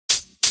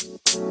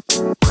Hey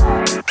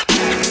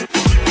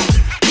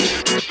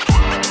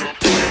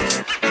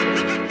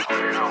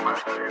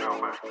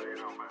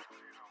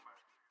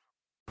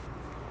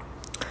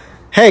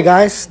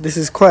guys, this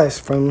is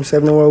Quest from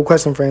 7 World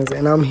Question Friends,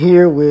 and I'm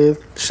here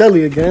with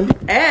Shelly again.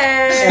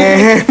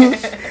 Hey!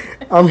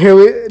 And I'm here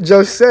with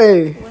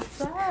Jose.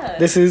 What's up?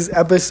 This is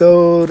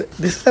episode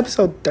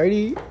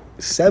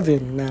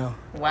 37 now.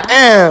 Wow.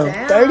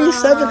 Damn.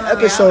 37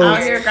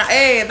 episodes. Yeah,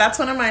 hey, that's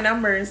one of my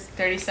numbers.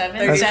 37?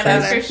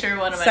 37 for sure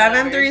one of my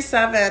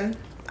 737.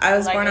 I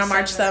was like born a on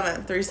March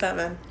 7. 7th,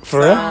 37.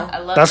 For real? I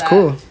love That's that.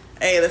 cool.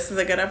 Hey, this is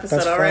a good episode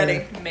That's already.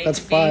 fire. That's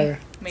fire.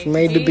 It's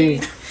made to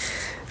be.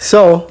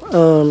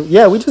 So,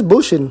 yeah, we just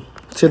bullshitting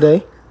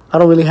today. I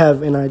don't really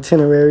have an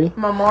itinerary.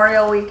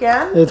 Memorial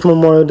weekend. It's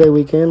Memorial Day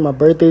weekend. My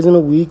birthday's in a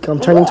week. I'm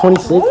turning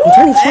 26. I'm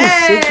turning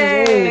 26 years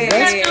old.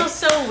 That feels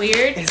so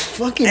weird. It's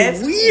fucking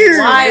It's weird.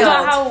 I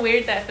don't know how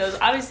weird that feels.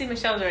 Obviously,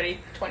 Michelle's already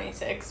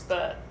 26,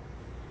 but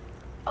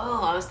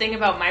I was thinking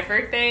about my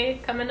birthday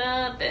coming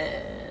up,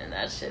 and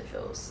that shit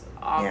feels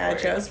awkward. Yeah,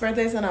 Joe's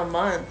birthday's in a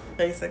month,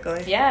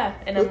 basically. Yeah,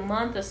 in a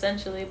month,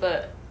 essentially,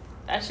 but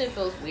that shit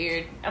feels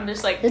weird. I'm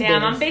just like, It damn,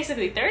 does. I'm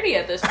basically 30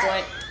 at this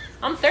point.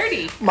 I'm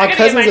 30. My I gotta cousins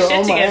get my are shit on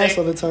my together. ass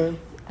all the time.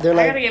 They're I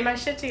like, gotta get my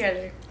shit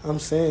together. I'm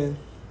saying,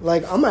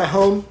 like, I'm at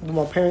home with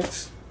my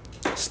parents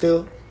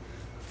still.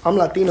 I'm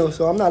Latino,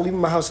 so I'm not leaving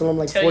my house until I'm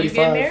like Till 45. you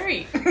get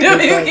married.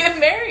 Till you get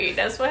married.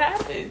 That's what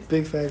happens.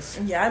 Big facts.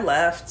 Yeah, I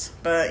left,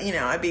 but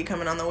I'd be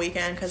coming on the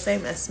weekend because they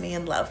miss me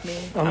and love me.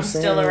 I'm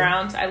saying, still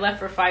around. I left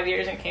for 5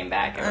 years and came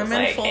back. And I'm was in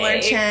like,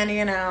 Fullerton,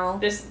 hey,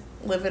 this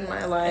living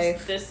my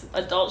life. This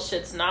adult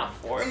shit's not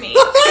for me.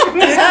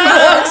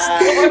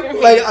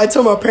 Like, I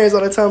tell my parents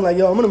all the time, like,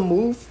 yo, I'm gonna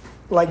move,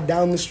 like,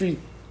 down the street,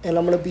 and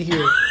I'm gonna be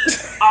here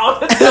all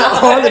the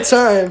time. all the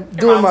time,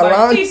 doing my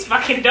laundry, Please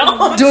fucking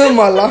don't. doing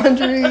my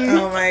laundry,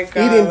 Oh my god.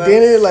 eating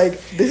dinner. Like,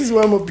 this is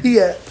where I'm gonna be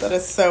at. That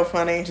is so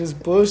funny. Just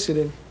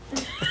bullshitting.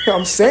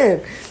 I'm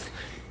saying,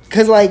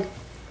 cause like,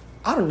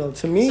 I don't know.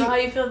 To me, So how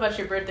you feel about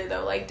your birthday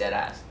though? Like dead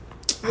ass.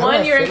 How One,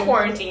 I you're in feel about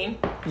quarantine.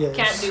 yes,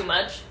 Can't do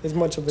much. It's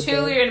much of a 2, thing.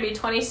 you're gonna be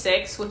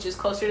 26, which is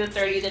closer to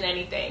 30 than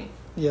anything.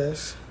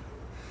 Yes.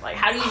 Like,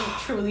 how do you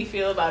truly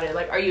feel about it?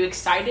 Like, are you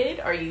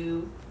excited? Are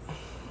you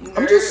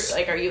I'm just-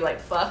 like, are you like,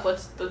 fuck,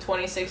 what's the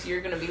 26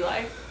 you're gonna be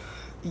like?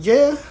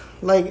 Yeah.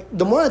 Like,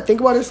 the more I think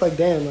about it, it's like,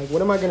 damn. Like,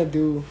 what am I gonna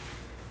do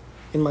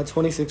in my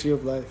 26 year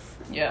of life?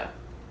 Yeah.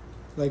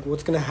 Like,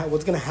 what's gonna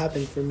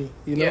happen for me?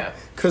 You know? Yeah.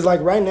 Cause like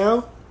right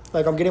now,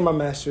 like I'm getting my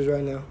master's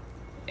right now.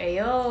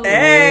 Ayo.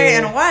 Hey, Yeah.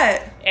 and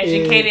what?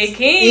 Educated It's-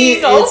 king.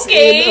 it's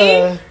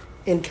Okay.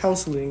 in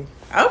counseling.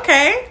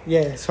 Okay.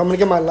 Yeah. So I'm gonna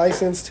get my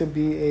license to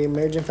be a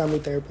marriage and family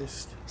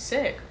therapist.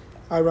 Sick.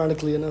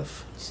 Ironically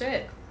enough.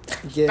 Sick.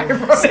 Yeah.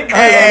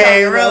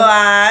 Hey,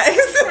 relax.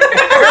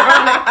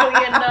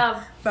 Ironically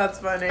enough. That's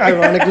funny.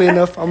 Ironically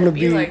enough, I'm gonna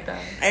Be be. like that.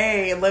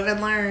 Hey, live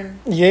and learn.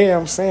 Yeah,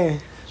 I'm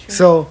saying.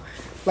 So,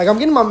 like, I'm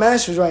getting my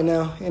master's right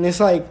now, and it's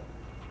like,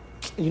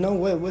 you know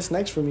what? What's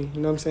next for me?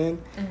 You know what I'm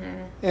saying?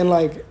 Mm-hmm. And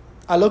like,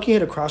 I low-key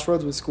hit a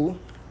crossroads with school,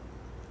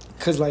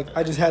 cause like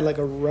I just had like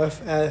a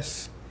rough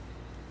ass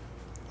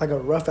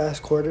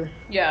quarter,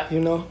 Yeah. you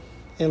know,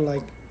 and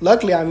like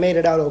luckily I made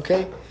it out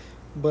okay,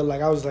 but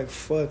like I was like,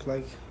 fuck,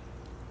 like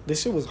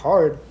this shit was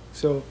hard.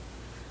 So,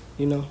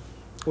 you know,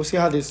 we'll see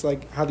how these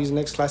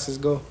next classes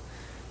go,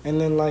 and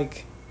then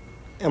like.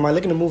 Am I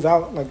looking to move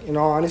out? Like, in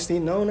all honesty,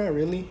 no, not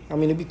really. I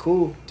mean, it'd be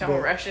cool. Don't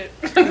but rush it.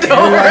 Don't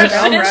Don't rush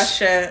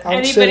rush it. I'm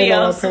Anybody chilling at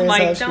my else, parents'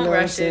 like, house, you don't know what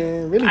I'm rush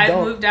saying? it. Really I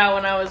don't. moved out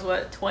when I was,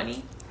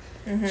 20?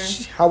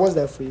 How was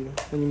that for you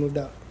when you moved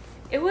out?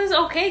 It was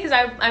okay because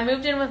I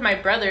moved in with my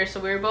brother, so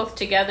we were both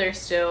together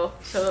still,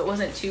 so it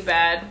wasn't too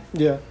bad.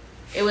 Yeah.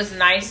 It was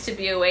nice to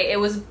be away. It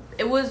was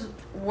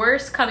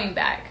worse coming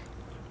back.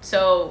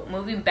 So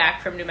moving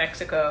back from New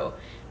Mexico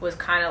was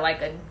kind of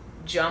like a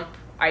jump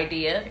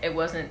idea. It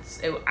wasn't.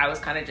 I was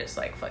kind of just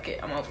like, fuck it,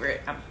 I'm over it.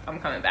 I'm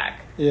coming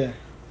back. Yeah.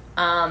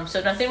 So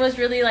nothing was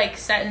really like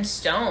set in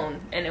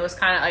stone, and it was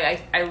kind of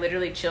like I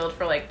literally chilled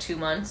for like 2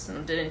 months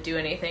and didn't do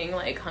anything.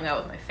 Like hung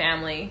out with my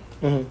family,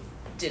 Mm-hmm.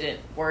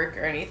 didn't work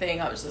or anything.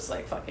 I was just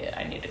like, fuck it,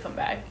 I need to come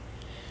back.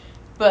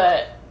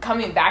 But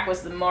coming back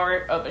was the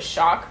more of a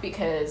shock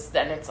because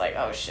then it's like,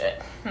 oh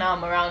shit, now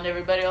I'm around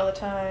everybody all the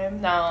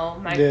time. Now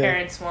my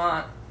parents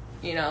want,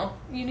 you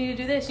need to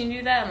do this, you need to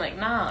do that. I'm like,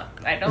 nah,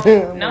 I don't.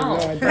 No. No,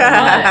 I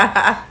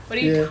don't. What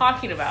are you Yeah.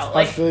 talking about? I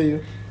Like, feel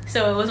you.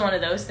 so it was one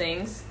of those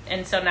things,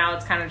 and so now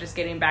it's kind of just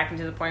getting back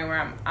into the point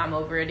where I'm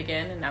over it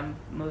again, and I'm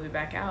moving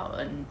back out,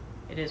 and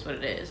it is what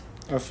it is.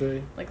 I feel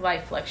you. Like,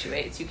 life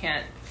fluctuates. You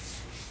can't.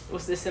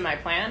 Was this in my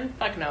plan?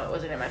 Fuck no, it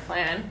wasn't in my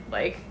plan.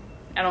 Like,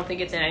 I don't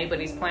think it's in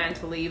anybody's plan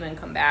to leave and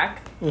come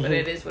back, but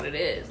it is what it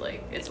is.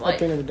 Like, it's life. At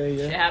the end of the day,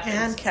 yeah. Shit happens.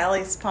 And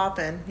Cali's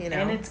popping, you know.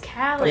 And it's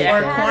Cali. Before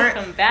I had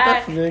to come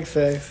back. Big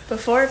facts.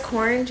 Before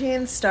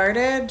quarantine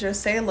started,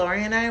 Jose,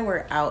 Lori, and I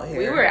were out here.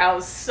 We were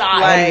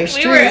outside. Like,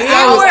 we were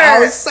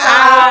outside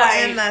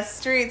outside in the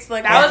streets.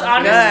 Like, that was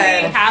honestly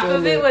good. half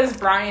of it was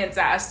Bryant's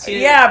ass too.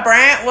 Yeah,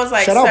 Bryant was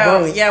like, Shout out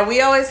Bryant. yeah,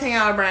 we always hang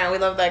out with Bryant. We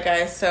love that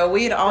guy. So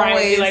we'd Bryant would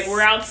always be like,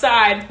 we're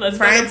outside. Let's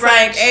Bryant's go to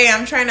brunch. like, hey,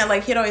 I'm trying to,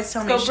 like, he'd always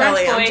tell me, Let's go brunch,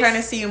 Shelly, I'm boys. trying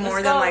to see you more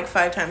Let's than go. like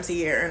 5 times a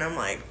year. And I'm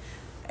like,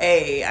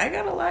 hey, I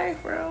got a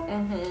life, bro.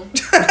 Mm-hmm.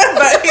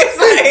 But he's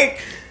like,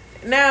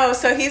 no.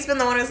 So he's been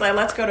the one who's like,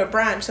 let's go to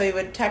brunch. So he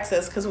would text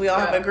us because we all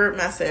have a group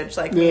message.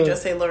 Like, me,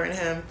 just say Laura and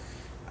him.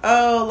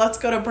 Oh, let's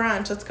go to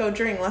brunch. Let's go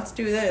drink. Let's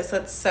do this.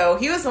 So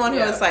he was the one who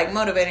was like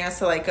motivating us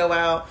to like go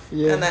out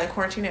and then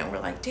quarantine it. And we're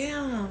like,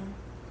 damn.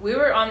 We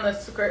were on the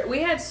skirt. We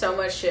had so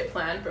much shit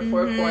planned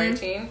before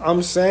quarantine.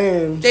 I'm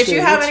saying. Did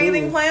you have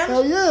anything planned?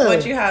 Hell yeah.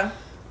 What'd you have?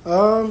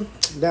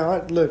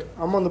 Now look,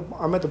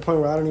 I'm at the point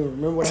where I don't even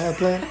remember what I had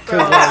planned. Bro,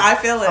 I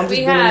feel it. I'm just We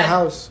being in the had-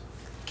 house.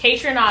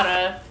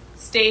 Catronata,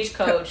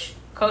 Stagecoach,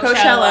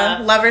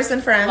 Coachella, Lovers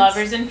and Friends.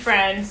 Lovers and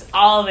Friends,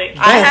 all of it.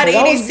 I had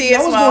Damn, so EDC as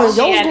well. Y'all was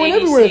She had going EDC,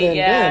 everywhere then.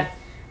 yeah. Damn.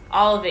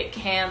 All of it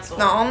canceled.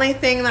 The only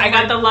thing that I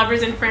got the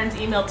Lovers and Friends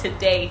email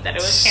today that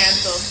it was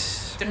canceled.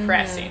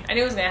 Depressing. I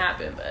knew it was gonna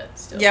happen, but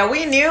still. Yeah,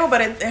 we knew,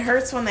 but it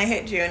hurts when they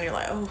hit you and you're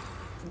like, oh.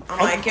 I'm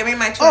like, give me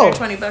my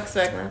 $220 back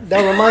then.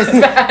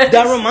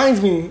 That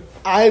reminds me.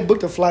 I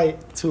booked a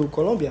flight to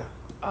Colombia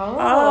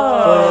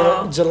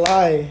Oh. for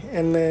July,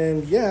 and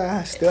then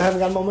I still haven't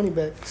got my money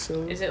back.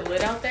 So Is it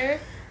lit out there?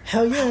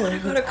 hell yeah, I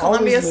go to Always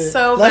Colombia lit.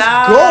 so Let's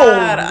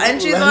bad. go.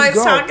 And she's Let's always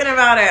go. talking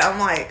about it. I'm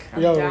like,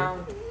 I'm Yo.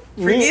 down.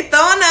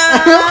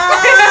 Friquitona.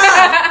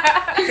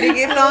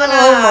 Friquitona.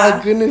 Oh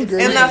my goodness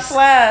gracious. In the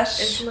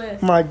flesh. It's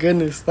lit. My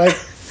goodness, like,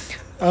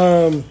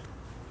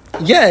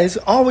 it's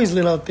always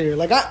lit out there.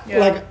 Like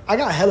I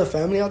got hella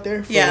family out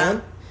there for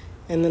one,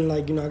 and then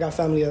like I got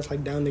family that's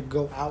like down to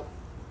go out.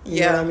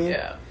 You know what I mean?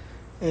 Yeah.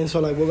 And so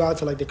like we'll go out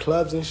to like the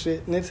clubs and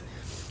shit, and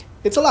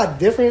it's a lot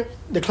different.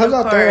 The clubs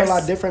out there are a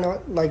lot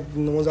different, like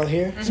than the ones out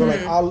here. So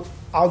like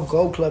I'll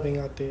go clubbing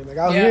out there. Like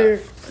out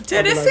here,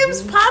 Dude, it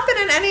seems popping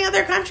in any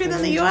other country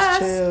than the U.S.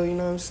 Chill, you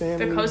know what I'm saying?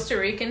 The Costa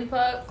Rican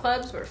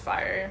clubs were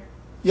fire.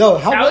 Yo,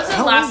 That was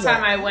the last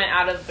time I went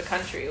out of the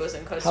country. It was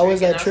in Costa Rica. How was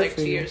that That was trip like for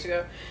 2 you? years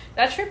ago.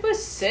 That trip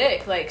was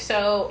sick. Like,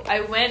 so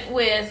I went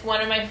with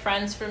one of my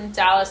friends from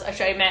Dallas.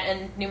 Actually, I met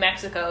in New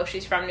Mexico.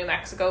 She's from New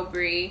Mexico,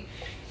 Bree.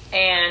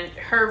 And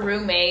her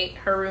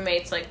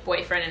roommate's like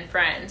boyfriend and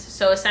friends.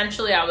 So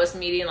essentially I was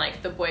meeting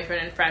like the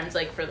boyfriend and friends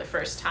like for the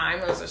first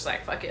time. I was just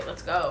like, fuck it,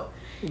 let's go.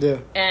 Yeah.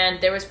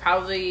 And there was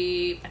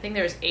probably, I think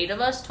there was 8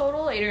 of us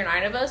total, 8 or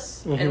 9 of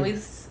us. Mm-hmm.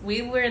 And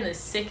we were in the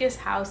sickest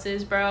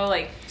houses, bro.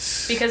 Like,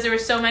 because there were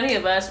so many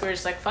of us, we were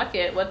just like, fuck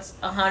it. What's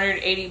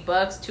 $180,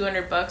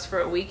 $200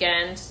 for a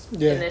weekend in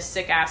this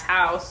sick ass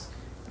house?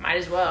 Might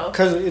as well.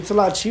 Because it's a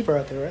lot cheaper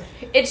out there,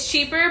 right? It's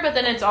cheaper, but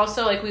then it's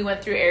also like we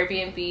went through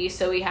Airbnb,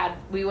 so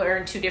we were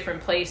in 2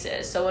 different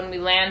places. So when we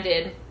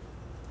landed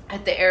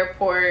at the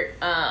airport,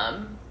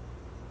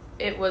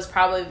 it was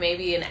probably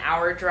maybe an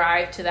hour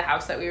drive to the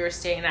house that we were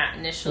staying at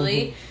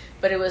initially,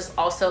 but it was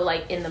also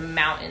like in the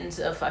mountains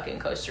of fucking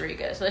Costa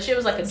Rica. So that shit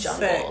was like a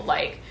jungle. Sick.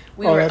 Like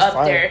we were up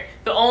fire. there.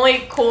 The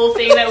only cool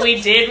thing that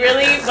we did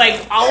really,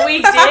 like all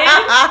we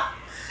did.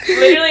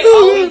 Literally,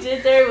 all we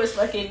did there was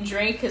fucking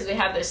drink because we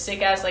had this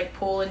sick ass like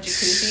pool and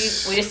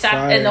jacuzzi. We just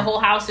sat in the whole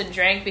house and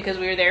drank because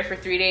we were there for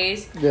 3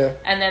 days. Yeah.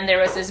 And then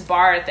there was this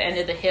bar at the end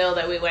of the hill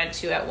that we went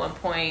to at one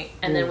point,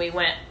 and then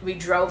we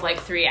drove like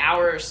 3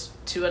 hours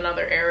to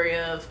another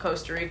area of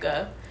Costa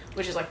Rica,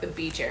 which is like the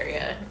beach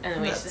area, and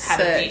then we just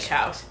had a beach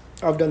house.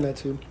 I've done that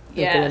too.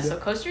 Yeah, so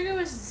Costa Rica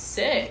was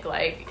sick.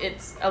 Like,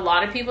 it's a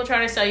lot of people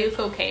trying to sell you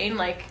cocaine,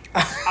 like,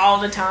 all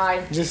the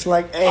time. Just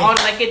like, hey.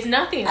 Like, it's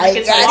nothing. Like,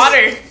 it's got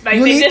water. it. Like,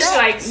 You they need just, that?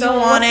 like, so You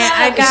want it?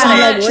 I It's got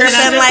it. like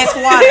Dripping like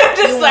water.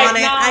 Just You like, want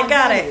it? no, I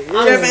got it.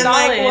 I'm Dripping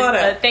solid, like water.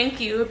 but thank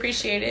you.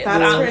 Appreciate it.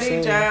 That's Yeah.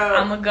 pretty dope.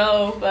 I'm a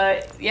go.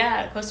 But,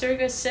 yeah, Costa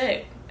Rica's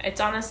sick. It's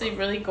honestly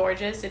really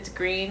gorgeous. It's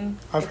green.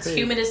 It's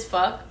humid as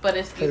fuck, but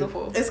it's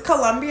beautiful. Is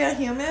Colombia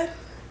humid?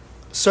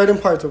 Certain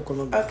parts of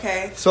Colombia.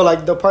 Okay. So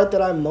like the part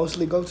that I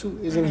mostly go to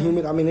isn't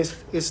humid. I mean it's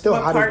still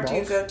What hot part as do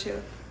you balls.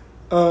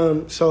 go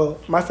to? So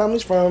my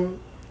family's from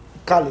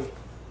Cali,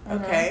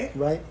 Okay.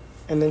 right?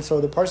 And then so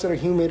the parts that are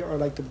humid are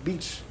like the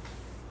beach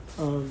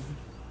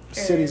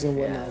cities and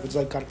whatnot. It's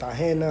like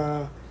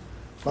Cartagena.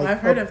 Like I've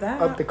heard of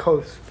that. Up the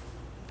coast.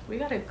 We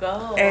gotta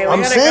go. Hey, we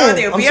I'm gotta saying, go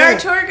with you. I'm Be saying. our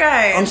tour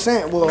guide. I'm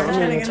saying, well, I'm I trying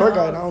mean, to a get tour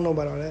involved. guide, I don't know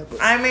about all that, but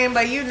I mean,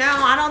 but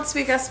I don't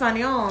speak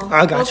Espanol.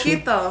 I got you.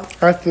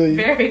 Poquito. I feel you.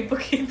 Very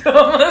poquito.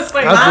 Almost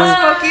like,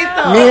 I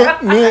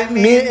Poquito.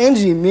 Me and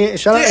Angie,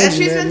 shout out Dude, and Angie,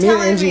 she's man. been Me and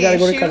telling Angie me, gotta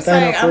go to she was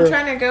Cartagena like, for I'm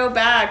trying to go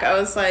back. I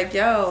was like,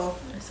 yo,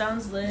 it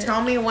sounds lit.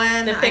 tell me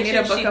when The I need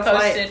to pictures book she a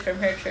posted flight. from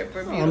her trip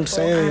were beautiful. I'm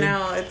saying. I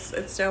know,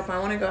 it's dope. I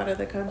want to go out of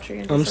the country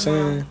and do I'm some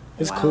saying,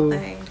 it's wild cool.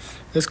 things.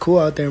 It's cool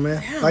out there,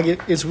 man. Damn. Like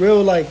it's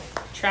real. Like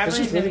Traveling's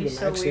just gonna really be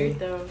so relaxing. weird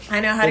though. I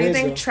know. How It do you is,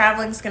 think though.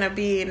 traveling's gonna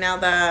be now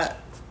that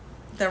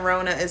the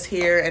Rona is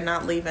here and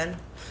not leaving?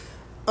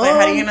 Like,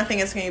 how do you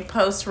think it's gonna be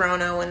post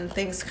Rona when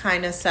things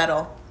kind of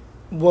settle?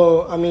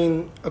 Well, I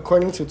mean,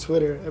 according to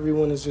Twitter,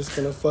 everyone is just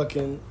gonna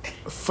fucking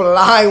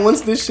fly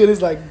once this shit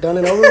is like done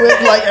and over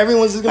with. Like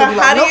everyone's just gonna But be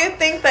like, how do nope, you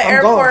think the I'm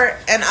airport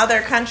and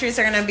other countries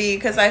are gonna be?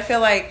 Because I feel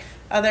like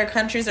other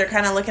countries are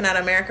kind of looking at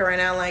America right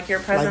now like your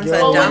president's yo,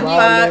 a Well, dumb when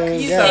fuck.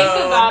 You Yeah.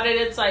 think about it,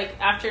 it's like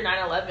after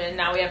 9/11,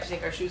 now we have to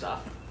take our shoes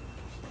off.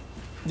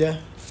 Yeah,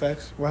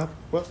 facts. What?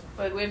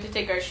 Like we have to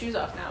take our shoes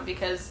off now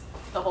because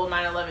the whole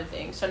 9/11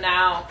 thing. So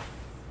now,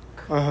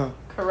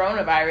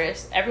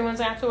 coronavirus, everyone's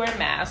gonna have to wear a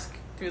mask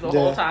through the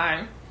whole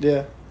time,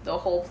 Yeah, the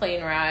whole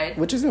plane ride.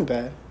 which isn't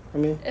bad. I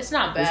mean, It's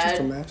not it's just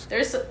a bad. mask.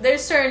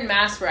 There's certain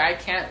masks where I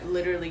can't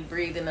literally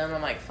breathe in them. I'm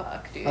like,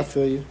 fuck, dude. I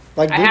feel you.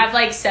 Like I dude, have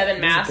like 7 This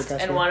is masks, thick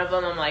ass and one. one of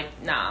them I'm like,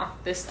 nah,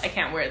 I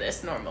can't wear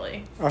this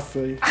normally. I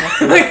feel you. I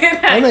feel you.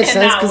 That That makes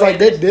sense because like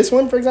this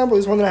one, for example,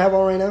 this one that I have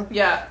on right now,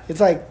 Yeah. it's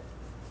like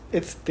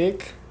it's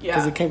thick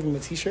because Yeah. it came from a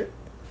t-shirt.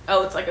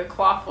 Oh, it's like a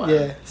cloth one.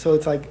 Yeah, so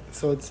it's like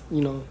it's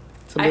you know.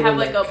 It's a I little, have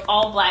like a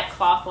all black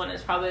cloth one.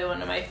 Is probably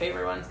one of my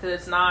favorite ones because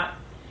it's not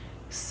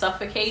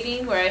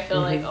suffocating. Where I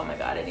feel like, oh my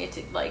god, I need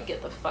to like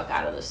get the fuck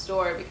out of the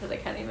store because I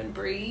can't even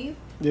breathe.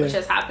 Yeah. Which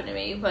has happened to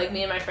me. Like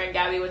me and my friend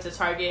Gabby went to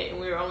Target and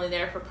we were only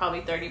there for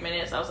probably 30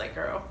 minutes. I was like,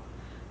 girl,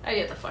 I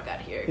get the fuck out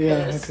of here.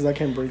 Yeah, because I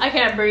can't breathe. I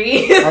can't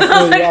breathe. I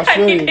feel you, I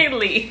feel need you. to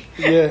leave.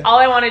 Yeah. All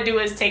I want to do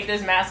is take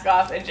this mask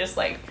off and just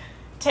like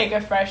take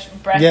a fresh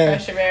breath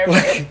fresh of air.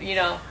 But you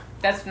know,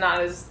 that's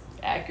not as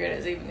accurate as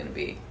it's even gonna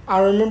be. I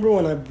remember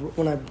when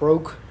I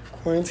broke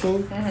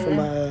quarantine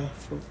for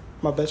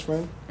my best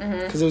friend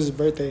because it was his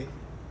birthday.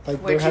 Like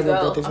they Where'd were having you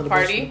a go? birthday A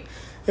celebration. party?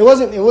 It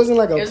wasn't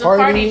like a It was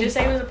party. a party. Just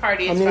say it was a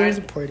party. It's I mean, fine. it was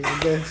a party. I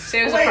guess.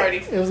 Say it was a party.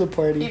 It was a He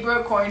party.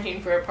 broke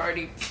quarantine for a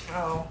party.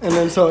 Oh. And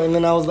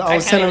then I was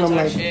can't telling even him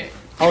talk like shit.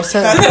 I was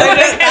telling That's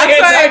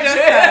what I just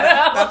said.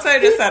 That's That's what I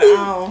just said.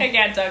 Oh. I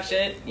can't talk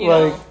shit. You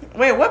like know.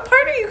 Wait, what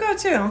party you go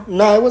to?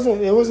 no, it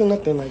wasn't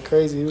nothing like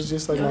crazy. It was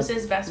just like It was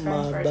his best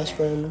friend's my best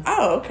birthday. friend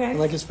Oh, okay. and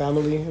like his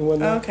family and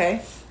whatnot.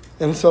 Okay.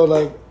 And so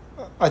like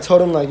I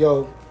told him like,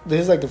 yo,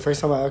 this is like the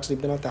first time I actually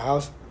been out the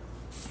house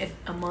In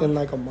a month. in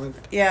like a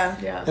month. Yeah.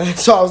 Yeah. And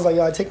so I was like,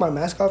 yo, I take my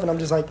mask off and I'm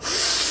just like, like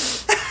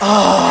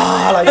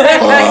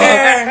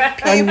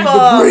fuck, I need to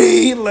People.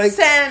 breathe. Like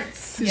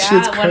Sense. this Yeah,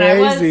 shit's when I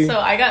was crazy. so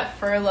I got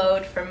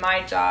furloughed from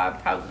my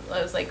job. Probably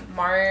it was like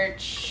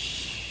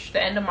March,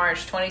 the end of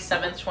March,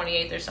 27th,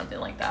 28th, or something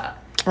like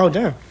that. Oh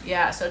damn.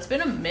 Yeah, so it's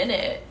been a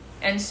minute,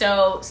 and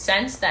so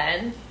since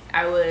then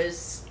I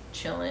was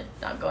chilling,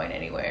 not going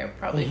anywhere.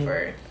 Probably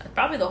for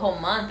the whole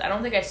month. I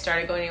don't think I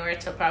started going anywhere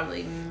until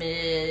probably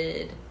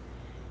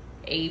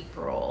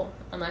mid-April,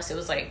 unless it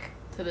was like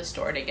to the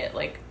store to get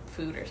like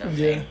food or something.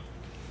 Yeah.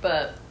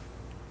 But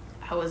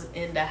I was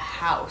in the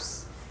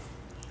house.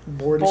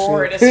 Bored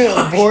Bored as as shit.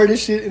 fuck. Bored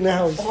as shit in the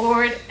house.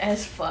 Bored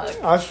as fuck.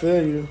 I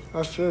feel you.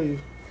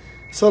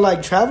 So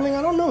like traveling,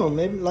 I don't know.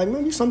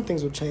 Maybe some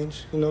things will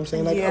change. You know what I'm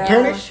saying? Like Yeah.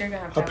 apparently, Sure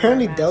gonna have to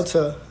apparently wear a mask.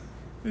 Delta.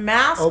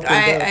 Mask, Opened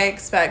I up.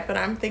 expect, but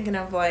I'm thinking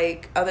of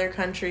like other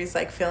countries,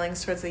 like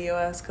feelings towards the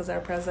U.S. because our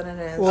president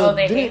is. Well,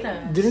 they didn't, hate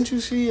us. Didn't you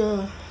see?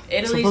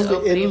 Italy's supposedly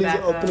opening Italy's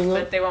back opening up,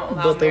 up, but they won't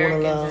allow but they won't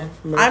Americans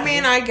allow. in. I Americans mean,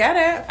 in. I get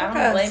it. I Fuck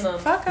don't us. blame 'em.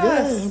 Fuck Yeah,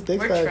 us. big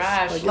We're facts.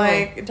 trash.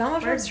 Like, Like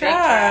Donald We're Trump's big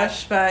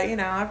trash, but you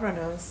know everyone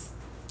knows.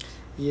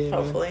 yeah, man.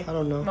 hopefully. I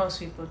don't know. Most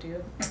people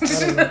do. I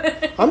don't know.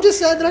 I'm just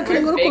sad that I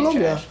couldn't We're go to big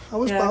Colombia. trash. I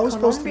was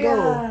supposed to go.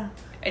 Colombia.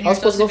 And I you're was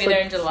supposed to be for-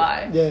 there in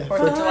July. Yeah, 4th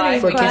of July.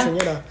 for weekend.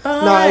 quinceañera.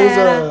 No, it was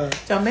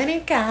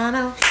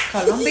Dominicano,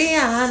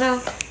 Colombiano,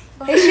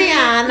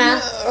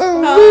 Haitiana.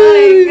 Oh, Oh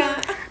my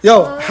god. Yo,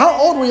 how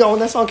old were y'all when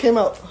that song came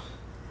out?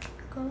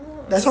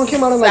 That song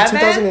came out in like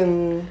 7? 2000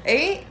 and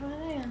 8?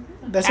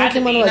 that song Had to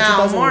came out in be. like No,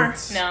 2000. more.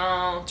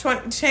 No.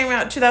 Came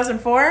out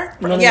 2004?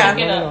 No, Yeah.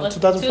 no.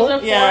 2004?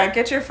 Yeah,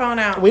 get your phone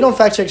out. We don't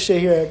fact check shit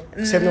here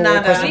at Save No More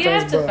Nada. Question We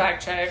Friends, have to but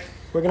fact check.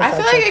 we're gonna I fact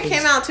feel like check it this.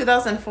 came out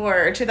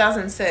 2004 or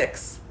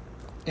 2006.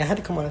 It had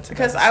to come out in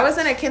Because 2000. I was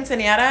in a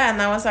quinceañera and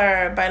that was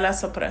our baila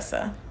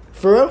sorpresa.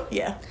 For real?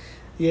 Yeah.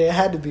 Yeah, it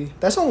had to be.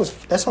 That song Dude,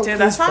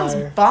 that is song's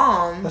fire.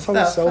 bomb. That song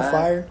The is so fuck?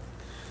 fire.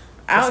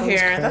 Out song's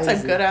here. That's a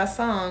crazy. good ass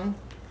song.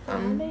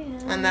 And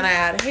then I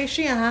add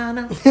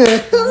Haitiana.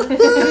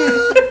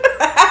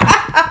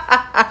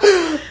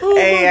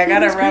 Hey, I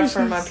got a rap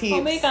for my Oh, me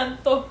peeps.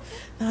 canto.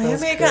 No, yo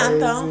That's me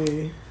canto.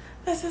 crazy.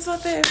 This is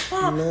what they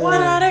want. Man.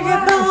 Wanna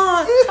get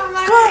on.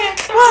 What?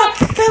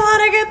 They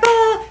wanna get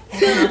on.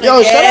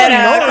 Yo, shout out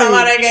Nori. Come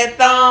on,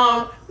 get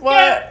on.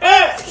 What?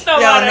 So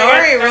Yo,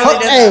 Nori really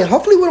did Hey, that.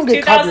 hopefully we don't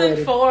get copyrighted.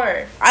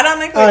 2004. I don't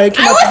think All right, I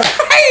come on. was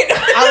right.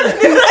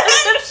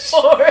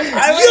 2004.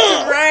 I was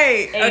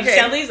right. Hey, Okay.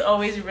 Shelly's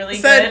always really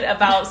So- good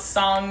about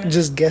song.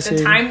 Just guessing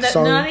The time that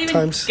song not even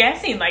times.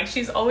 guessing, like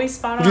she's always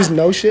spot on. You just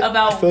know shit? I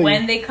about feel you.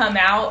 when they come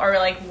out or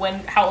like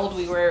how old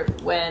we were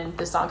when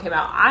the song came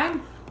out.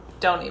 I'm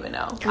don't even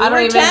know. We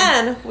were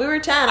 10. We were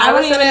 10. I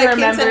was in a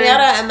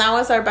quinceañera, and that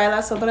was our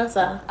baila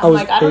sorpresa. I'm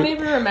like, I don't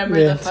even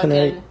remember the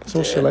fucking...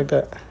 some shit like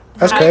that.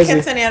 That's How crazy.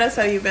 many quinceañeras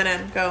have you been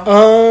in? Go.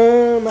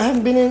 I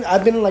haven't been in...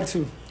 I've been in like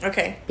 2.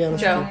 Okay.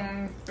 Joe.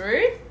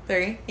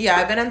 3? Yeah,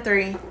 I've been in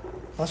 3.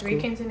 That's 3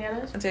 cool.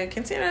 quinceañeras? Dude,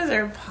 quinceañeras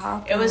are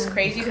popping. It was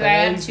crazy because I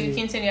had 2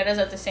 quinceañeras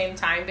at the same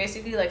time,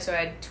 basically. Like, so I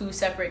had 2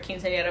 separate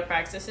quinceañera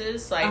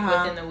practices, like,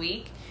 within the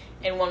week.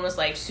 And one was,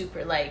 like,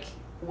 super, like...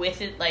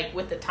 with it, like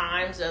with the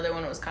times. The other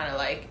one was kind of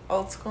like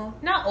old school,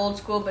 not old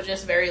school, but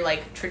just very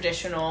like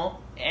traditional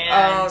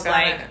and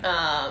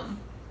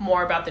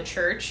more about the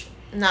church.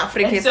 Not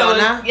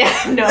friquitona. So,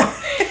 yeah, no,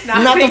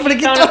 not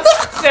friquitona.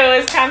 So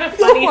it's kind of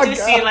funny to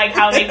see like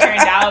how they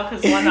turned out,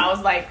 because one I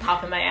was like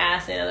popping my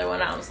ass, and the other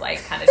one I was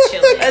like kind of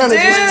chilling. Dude,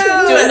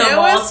 doing the it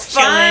was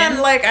fun.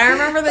 Chilling. Like I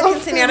remember the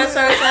quinceañeras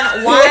I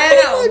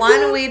was in.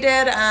 One we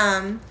did.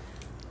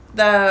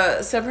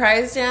 The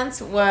surprise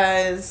dance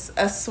was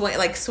a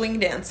swing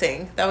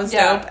dancing. That was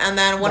dope. And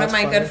then one of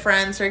my good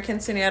friends, her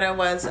quinceañera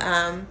was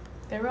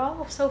they were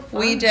all so fun.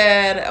 We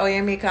did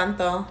Oye Mi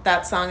Canto.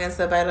 That song is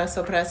the Baila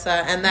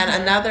Sorpresa. And then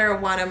another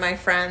one of my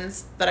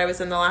friends that I was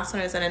in, the last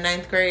one I was in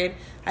 9th grade.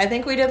 I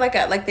think we did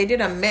they did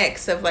a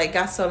mix of like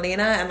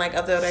Gasolina and like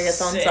other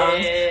reggaeton songs.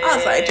 I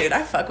was like, dude,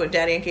 I fuck with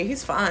Daddy Yankee.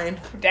 He's fine.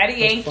 Daddy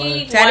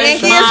Yankee is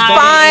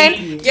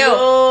fine.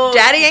 Yo,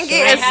 Daddy Yankee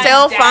is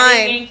still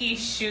fine. Daddy Yankee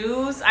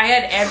shoes. I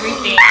had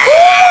everything.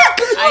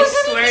 I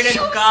swear to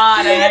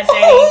God, I had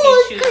Daddy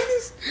Yankee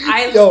shoes.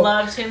 I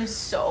loved him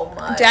so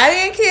much. Daddy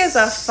Yankee is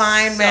a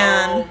fine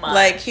man.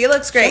 Like, he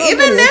looks great.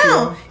 Even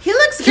now, he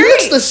looks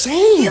great. He looks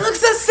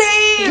the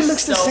same.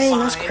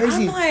 That's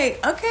crazy. I'm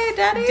like, okay,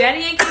 Daddy. Daddy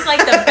Yankee's like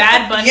the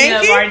Bad Bunny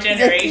of our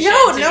generation.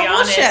 No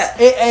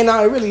bullshit. And he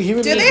really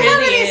do they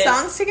have any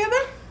songs together?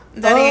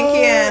 Daddy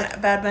Yankee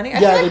and Bad Bunny? I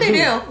feel like they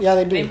do. Yeah,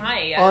 they do. They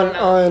might.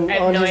 On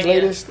his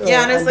latest.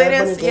 On his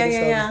latest.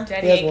 Yeah.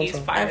 Daddy Yankee's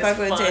fine. I fuck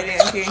with Daddy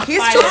Yankee.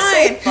 He's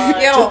fine.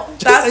 Yo,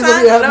 that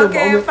song, Lo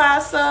que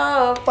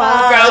pasó. Bro, I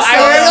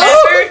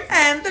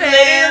remember.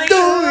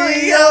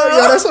 Yo,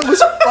 that song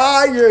was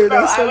fire. Bro,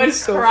 I would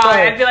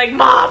cry. I'd be like,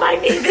 Mom, I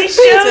need these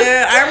shoes. Dude,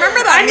 I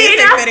remember that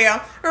music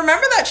video.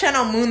 Remember that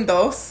channel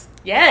Mundos?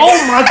 Yes. Oh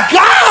my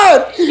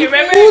God! You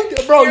remember?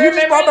 Bro, you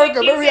just brought back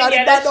a memory I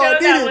did not know I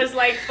did. That was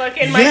like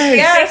fucking my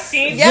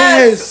 16.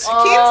 Yes. Quince.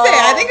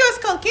 I think it was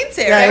called Quince.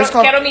 Yeah, right? It was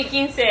called Quiero mi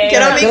Quince.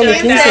 Quiero mi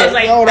Quince.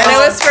 And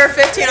it was for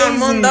 15 on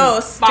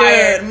Mundos.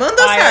 Dude,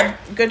 Mundos had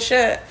good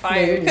shit.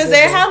 Because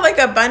they had like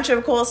a bunch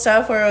of cool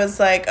stuff where it was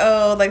like,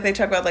 they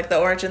talk about like the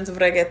origins of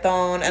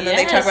reggaeton, and then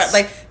they talk about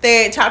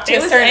they talk to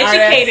a certain artist. It was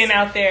educating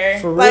out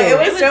there. Like it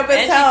was dope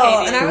as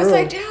hell, and I was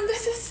like, damn,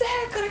 this is sick.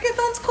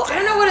 Reggaeton's cool. I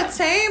don't know what it's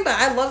saying, but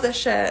I love this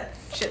shit.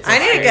 I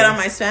need to get on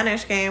my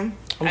Spanish game.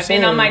 I've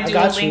been on my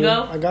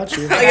Duolingo. I got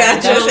you.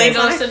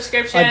 Duolingo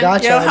subscription. I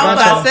got you. Yo, help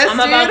us. This I'm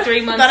about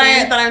 3 months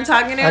that I'm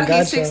talking to.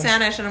 He speaks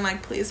Spanish, and I'm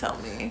like, please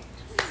help me.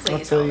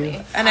 Please help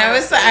me. And I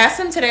asked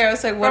him today. I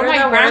was like, "What are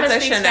the words I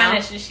should know?"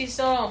 And she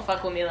still don't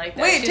fuck with me like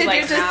that. Wait,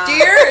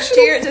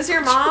 does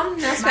your mom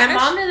know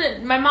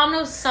Spanish? My mom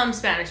knows some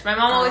Spanish. My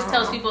mom always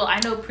tells people I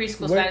know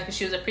preschool Spanish because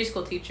she was a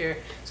preschool teacher,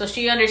 so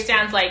she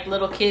understands like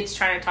little kids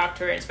trying to talk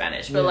to her in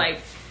Spanish. But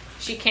like,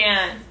 she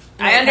can't.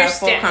 I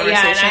understand,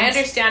 and I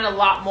understand a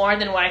lot more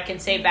than what I can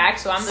say back.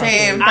 So I'm the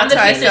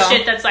piece of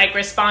shit that's like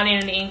responding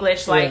in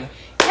English, like.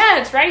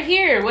 Yeah, it's right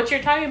here. What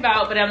you're talking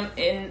about, but I'm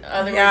in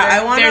other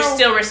words. They're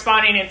still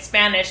responding in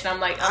Spanish, and I'm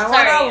like, I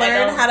want to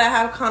learn how to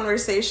have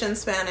conversation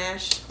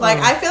Spanish. Like,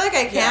 I feel like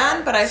I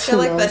can, but I feel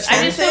like the tenses.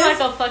 I just feel like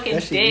a fucking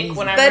dick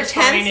when I'm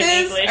responding in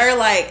English. The tenses are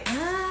like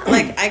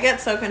I get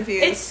so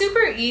confused. It's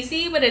super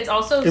easy, but it's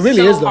also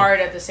so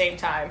hard at the same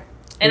time.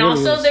 And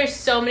also, there's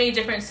so many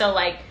different. So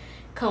like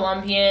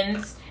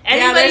Colombians.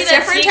 Anybody that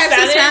different speaks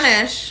types of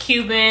Spanish.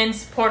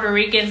 Cubans, Puerto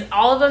Ricans,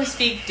 all of them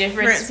speak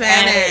different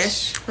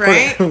Spanish,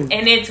 right?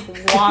 And it's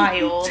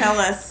wild. Tell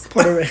us.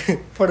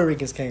 Puerto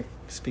Ricans can't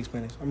speak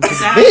Spanish. I'm gonna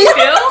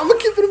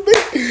keep it a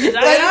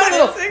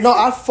bit. No,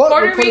 I fuck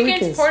with Puerto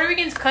Ricans. Puerto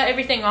Ricans cut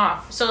everything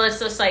off, so it's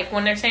just like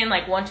when they're saying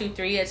like 1, 2,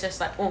 3, it's just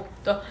like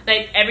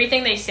like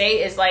everything they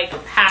say is like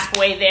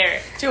halfway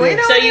there. Do we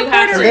know? So you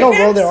have to. They don't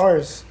roll their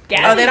R's.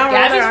 Gabby, they don't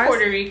roll their R's.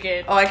 Puerto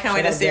Rican. Oh, I can't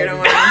wait to see her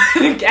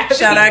tomorrow.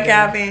 Shout out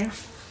Gabby.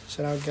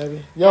 Shout out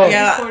Gabby. Yo,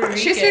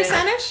 she speaks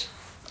Spanish?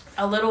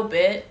 A little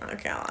bit.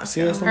 Okay, I'll ask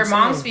her. Her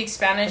mom speaks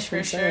Spanish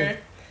for sure.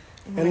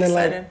 And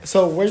then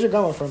so where's your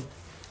grandma from?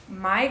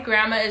 My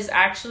grandma is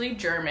actually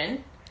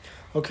German.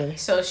 Okay.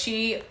 So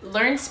she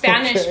learned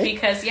Spanish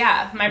because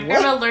my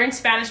grandma learned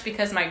Spanish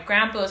because my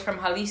grandpa was from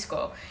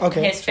Jalisco.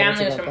 Okay. His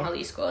family was from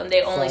Jalisco, and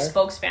they only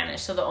spoke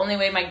Spanish. So the only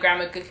way my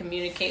grandma could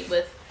communicate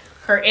with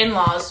her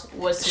in-laws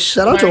was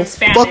to learn Spanish.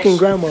 Shout out your fucking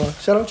grandma.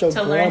 Shout out your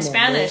grandma. To learn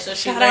Spanish. So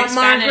she Shout learned out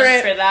Spanish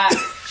Margaret. for that.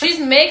 She's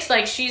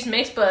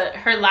mixed, but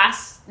her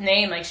last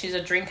name, she's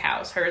a drink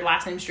house. Her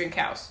last name's Drink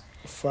House.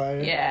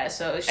 Fire. Yeah,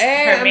 so her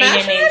Hey, maiden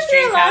imagine name's if your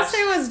Drink last House.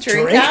 name was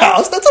Drink Drink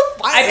House? That's a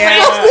fire.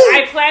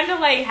 I plan to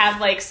like have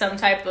like some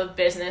type of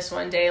business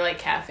one day, like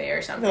cafe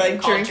or something,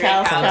 Like called Drink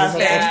House Cafe.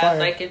 Yeah, That's fire.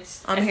 like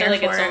it's. I'm I here feel like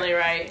for it's it. only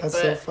right. That's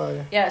but, so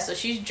fire. Yeah, so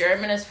she's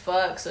German as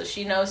fuck, so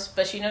she knows,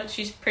 but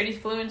she's pretty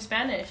fluent in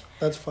Spanish,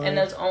 That's fire. and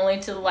knows only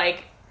to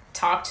like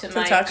talk to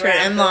my talk to her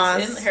grandpa's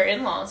in-laws. Her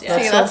in-laws, yeah.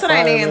 See, so that's what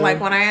I fire, need. man. Like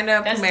when I end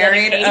up That's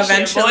married dedication,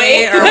 eventually,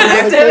 boy. or when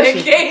I, That's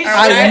dedication. or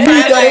I when I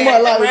need find that in my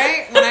like, life.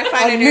 right? When I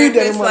find I a need dude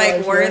that in who's my like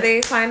life,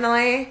 worthy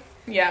finally,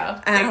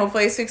 Yeah, and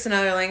hopefully speaks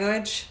another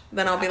language,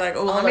 then I'll be like,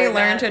 oh, I'll let me learn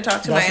learn that. to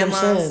talk to That's my what I'm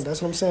saying. in-laws.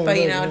 That's what I'm saying. But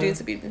you Look, know, man. dudes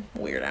would be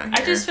weird out here.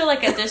 I just feel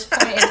like at this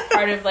point it's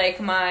part of like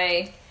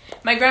my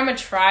grandma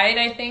tried,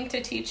 I think,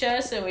 to teach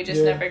us, and we just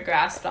Yeah. never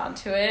grasped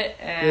onto it,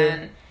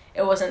 and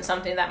it wasn't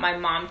something that my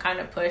mom kind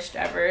of pushed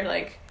ever.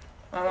 Like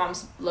my mom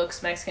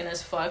looks Mexican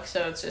as fuck,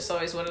 so it's just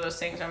always one of those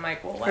things where I'm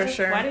like, well, For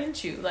sure. why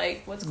didn't you?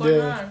 Like, what's going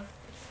Yeah. on?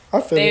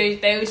 I feel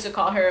it. They used to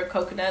call her a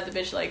coconut, the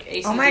bitch like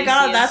AC/DC. Oh my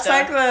god, and that's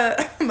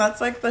stuff.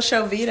 like the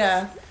show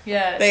Vita.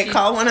 Yeah, They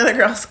call one of the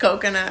girls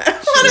coconut.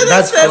 One of the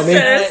That's funny.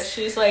 sisters.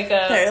 She's like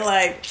They're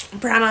like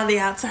brown on the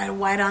outside,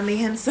 white on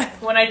the inside.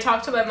 when I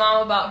talked to my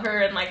mom about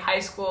her in like high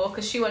school,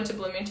 because she went to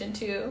Bloomington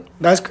too.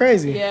 That's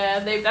crazy. Yeah,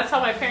 that's how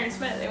my parents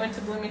met. They went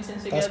to Bloomington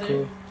together. That's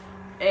cool.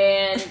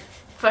 And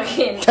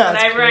fucking That's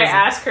whenever I crazy.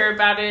 ask her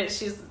about it,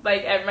 she's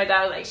like, my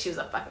dad was like, she was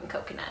a fucking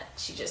coconut.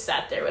 She just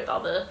sat there with all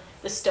the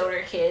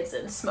stoner kids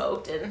and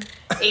smoked and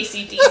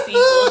AC/DC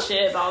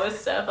bullshit and all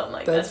this stuff. I'm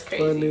like, that's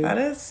crazy. funny. That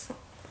is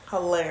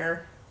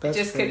hilarious. That's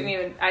Just funny. couldn't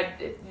even.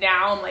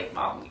 Now I'm like,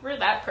 Mom, you were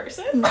that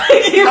person. Like,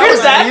 you were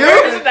was that you?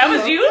 person. That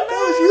was you. That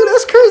was you.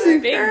 That's crazy.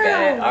 Big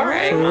bet. All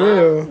right, For Mom.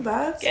 real.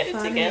 That's Get it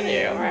funny.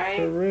 together. All right.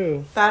 For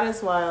real. That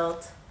is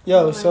wild. Yo,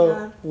 Oh my so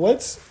God.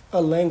 what's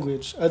a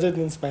language other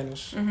than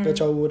Spanish Mm-hmm. that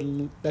y'all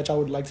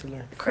would like to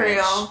learn?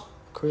 Creole.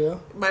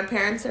 Creole? My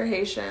parents are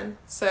Haitian,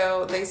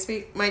 so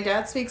my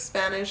dad speaks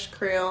Spanish,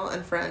 Creole,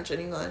 and French and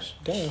English.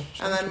 Damn.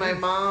 And then my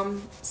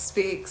mom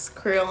speaks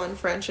Creole and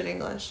French and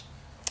English.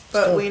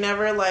 But Oh. we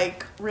never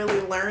like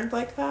really learned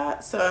like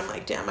that. So I'm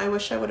like, damn, I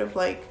wish I would have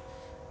like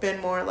been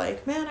more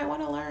like, man, I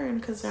want to learn,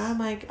 because now I'm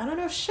like, I don't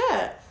know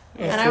shit.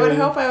 And I would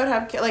hope I would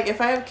have like,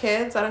 if I have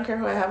kids, I don't care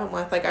who I have them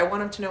with. Like, I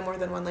want them to know more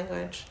than one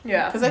language,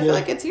 Yeah. because I feel Yeah.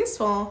 like it's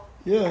useful.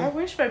 I Yeah.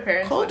 wish my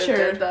parents would have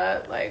Cultured. did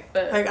that.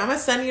 But Like, I'm gonna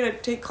send you to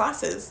take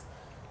classes.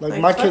 Like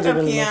my kids are fuck a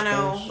gonna piano,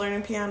 learn Spanish.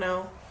 learning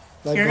piano.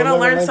 Like, You're go gonna a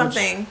learn language.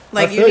 something. I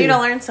Like, you feel need you. to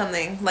learn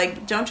something.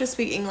 Like, don't just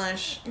speak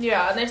English.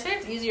 yeah, and they say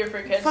it's easier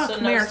for kids Fuck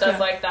to know America. stuff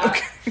like that.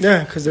 Okay.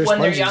 Yeah, because they're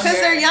When they're sponges. young. Because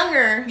they're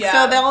younger. Yeah.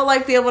 So they'll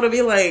like be able to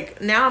be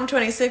like, now I'm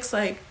 26,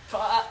 like,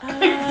 Fuck. Like,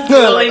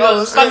 Really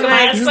oh, fuck shit.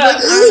 my He's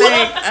ass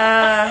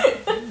I'm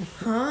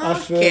like, I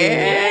feel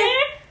okay.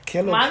 you.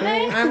 Kill My okay.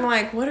 name? I'm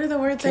like, what are the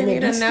words I Can I need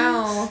to guess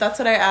know? these? That's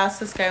what I asked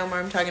this guy Omar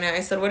I'm talking to.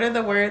 I said, what are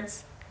the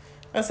words?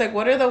 I was like,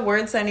 what are the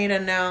words I need to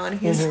know? And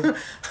he's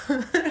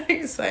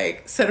he's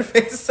like,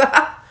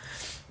 cerveza.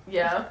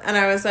 Yeah. And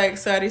I was like,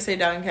 so how do you say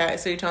dog and cat?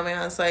 So he told me,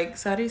 I was like,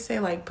 so how do you say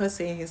like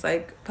pussy? He's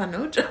like,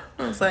 panucha.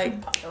 I was like,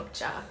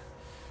 Ocha.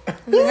 how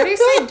do you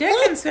say dick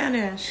in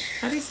Spanish?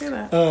 How do you say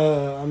that?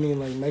 I mean,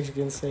 like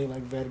Mexicans say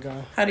like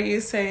verga. How do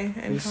you say?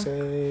 We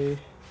say,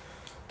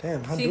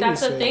 damn. How See, do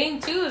that's we the say? thing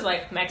too. Is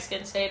like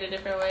Mexicans say it a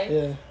different way.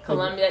 Yeah.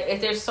 Colombia,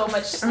 if there's so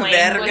much slang with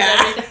Verga.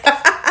 everything.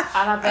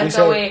 A la We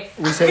verga, way.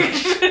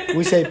 say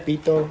we say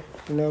pito.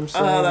 You know what I'm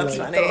saying? Oh, that's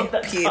like, funny.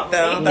 That's Pete, funny.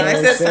 though. You That know makes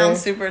what it I'm sound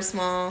saying? super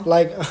small.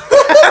 Like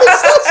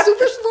it's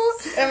super small.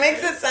 It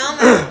makes it sound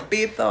like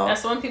Pete, though.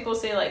 That's when people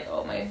say like,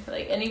 "Oh my!"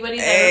 Like anybody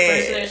that Hey.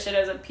 refers to their shit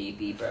as a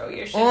PB, bro.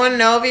 Your shit. Un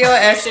novio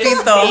es your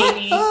shit's Pito.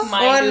 baby,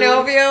 my Un dude.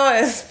 novio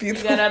es You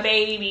Pito. got a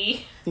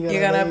baby. You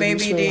got a baby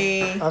shrimp.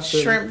 D. I feel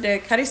you. Shrimp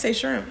dick. How do you say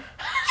shrimp?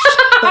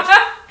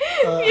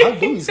 How do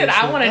we say Said, I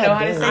shrimp? want to know God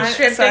how to damn. say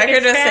shrimp. So I dick in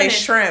could just say Spanish.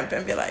 shrimp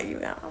and be like, you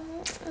got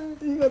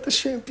You got the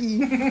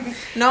shrimpy.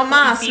 no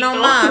mas, no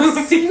Pito.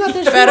 mas. You got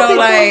the Pero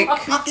like,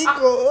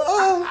 Pitico.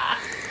 Oh.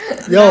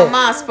 no Yo,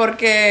 mas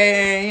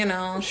porque, you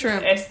know,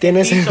 shrimp. Este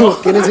tienes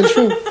pito. tienes el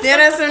shrimp.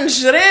 Tienes un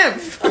shrimp,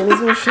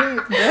 Tienes un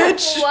shrimp.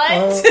 bitch.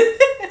 What?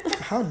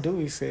 How do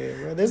we say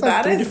it, bro? There's like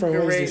That three is different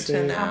ways great to say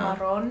to it. know.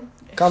 Camarón.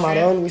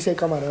 Camaron, we say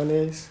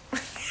camarones.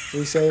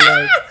 We say like,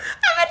 I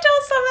haven't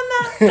told someone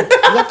that.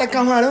 you got the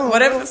camarón.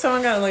 What if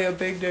someone got like a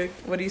big dick?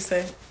 What do you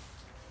say?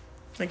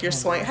 Like you're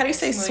swing. How do you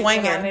say Muy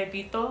swinging? grande,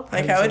 pito.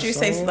 Like How how do would you you say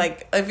say swinging?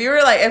 like if you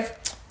were like if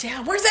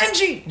damn where's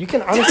Angie? You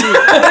can honestly,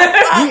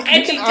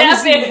 Angie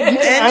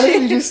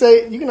honestly just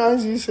say, you can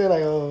honestly just say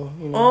like, oh,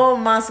 you know, Oh,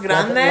 más la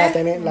grande.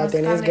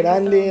 tenés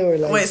grande, or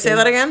like, Wait, say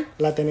that again.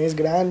 La tenés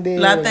grande.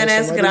 La or like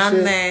tenés some other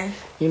shit. grande.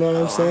 You know what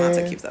I'm Oh, I'm gonna have to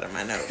saying? keep that in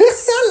my notes.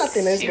 La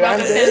tenés She about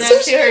grande. to send that So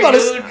to she her about to-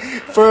 dude.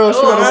 For real, she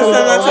Oh, about to send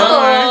send that that to to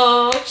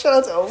oh. Shout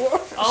out to Omar.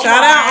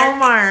 Shout out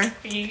Omar.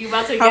 You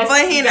about to Hopefully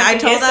guess, he. you about I to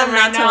told guess him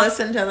right not to now.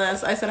 listen to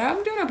this. I said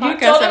I'm doing a You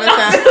podcast told him not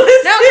episode. to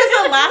listen. No, because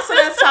the last one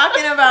I was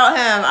talking about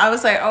him, I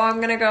was like, oh,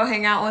 I'm gonna go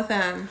hang out with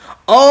him.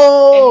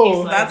 Oh, And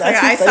he's like- That's like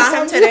who I saw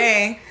him FaceTimed you?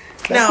 today.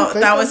 That's No, who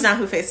that FaceTimed was you? not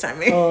who FaceTimed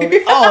me.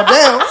 Oh,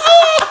 damn.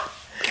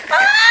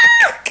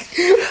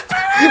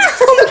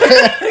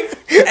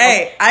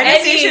 Hey, I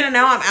just need you to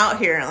know I'm out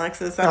here,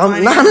 Alexis.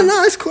 That's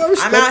no, it's cool.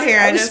 I'm out here.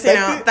 I just,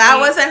 that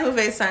wasn't who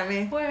FaceTimed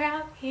me. We're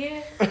out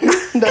here. That's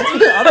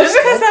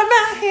because I'm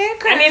out here.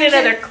 I need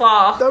another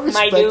claw,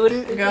 my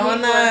dude. Go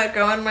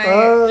in my.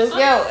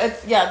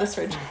 This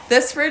fridge.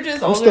 This fridge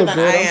is older than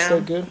I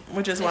am,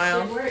 which is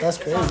wild. That's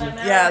crazy.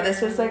 Yeah,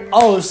 this is like.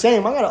 Oh,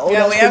 same. I got an old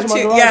Yeah, fridge in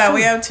my garage. Yeah,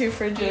 we have 2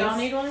 fridges. You don't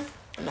need one?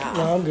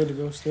 No, I'm good to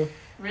go still.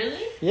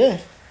 Really? Yeah.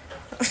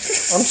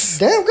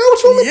 Damn, girl,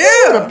 what you want me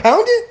to do?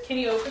 Pound it? Can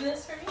you open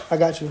this for me? I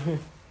got you. Here.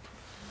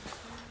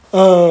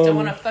 Don't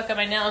want to fuck up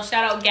my nails.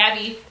 Shout out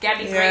Gabby.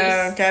 Gabby Grace.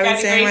 Yeah,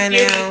 Gabby's doing my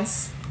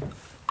nails.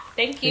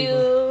 Thank you.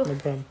 No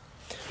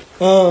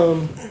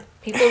problem.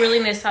 People really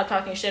need to stop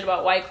talking shit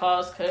about White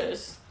Claws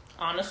because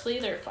honestly,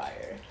 they're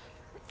fire.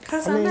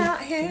 Because I'm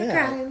out here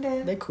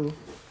grinding. They cool.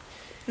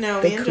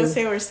 No, me and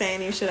Jose were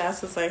saying you should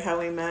ask us like how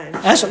we met.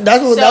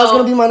 That was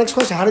gonna be my next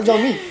question. How did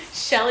y'all meet?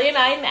 Shelly and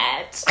I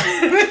met.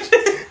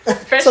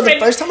 So the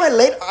first time I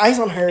laid eyes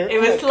on her, it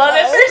was love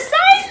at first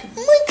sight.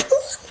 Oh my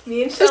god!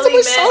 Me and Shelly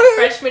met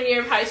freshman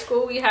year of high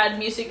school. We had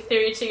music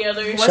theory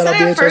together. Wasn't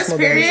it first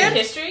period?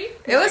 History.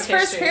 It was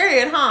first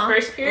period, huh?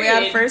 First period. We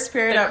had first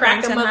period the at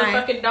crack of Brenton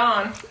motherfucking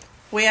dawn.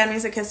 We had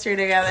music history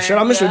together. Shout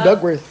out Mr.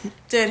 Duckworth.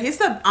 Dude, he's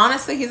a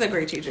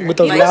great teacher. With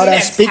those loud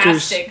ass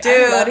speakers.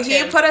 Dude,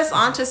 he put us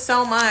onto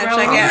so much. Bro,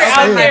 I get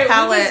over my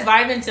palate. We was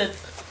vibing to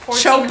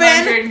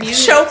Chopin,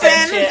 music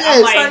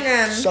I'm like,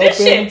 this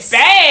shit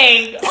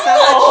bang.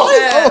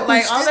 Oh,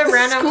 like all the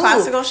random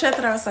classical shit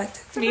that I was like.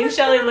 Me and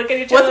Shelly look at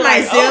each other with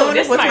my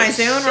Zune, with my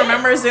Zune.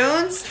 Remember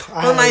Zunes?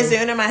 With my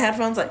Zune and my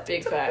headphones, like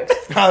big facts.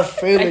 I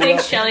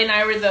think Shelly and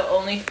I were the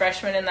only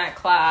freshmen in that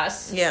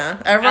class.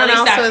 Yeah, everyone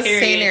else was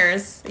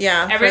seniors.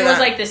 Yeah, everyone was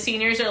like the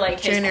seniors are like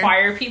his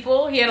choir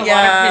people. He had a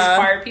lot of his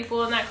choir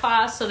people in that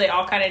class, so they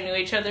all kind of knew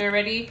each other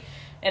already.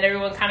 And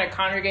everyone kind of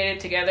congregated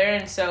together,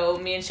 and so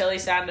me and Shelly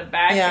sat in the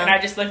back, and I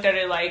just looked at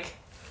her like,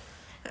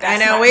 I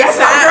know, we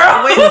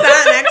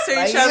sat next to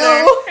each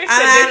other,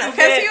 and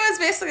because he was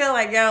basically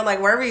like, yo,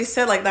 like wherever you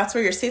sit, like that's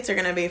where your seats are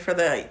gonna be for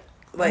the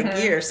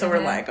year. So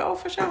we're like, oh,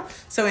 for sure.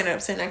 So we ended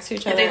up sitting next to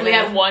each other. I think we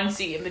had one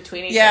seat in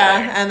between each other.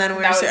 Yeah, and then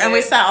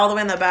we sat all the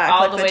way in the back,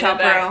 like the top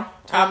row.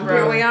 Top row.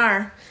 Here we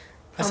are.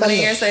 How many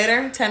years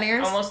later? 10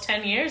 years? Almost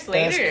 10 years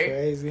later. That's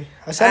crazy.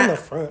 I sat in the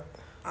front.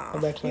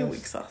 You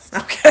weak sauce.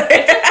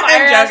 Okay.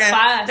 I'm joking.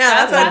 Class. No,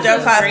 that's a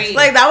joke class. Great.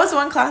 Like that was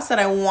one class that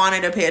I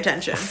wanted to pay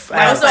attention.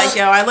 I was like,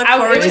 yo, I look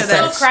forward to this.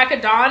 It was still crack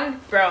of dawn,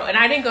 bro, and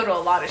I didn't go to a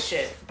lot of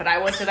shit, but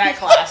I went to that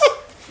class.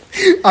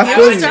 I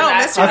feel dope.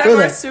 Mr.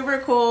 Deborah is super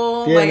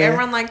cool. Yeah, like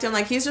everyone liked him.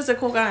 Like he's just a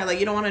cool guy. Like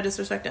you don't want to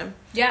disrespect him.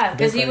 Yeah,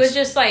 because he was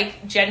just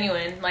like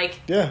genuine. Like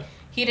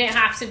he didn't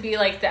have to be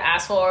like the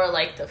asshole or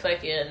like the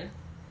fucking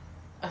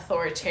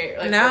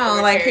authoritarian.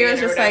 Like he was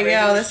just like,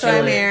 yo, this is why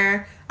I'm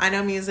here. I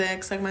know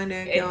music, suck my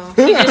dick, y'all. Like,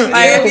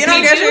 if you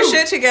don't get your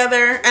shit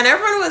together, and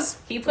everyone was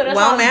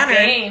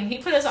well-mannered. He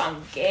put us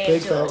on game.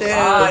 Dude,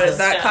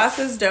 that class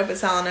is dope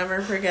as hell. I'll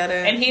never forget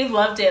it. And he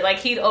loved it. Like,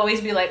 he'd always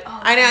be like, oh.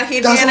 I know,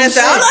 he'd be in his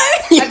own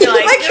life. I'd be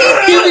like,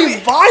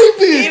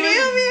 he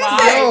knew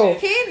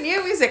music. He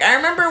knew music. I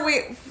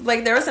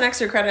remember there was an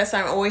extra credit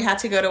assignment where we had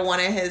to go to one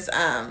of his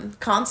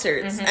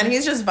concerts, and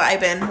he's just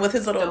vibing with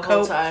his little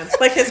coat.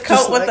 Like, his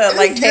coat with the,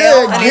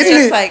 tail, and he's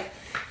just like,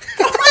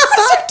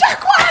 Mr.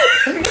 Duckworth!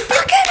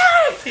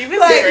 He'd be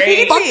like,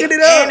 he'd be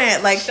in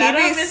it. Like, shout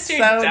he'd out be Mr.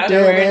 so Duckworth.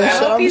 dope. I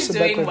hope he's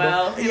doing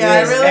well. Yeah,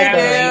 I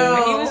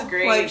really do. He was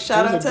great. Like,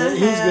 shout out to him.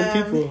 He's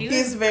good people.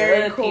 He's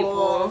very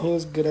cool. He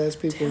was good ass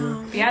people.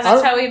 Man. Yeah,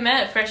 that's how we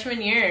met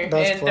freshman year.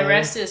 And the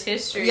rest is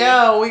history.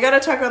 Yo, we gotta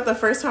talk about the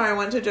first time I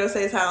went to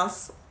Jose's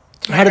house.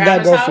 How did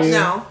that go for you?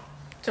 No.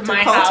 To my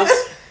house.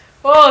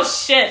 Oh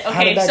shit!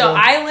 Okay, so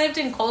I lived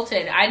in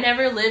Colton. I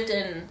never lived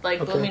in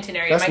Bloomington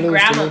area. That's my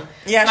grandma,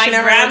 she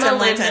never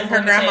lived in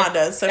Her grandma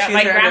does. So she's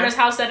my grandma's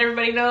house that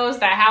everybody knows.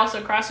 That house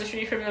across the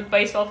street from the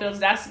baseball fields.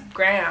 That's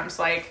Graham's.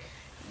 Like,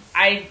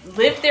 I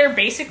lived there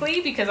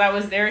basically because I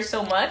was there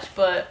so much,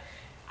 but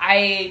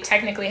I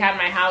technically had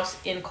my house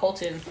in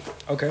Colton.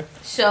 Okay.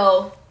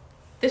 So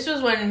this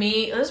was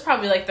this was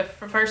probably like the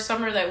first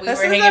summer that we were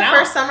hanging out. This was the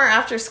first summer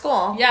after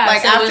school. Yeah,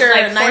 like so after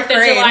it was like 4th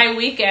of July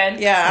weekend.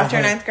 Yeah, after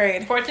 9th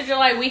grade. 4th of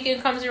July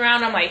weekend comes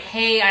around. I'm like,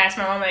 hey, I asked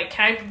my mom, like,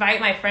 can I invite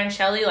my friend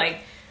Shelly?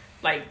 Like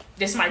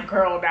this is my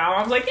girl now.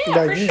 I was like, yeah,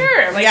 for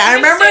sure. Like, yeah, I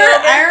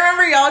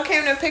remember y'all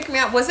came to pick me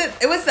up.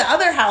 It was the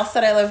other house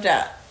that I lived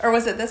at, or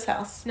was it this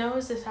house? No, it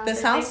was this house.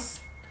 This house.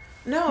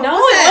 No, it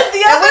was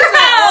the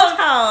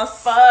other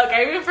house. Fuck,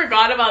 I even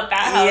forgot about that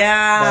house.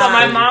 Yeah. So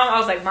my mom, I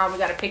was like, Mom, we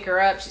gotta pick her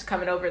up. She's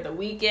coming over the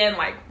weekend.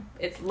 Like,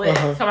 it's lit.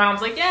 So my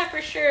mom's like, yeah,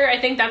 for sure. I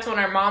think that's when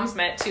our moms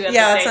met too at the same time.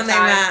 Yeah, that's when they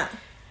met.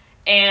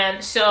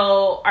 And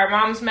so our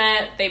moms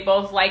met. They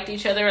both liked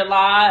each other a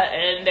lot.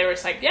 And they were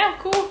just like, yeah,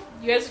 cool.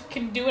 You guys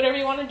can do whatever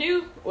you want to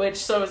do.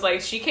 So it was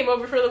like, she came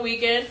over for the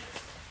weekend.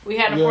 We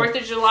had a 4th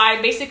of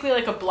July, basically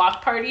like a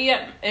block party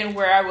in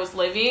where I was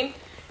living.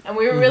 And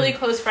we were really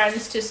close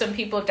friends to some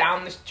people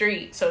down the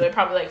street. So they're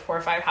probably like 4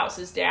 or 5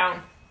 houses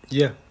down.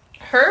 Yeah.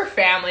 Her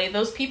family,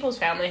 those people's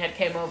family had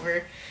came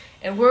over.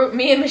 And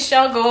me and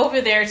Michelle go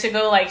over there to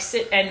go like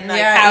sit and like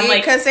have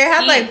like because they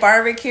had like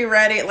barbecue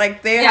ready,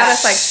 like they had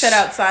us like sit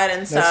outside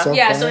and stuff. So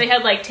they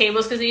had like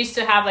tables because they used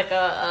to have like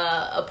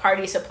a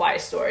party supply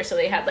store, so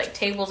they had like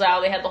tables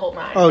out. They had the whole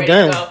nine. Oh ready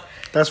damn, to go.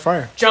 That's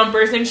fire.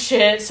 Jumpers and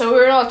shit. So we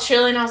were all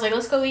chilling. I was like,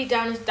 let's go eat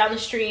down the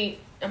street.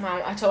 And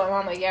I told my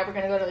mom like, yeah, we're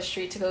gonna go to the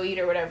street to go eat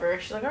or whatever.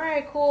 She's like, all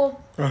right,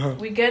 cool.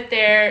 We get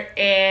there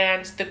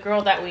and the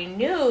girl that we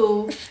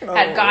knew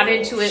had got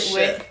into it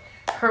with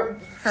her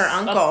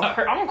uncle.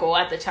 Her uncle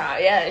at the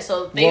time, yeah.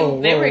 So they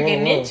were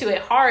getting into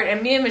it hard,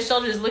 and me and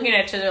Michelle just looking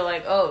at each other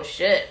like, oh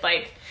shit,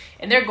 like,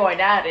 and they're going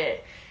at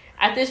it.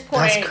 At this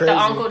point, the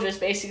uncle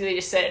just basically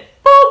just said,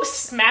 boop,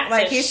 smacked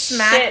like the he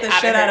smacked the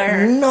shit out of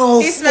her.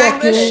 No, he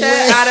smacked the shit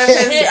out of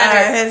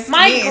his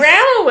my niece.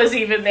 Grandma was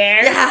even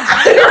there.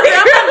 Yeah,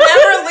 grandma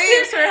never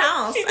leaves her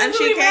house, and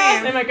she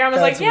came. And my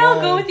grandma's like, yeah,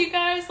 I'll go with you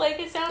guys. Like,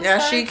 it sounds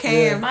fun. She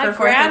came. My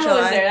grandma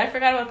was there. I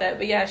forgot about that,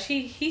 but yeah,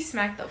 he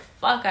smacked the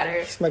fuck out of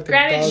her.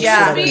 Granted,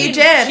 he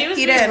did. She was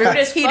he being did. rude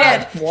as he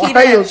fuck. did. He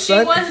did. She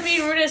was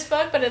being rude as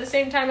fuck, but at the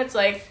same time, it's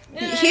like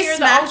he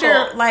smacked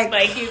her like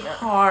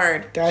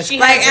hard. Like,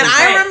 and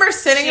I remember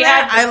sitting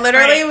there. I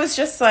literally was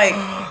just like,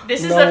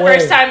 this is the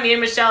first time me and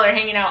Michelle are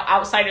hanging out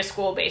outside of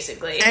school,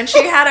 basically. And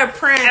she had a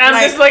print. And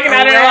I'm just looking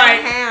at her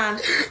like,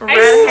 hand, I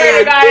swear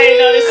to God, I didn't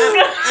know this was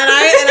going.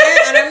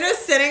 And I'm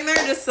just sitting there,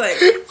 just like,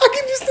 I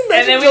can just imagine.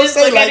 And then we just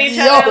look at each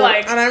other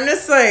like, and I'm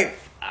just like,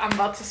 I'm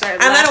about to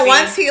start. And then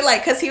once he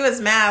like, cause he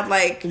was mad,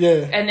 like, and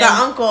then, the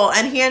uncle,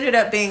 and he ended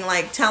up being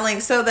like telling.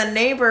 So the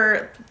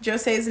neighbor,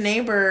 Jose's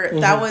neighbor,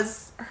 that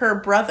was her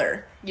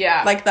brother.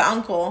 Yeah, like the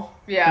uncle.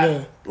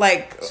 Yeah.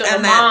 Like, so the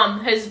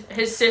mom,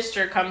 his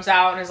sister comes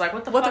out and is like,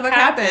 what the fuck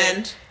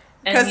happened?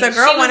 Because the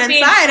girl went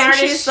inside and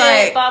she's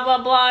like, blah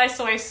blah blah.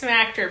 So I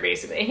smacked her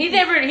basically. And he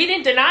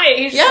didn't deny it.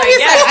 He's like,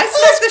 I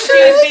smacked the shit.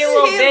 She was being a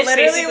little bitch.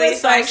 Literally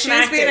was like, she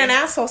was being an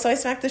asshole. So I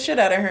smacked the shit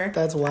out of her.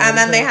 That's wild. And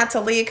then they had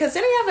to leave because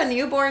didn't he have a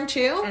newborn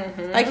too?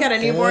 Like he had a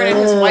newborn and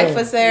his wife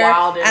was there.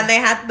 And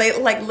they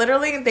like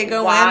literally they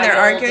go in, they're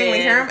arguing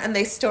with him and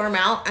they storm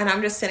out. And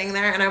I'm just sitting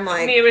there and I'm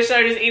like, me and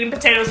Michelle just eating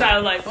potato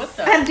salad. Like, what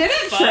the? And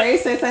didn't Trey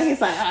say something? He's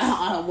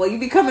like, will you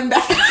be coming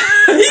back?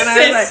 He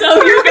said,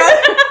 so you're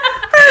gonna.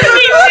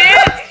 He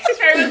did.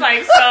 Trey was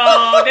like,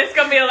 so this is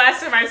gonna be the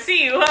last time I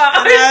see you, huh?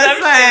 And I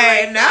was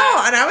like,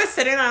 no. And I was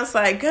sitting there, I was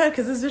like, good,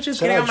 because this bitch is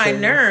getting on my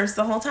nerves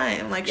the whole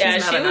time. Like, she's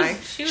mad annoying.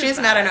 She's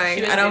mad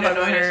annoying. I don't fuck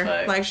with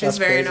her. Like, she's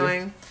very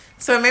annoying.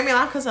 So it made me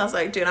laugh because I was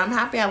like, dude, I'm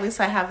happy at least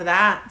I have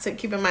that to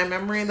keep in my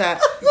memory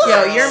that,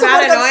 yo, you're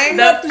mad annoying,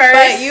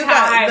 but you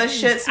got the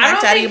shit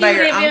smacked out of you by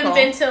your uncle. I don't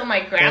think you've even been to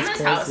my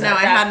grandma's house. No, I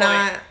had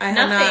not.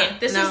 Nothing.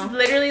 This was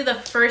literally the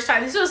first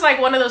time. This was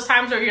like one of those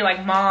times where you're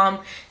like,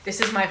 Mom,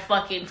 this is my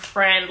fucking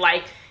friend.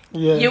 Like,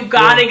 you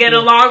gotta get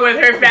along with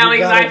her family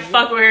because I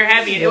fuck with her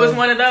heavy. It was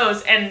one of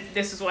those, and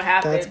this is what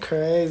happened. That's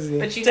crazy.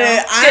 But you know,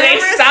 shit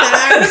ain't stopped.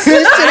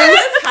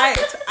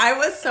 I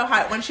was so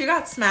hyped. When she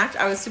got smacked,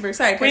 I was super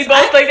excited. We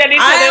both looked at each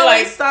other I like...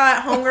 always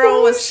thought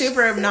homegirl was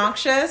super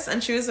obnoxious,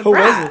 and she was a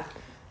brat. Was it?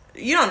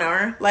 You don't know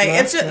her. Like,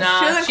 it's just,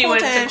 she went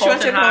to Colton. She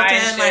went to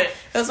Colton. Like,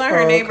 it was one of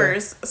her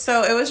neighbors. Okay.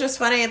 So it was just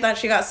funny that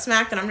she got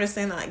smacked, and I'm just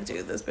saying that, like,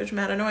 dude, this bitch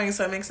mad annoying,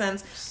 so it makes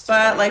sense.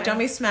 But, like, don't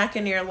be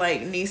smacking your,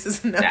 like,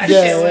 nieces and nephews.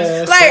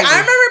 Like,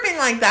 I remember being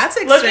like, that's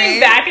extreme. Looking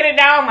back at it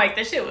now, I'm like,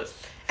 this shit was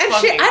and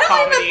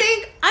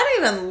I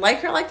don't even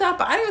like her like that,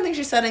 but I don't even think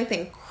she said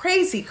anything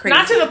crazy.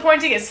 Not to the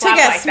point to get slapped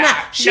like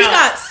that. She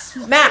got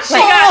smacked. She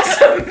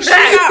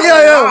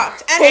got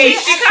rocked. And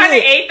she kind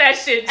of ate that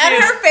shit too.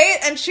 And her face,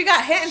 and she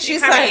got hit, and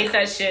she's like, ate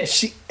that shit.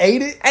 She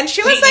ate it, and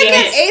she was like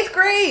in 8th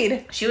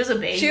grade. She was a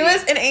baby. She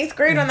was in 8th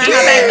grade when that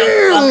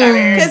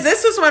happened. Because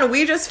this was when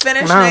we just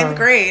finished 9th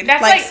grade.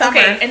 That's like summer.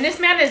 Okay, and this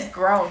man is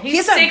grown.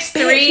 He's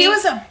 6'3". He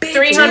was a big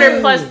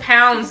 300 plus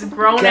pounds,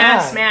 grown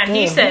ass man.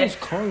 He said,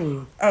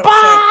 "Oh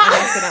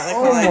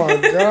my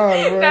god,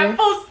 bro!" That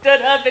fool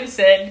stood up and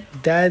said,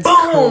 "That's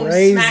boom!"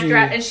 Crazy. Smacked her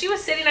out, and she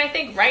was sitting, I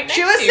think, right next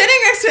to you. She was sitting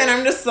next to it, and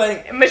I'm just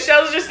like... And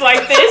Michelle's just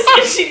like this,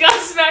 and she got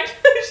smacked.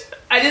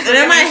 And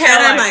in my head,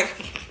 I'm like...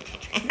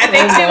 I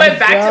think we went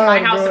back to my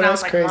house, and I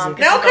was like, Mom,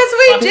 no, because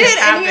we did,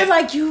 and you're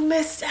like, you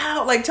missed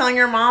out, like telling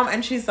your mom,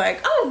 and she's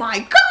like, oh my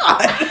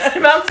god.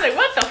 And Mom's like,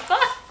 what the fuck?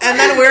 And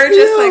then we're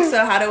just like,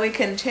 so how do we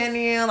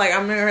continue? Like,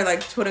 I'm over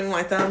like twiddling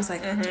my thumbs,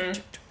 like...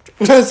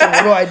 So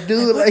what do I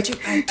do? Like,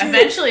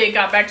 eventually it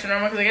got back to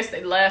normal because I guess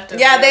they left.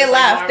 Yeah, they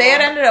left. They had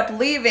ended up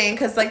leaving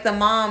because like the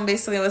mom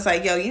basically was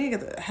like, "Yo, you need to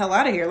get the hell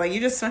out of here! Like, you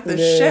just smacked the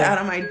shit out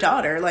of my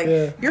daughter. Like,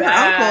 you're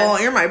my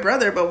uncle, you're my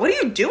brother, but what are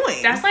you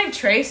doing?" That's like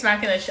Trey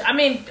smacking the shit. I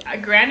mean,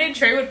 granted,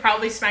 Trey would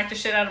probably smack the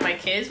shit out of my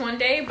kids one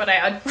day, but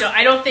I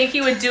don't think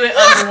he would do it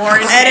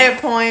unwarranted. Edit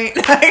point.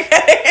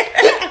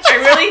 I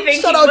really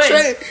think Shout he out would.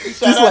 Trey.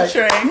 Shout out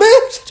Trey.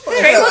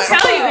 Trey will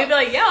tell you. He'd be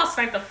like, "Yeah, I'll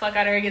smack the fuck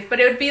out of her kids," but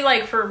it would be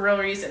like for real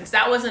reasons. reasons.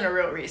 That wasn't a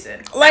real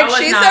reason. Like, that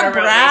she's a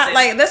brat.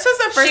 Like, this was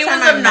the first she time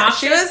was obnoxious,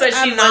 she was but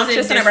she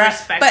obnoxious and a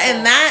brat. But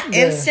in that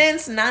Yeah.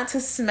 instance, not to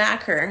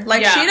smack her.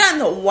 Like, she done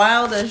the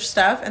wildest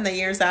stuff in the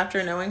years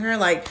after knowing her.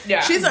 Like,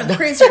 she's done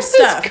crazier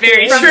stuff.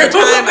 Very from true. the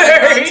time I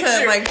went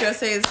Very to, like,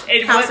 Jose's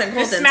house in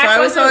Colton. So smack I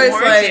was always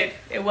warranted. like...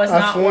 It was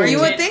not warranted. You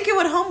would think it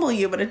would humble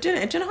you, but it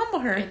didn't. It didn't humble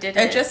her. It didn't.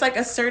 It just, like,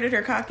 asserted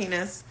her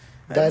cockiness.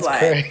 That's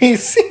like,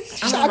 crazy.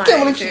 I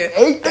can't believe she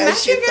ate that Imagine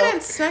shit, getting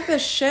smacked the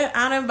shit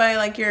out of by,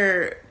 like,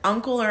 your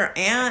uncle or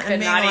aunt. Could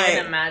and being not like,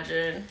 even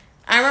imagine.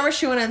 I remember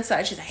she went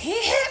inside. She's like, he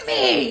hit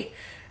me.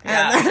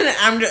 Yeah.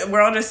 And then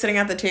we're all just sitting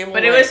at the table.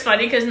 But like, it was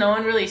funny because no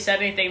one really said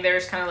anything. They were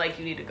just kind of like,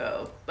 you need to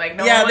go. Like,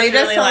 no one was they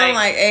just really told him,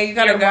 like, hey, you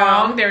gotta you're go.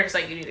 wrong. They were just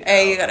like, you need to go.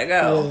 Hey, you gotta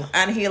go. Yeah.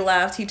 And he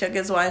left. He took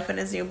his wife and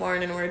his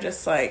newborn, and we're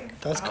just like...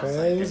 That's I was crazy.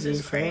 like, this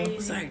is crazy.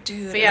 It's like,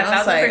 dude. But yeah, and I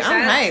was like, 1,000%,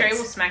 I'm hyped. Trey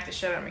will smack the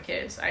shit out of my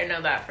kids. I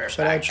know that for a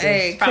Shout out fact.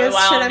 Trey. Hey, Probably kids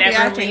why I'll shouldn't be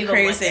never acting leave them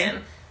with crazy.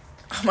 him.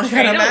 Oh my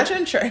Trey, god, no.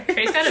 imagine Trey.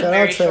 Trey's got a Shout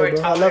very out Trey, short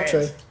bro. I love tolerance.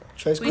 Trey.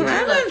 Trey's We cool. do.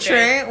 Imagine love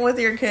Trey. Trey with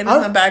your kid in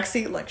I'm- the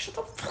backseat, like, shut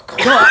the fuck up.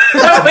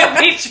 That would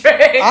be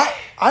Trey.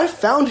 I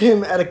found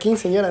him at a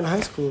quinceañera in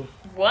high school.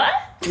 What?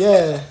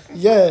 Yeah.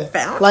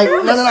 Found Like,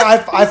 him? no. I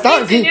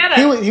found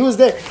quinceañera? he was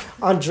there.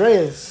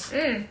 Andreas.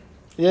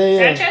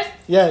 Yeah. Sanchez?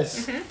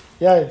 Yes.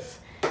 Yes.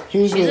 He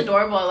was She's with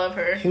adorable. I love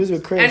her. he was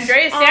with Chris.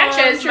 Andrea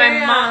Sanchez, my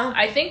Andrea. mom.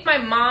 I think my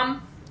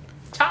mom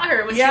taught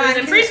her when she was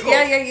in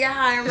preschool. Yeah,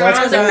 I remember. That's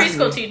I was a crazy.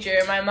 preschool teacher.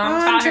 My mom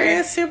taught her.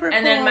 Andrea's super cool.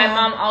 And then my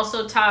mom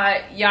also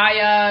taught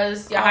Yahaira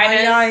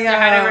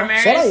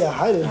Ramirez. Shout out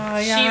Yahaira.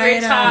 Oh, She yeah,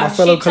 taught, My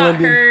fellow she taught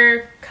Colombian.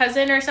 her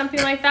cousin or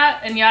something like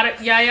that, and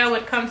Yaya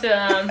would come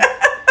to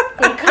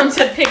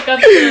pick up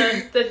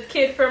the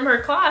kid from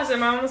her class, and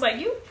mom was like,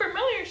 "You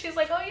familiar?" She's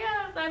like, "Oh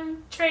yeah,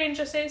 I'm Trey and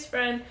Jose's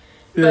friend."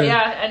 But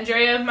yeah,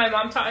 Andrea, my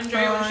mom taught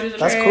Andrea when she was a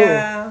That's baby.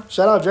 cool.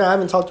 Shout out Dre. I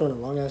haven't talked to her in a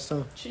long ass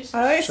time. She's,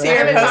 I always see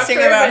Shout her out. posting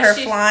Talk to her, about but her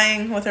she's-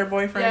 flying with her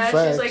boyfriend. yeah,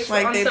 Facts. she's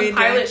Like on they some be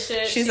pilot doing.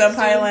 shit. She's a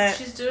pilot.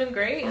 She's doing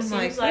great. It I'm seems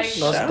like, like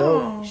That's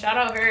dope. shout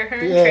out her. Her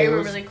and Yeah, Trey it were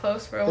was- really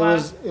close for a while.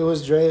 It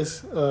was Dre's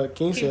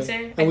quince. Quince.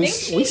 I And we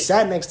think we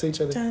sat next to each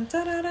other.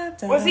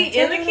 Was he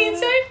in the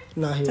quince?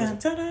 Nah, he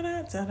wasn't.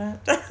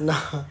 That Nah.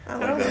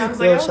 I was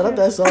Yo, like, shut up okay.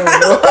 that song, bro.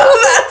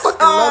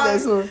 I love that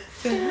song.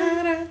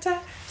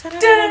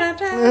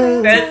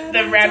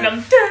 The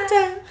random.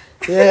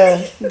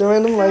 Yeah, the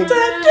random like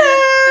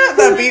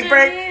the beat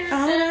break.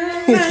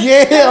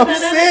 yeah, I'm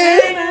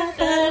saying.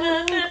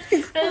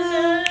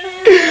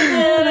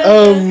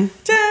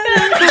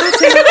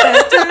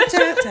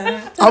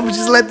 I'm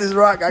just let this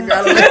rock. I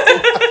gotta let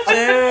it.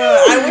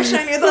 Dude, I wish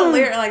I knew the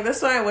lyric. Like, this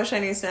is why I wish I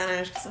knew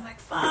Spanish. Because I'm like,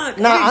 fuck.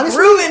 Nah, I honestly-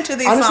 grew into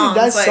these honestly, songs.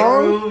 that like,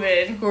 song-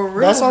 Ruben.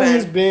 That song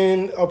has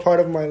been a part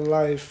of my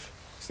life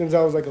since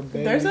I was like a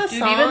baby. There's a Dude,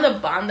 song. even the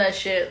banda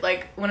shit,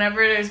 like, whenever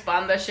there's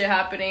banda shit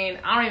happening,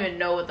 I don't even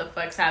know what the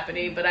fuck's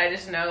happening, but I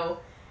just know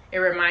it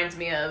reminds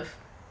me of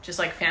just,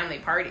 like, family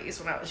parties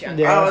when I was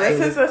younger. Yeah. Oh, this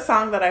is a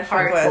song that I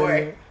fuck with.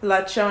 Hardcore.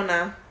 La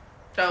Chona.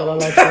 So,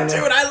 Shout Dude, out to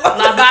I love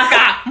La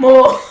that. Vaca,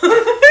 mo.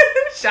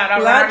 Shout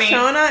out La Rami.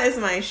 Chona is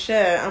my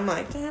shit. I'm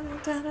like... La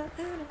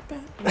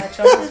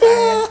Chona's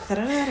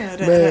fire.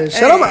 Man,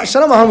 shout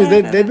out my homies.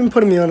 They've been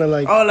putting me on a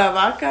like. Oh, La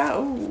Vaca.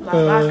 Ooh. La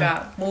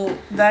Vaca, mo.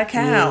 The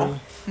cow.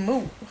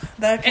 Moo.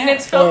 The cow. And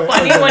it's so Oh,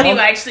 funny okay. when you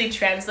actually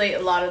translate a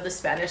lot of the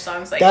Spanish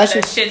songs. Like, That that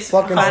shit's shit's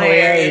fucking funny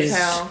hilarious. as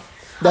hell.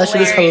 That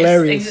shit is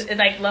hilarious.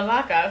 Like, La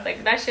Vaca.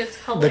 Like, that shit's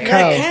The hilarious.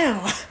 cow. The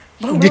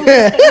cow.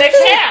 Yeah. The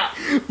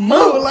cow.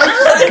 Mo, like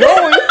it's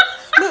going.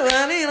 Moo,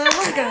 I need a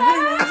vaca.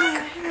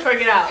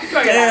 Twerk it out.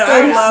 Twerk it Yeah, out.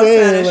 I love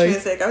saying, Spanish like-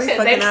 music. I be Said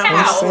fucking the out cow.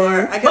 on the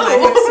floor. I get my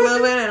Moo. hips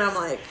moving and I'm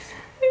like,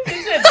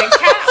 He said the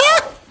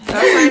cow.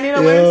 that's why I need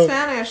to learn Yo,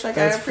 Spanish. Like, I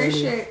that's funny.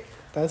 appreciate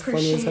That's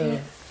funny as hell.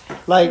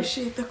 Appreciate Like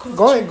appreciate the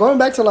culture. going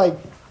back to like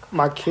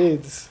my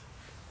kids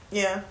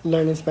Yeah,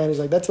 learning Spanish.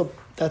 Like that's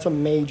a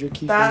major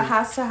key that for me.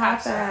 has to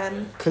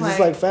happen. Cause it's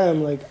like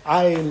fam, like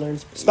I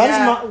learned Spanish.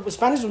 Yeah.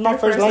 Spanish was my Your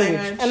first first language,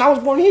 language. and I was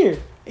born here.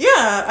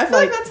 yeah, I feel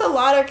like like- that's a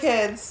lot of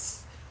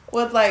kids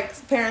with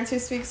like parents who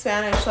speak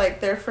Spanish. Like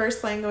their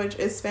first language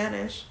is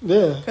Spanish.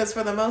 Yeah, Because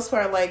for the most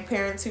part, like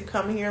parents who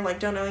come here like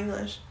don't know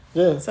English.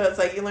 yeah, So it's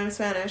like you learn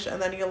Spanish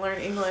and then you learn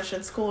English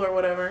in school or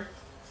whatever.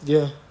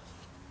 yeah.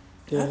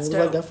 Yeah, That's it was dope.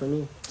 like that for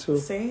me too.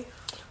 See?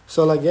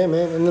 So like yeah,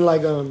 man, and then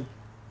like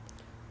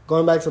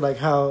going back to like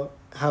how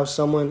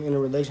someone in a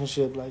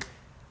relationship, like,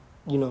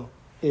 you know,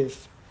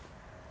 if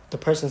the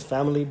person's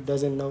family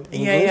doesn't know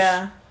English,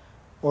 Yeah.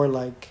 or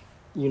like,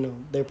 you know,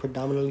 they're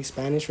predominantly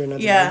Spanish or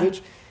another Yeah.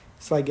 language,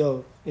 it's like,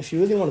 yo, if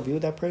you really want to be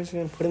with that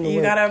person, put in the You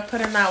work. gotta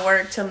put in that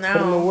work to know.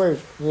 Put in the work.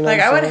 You know Like,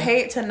 what I I'm would saying?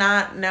 hate to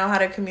not know how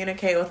to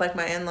communicate with, like,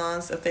 my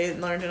in-laws if they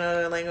learned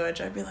another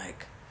language. I'd be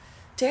like,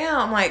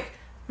 damn, like,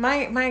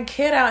 my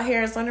kid out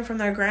here is learning from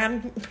their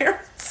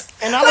grandparents.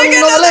 And I don't even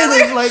know the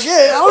language. Like,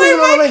 yeah, I don't even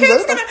know the my language.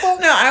 kid's What the fuck?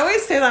 No, I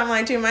always say that. I'm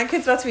like, dude, my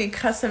kid's about to be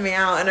cussing me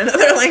out in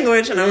another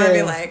language, and I'm gonna be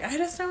Yeah. like, I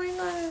just know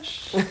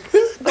English.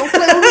 Don't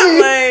play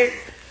with me.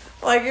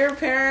 like your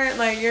parent,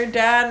 like your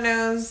dad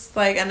knows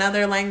like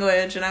another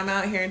language, and I'm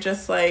out here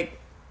just like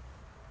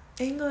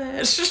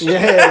English.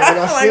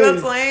 Yeah, like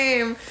that's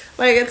lame.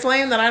 Like it's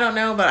lame that I don't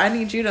know, but I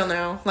need you to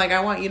know. Like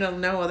I want you to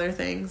know other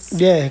things.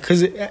 Yeah,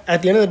 because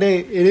at the end of the day,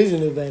 it is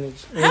an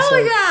advantage.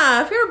 Hell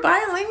yeah! If you're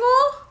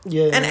bilingual,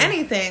 yeah, and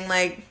anything,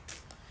 like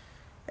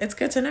it's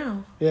good to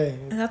know. Yeah,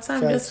 and that's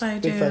what I'm just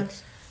like, dude.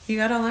 You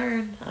gotta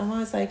learn. I'm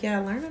always like, yeah,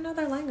 learn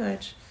another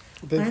language.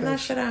 Learn that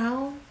shit at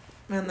home,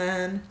 and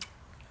then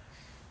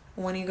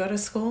when you go to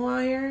school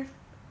while you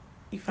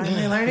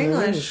finally learn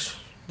English.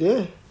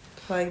 Yeah,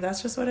 like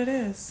that's just what it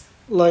is.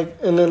 Like,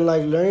 and then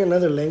like learning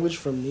another language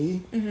for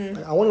me. Mm-hmm.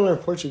 Like, I want to learn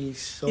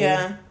Portuguese so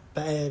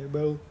bad,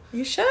 bro.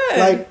 You should.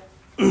 Like,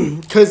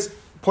 because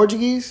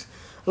Portuguese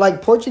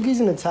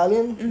and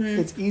Italian,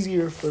 it's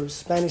easier for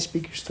Spanish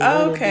speakers to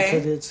learn it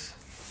because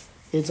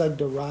it's like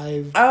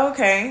derived. Oh,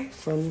 okay.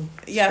 From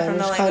Spanish, from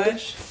the language. Kind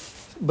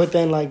of. But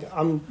then like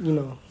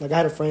I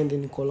had a friend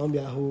in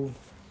Colombia who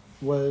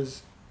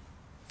was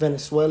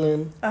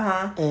Venezuelan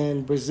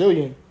and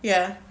Brazilian.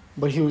 Yeah.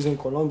 But he was in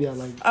Colombia,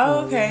 like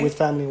with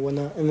family and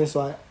whatnot. And then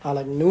so I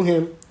like knew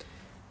him,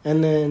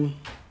 and then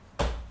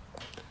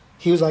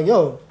he was like,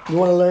 "Yo, you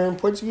want to learn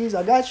Portuguese?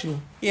 I got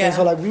you." Yeah. And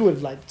so like we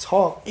would like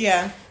talk.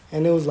 Yeah.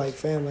 And it was like,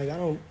 fam, like I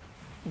don't,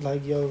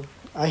 like yo,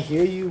 I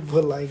hear you,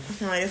 but like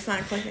it's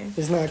not clicking.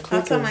 It's not clicking.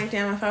 That's why I'm like,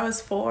 damn, if I was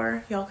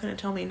 4, y'all couldn't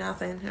tell me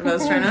nothing if I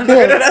was trying to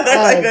learn another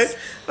language.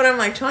 But I'm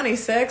like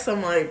 26.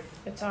 I'm like,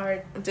 it's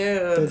hard,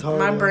 dude. It's hard,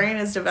 my brain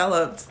is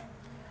developed.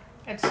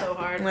 It's so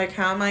hard. Like,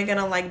 how am I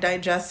gonna like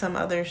digest some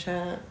other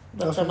shit?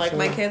 But so, like,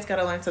 my kids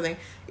gotta learn something.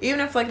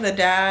 Even if like the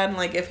dad,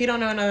 like, if he don't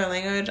know another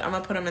language, I'm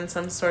gonna put him in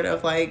some sort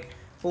of like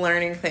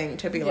learning thing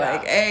to be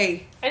like,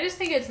 hey. I just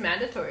think it's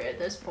mandatory at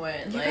this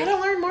point. You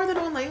gotta learn more than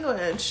one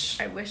language.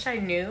 I wish I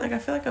knew. Like, I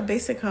feel like a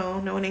basic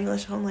hoe knowing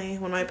English only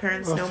when my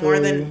parents know more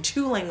than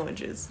 2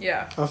 languages.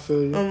 Yeah, I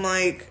feel you. I'm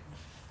like.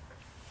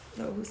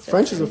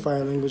 French is a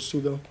fire language too,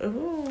 though.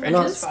 Ooh,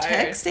 French is fire.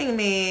 Texting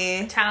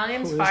me.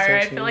 Italian's fire.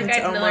 I feel like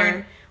I've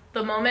learned.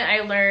 The moment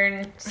I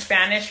learn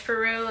Spanish for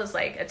real is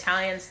like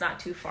Italian's not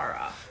too far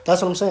off. That's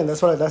what I'm saying.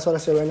 That's what I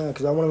say right now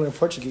because I want to learn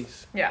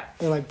Portuguese. Yeah.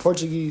 And like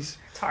Portuguese,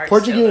 it's hard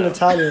Portuguese and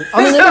Italian.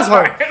 I mean, it is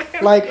hard.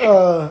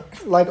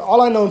 Like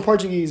all I know in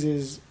Portuguese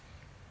is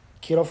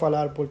quiero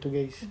falar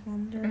português,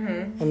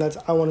 and that's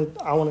I want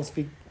to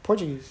speak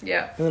Portuguese.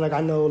 Yeah. And then like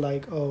I know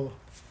like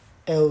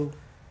el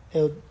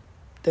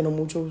tenho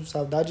mucho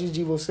saudades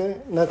de você.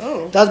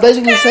 That's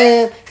basically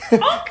saying.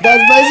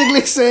 That's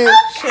basically saying.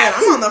 Shit,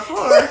 I'm on the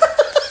floor.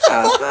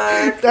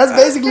 That's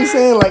basically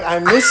saying like I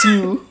miss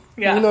you.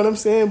 Yeah. You know what I'm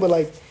saying? But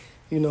like,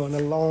 in a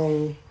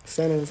long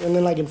sentence. And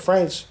then like in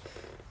French,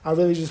 I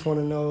really just want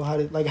to know how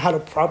to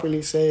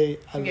properly say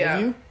I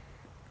love you.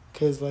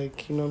 Cause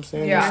like, you know what I'm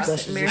saying? Yeah.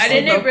 I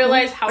didn't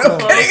realize how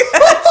close.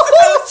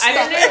 I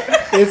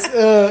didn't.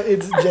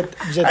 It's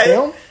je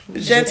t'aime.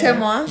 Je t'aime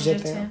moi. Je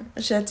t'aime.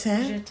 Je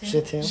t'aime. Je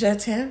t'aime. Je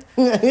t'aime.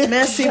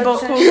 Merci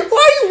beaucoup. Why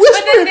are you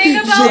whispering?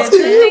 But the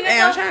thing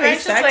about French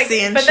is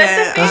like, but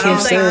that's the thing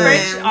is like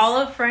French. All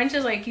of French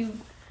is like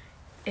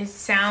it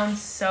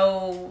sounds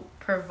so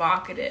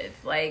provocative.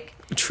 Like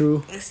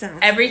true.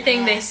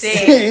 Everything they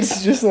say. It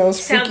just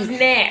sounds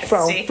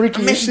nasty.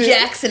 Freaky Miss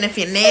Jackson, if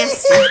you're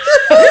nasty.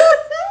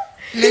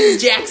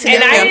 Miss Jackson,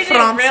 and I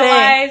didn't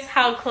realize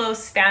how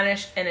close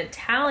Spanish and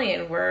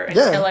Italian were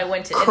until I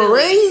went to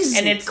Italy.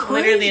 And it's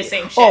literally the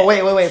same shit. Oh,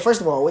 wait.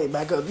 First of all,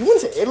 back up. You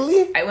went to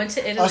Italy? I went to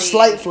Italy. A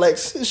slight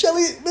flex.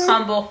 Shelly?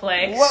 Humble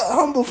flex. What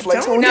humble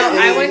flex? No,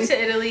 I went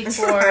to Italy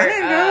for...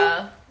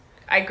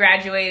 I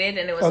graduated,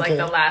 and it was like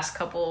the last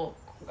couple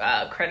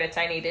credits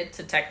I needed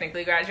to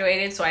technically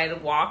graduate, so I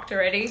had walked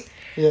already.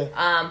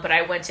 Yeah. But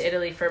I went to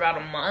Italy for about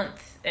a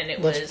month, and it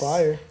was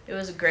fire. It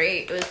was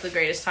great. It was the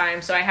greatest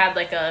time. So I had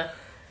like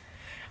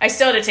I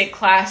still had to take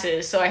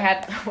classes, so I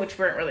had, which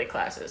weren't really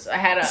classes. I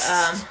had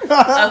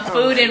a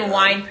food and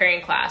wine pairing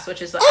class,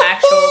 which is the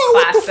actual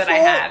class that I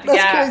had.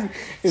 That's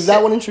crazy. Is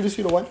that what introduced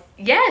you to wine?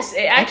 Yes,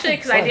 actually,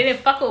 because I didn't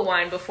fuck with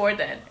wine before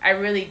then. I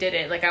really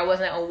didn't. Like, I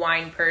wasn't a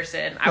wine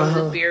person. I was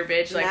a beer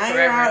bitch, like, now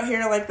forever. You're out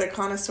here like the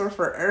connoisseur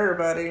for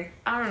everybody.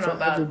 I don't know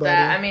about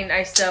that. I mean,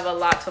 I still have a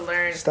lot to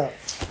learn. Stop.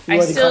 I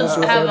still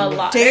have a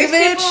lot.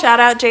 David, shout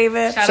out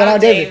David. Shout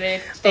out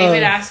David.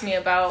 David asked me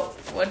about,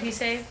 what did he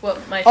say?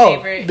 What my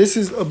favorite... This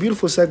is a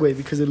beautiful segue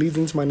because it leads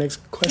into my next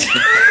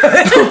question.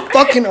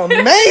 Fucking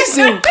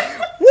amazing!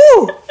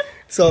 Woo!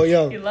 So,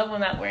 yo. You love when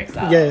that works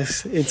out.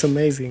 Yes, it's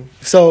amazing.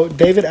 So,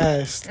 David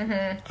asked,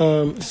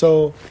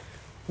 so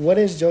what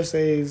is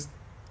Jose's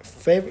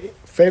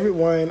favorite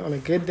wine on a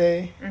good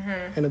day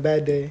and a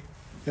bad day,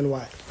 and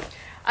why?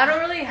 I don't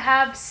really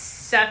have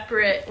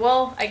separate...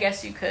 Well, I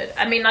guess you could.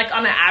 I mean, like,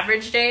 on an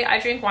average day, I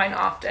drink wine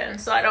often,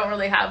 so I don't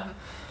really have...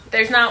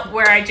 There's not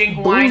where I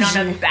drink wine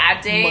on a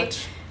bad day.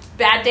 Much.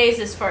 Bad days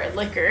is for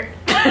liquor.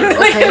 Okay,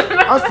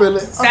 I feel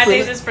it. Bad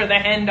days is for the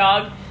hen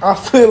dog. I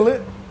feel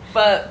it.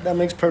 But that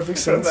makes perfect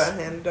sense. The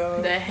hen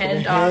dog. The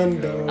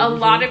hen dog. A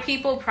lot of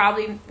people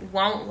probably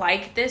won't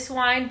like this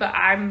wine, but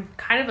I'm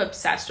kind of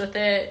obsessed with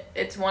it.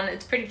 It's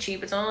pretty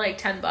cheap. It's only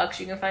like $10.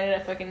 You can find it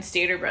at fucking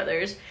Stater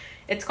Brothers.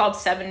 It's called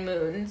 7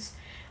 Moons.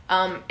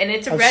 And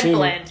it's a I've red seen it.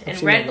 blend. I've And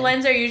seen red it.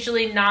 blends are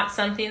usually not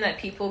something that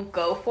people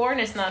go for. And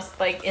it's not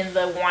like in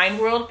the wine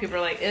world, people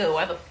are like, ew,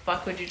 why the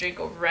fuck would you drink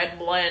a red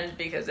blend?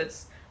 Because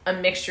it's a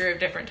mixture of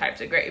different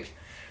types of grapes.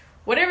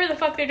 Whatever the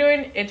fuck they're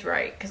doing, it's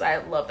right. Because I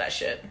love that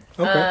shit.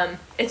 Okay.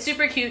 It's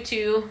super cute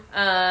too.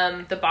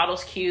 The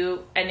bottle's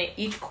cute. And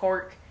each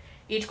cork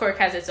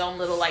has its own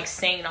little like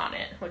saying on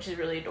it, which is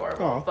really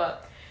adorable. Aw.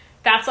 But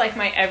that's like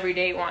my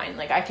everyday wine.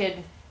 Like I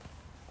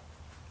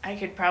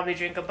could probably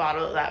drink a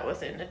bottle of that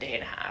within a day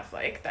and a half.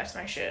 Like, that's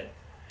my shit.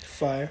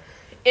 Fire.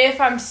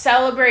 If I'm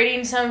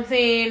celebrating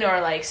something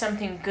or, like,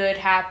 something good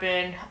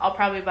happened, I'll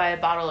probably buy a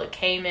bottle of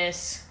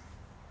Camus.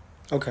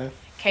 Okay.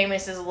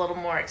 Camus is a little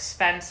more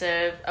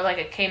expensive. I like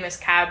a Camus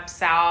Cab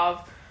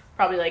Sauv,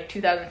 probably, like,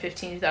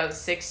 2015,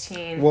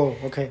 2016. Whoa,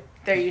 okay.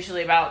 They're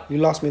usually about... You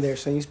lost me there,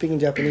 so you're speaking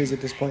Japanese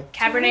at this point.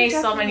 Cabernet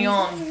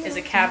Sauvignon is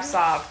a Cab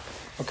Sauv.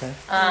 Okay.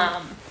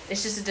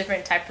 It's just a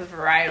different type of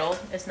varietal.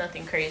 It's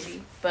nothing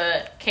crazy.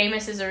 But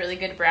Camus is a really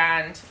good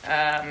brand.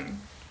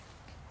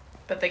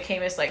 But the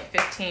Camus, like,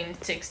 15,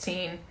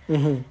 16,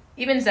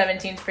 even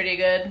 17 is pretty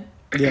good.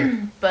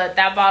 Yeah. But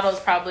that bottle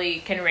probably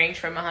can range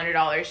from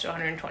 $100 to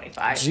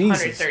 $125,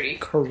 Jesus $130,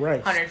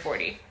 Christ.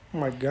 $140. Oh,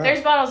 my God.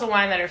 There's bottles of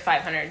wine that are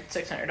 $500,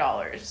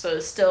 $600. So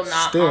it's still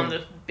not on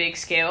the big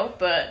scale.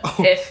 But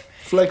if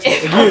Flex.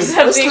 if Again. I'm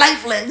something, Slight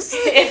flex.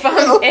 if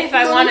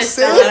I want to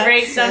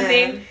celebrate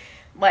something,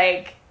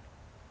 like,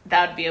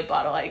 that would be a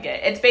bottle I'd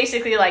get. It's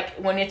basically like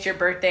when it's your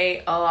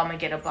birthday, oh, I'm gonna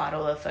get a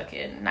bottle of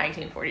fucking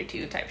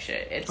 1942 type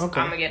shit. It's I'm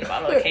gonna get a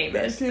bottle of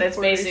Camus. That's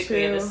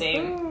basically in the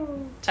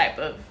same type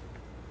of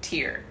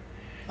tier.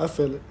 I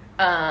feel it.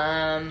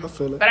 I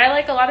feel it. But I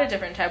like a lot of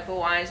different type of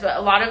wines, but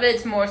a lot of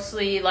it's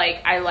mostly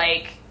like I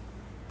like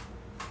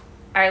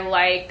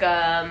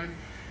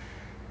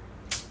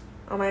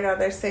Oh my God,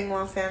 they're saying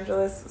Los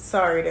Angeles.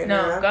 Sorry to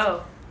interrupt.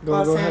 go.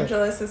 Los Go ahead.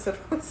 Angeles is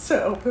supposed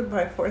to open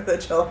by 4th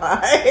of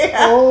July.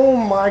 Oh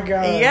my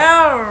God.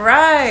 Yeah,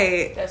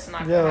 right. That's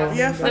not Yeah, gonna happen.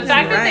 yeah, The fucking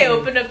fact that they right.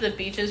 opened up the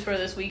beaches for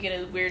this weekend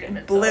is weird in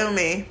itself.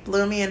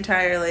 Blew me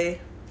entirely.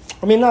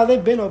 I mean, nah,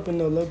 they've been open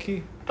though, low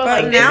key. But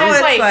But like now this is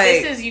it's like like-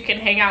 this is you can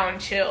hang out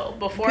and chill.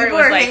 Before it People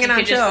was are like you hanging out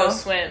could just go chill.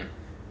 swim.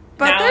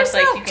 But Now there's it's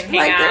like no you can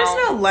hang there's out.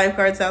 no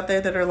lifeguards out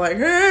there that are like,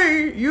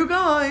 hey, you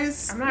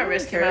guys. I'm not Who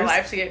risking my cares?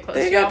 life to get close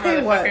They to y'all get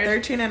paid what,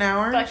 motherfuckers. $13 an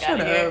hour? Fuck Shut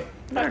outta here. up.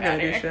 Not Fuck gonna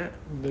outta do here.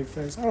 shit. Big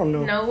face. I don't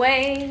know. No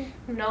way,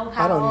 no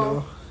how. I don't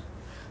know.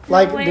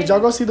 Like, way. did y'all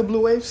go see the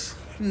Blue Waves?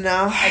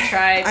 No. I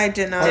tried. I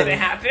did not. Didn't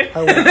happen.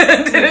 I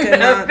went. did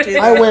not do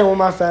I that. went with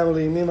my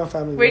family. Me and my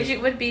family.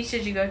 went. What beach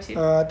did you go to?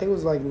 I think it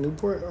was like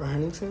Newport or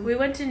Huntington. We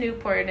went to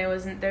Newport and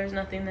there was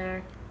nothing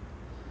there.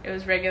 It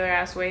was regular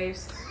ass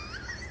waves.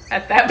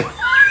 At that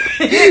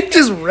point.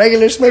 Just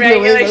regular waves. Like,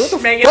 what the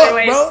regular fuck,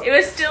 waves. bro? It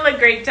was still a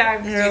great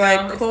time. You're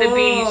like, It's the beach.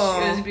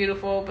 cool. It was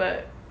beautiful,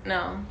 but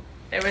no.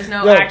 There was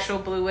no Yo. actual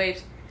blue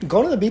waves.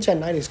 Going to the beach at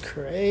night is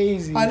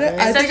crazy. I man.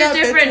 It's think such I've a been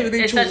to different the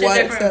beach it's such a once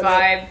different at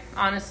vibe,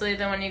 honestly,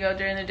 than when you go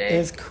during the day.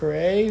 It's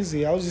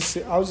crazy. I was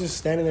just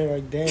standing there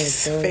like, damn,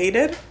 son,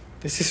 Faded?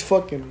 this is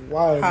fucking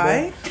wild.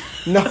 Hi?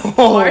 Bro. No.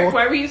 Mark,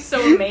 why were you so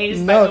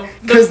amazed No,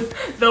 by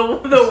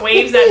the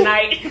waves at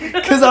night?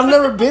 Because I've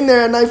never been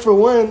there at night for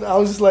one. I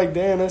was just like,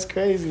 damn, that's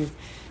crazy.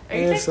 Are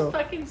you And taking so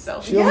fucking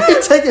selfies? she over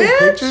here taking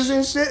pictures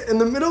and shit in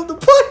the middle of the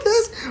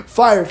podcast.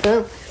 Fire,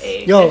 fam.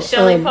 Hey, Yo, if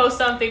Shelly post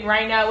something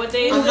right now. What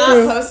day is I'm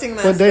it? not posting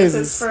this. What day This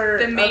is is this? for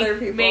The other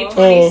people. May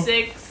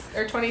 26th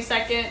or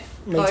 22nd,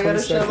 May Oh, I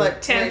gotta show 22nd.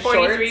 like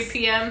 10:43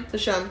 p.m. to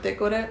show I'm thick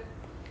with it.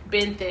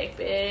 Been thick,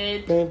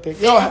 bitch.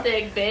 Yo, Been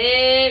thick,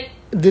 bitch.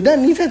 did that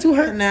knee tattoo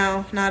hurt?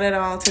 No, not at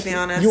all, to be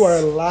honest. You are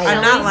lying.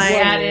 I'm not You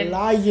lying. are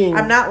lying.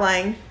 I'm not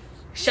lying.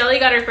 Shelly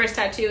got her first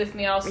tattoo with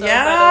me also, by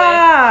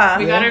Yeah. the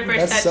way. We got our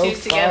first That's so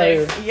tattoos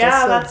together. fire.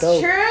 Yeah, That's that's so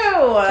dope.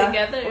 true.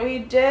 Together. We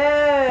did.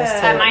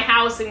 At my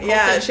house in Colton.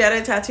 Yeah, she had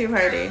a tattoo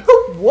party.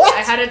 What? I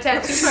had a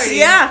tattoo party.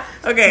 Yeah.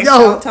 Okay,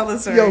 Yo, tell the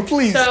story. Yo,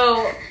 please.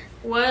 So,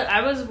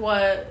 I was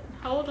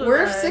how old was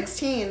We're I?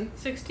 16.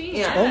 16?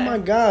 Yeah. Oh my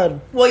God.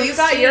 Well, you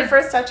got 16. your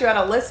first tattoo at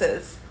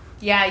Alyssa's.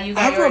 Yeah, you I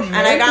got yours. remember.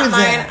 And I got Remember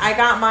mine. that. I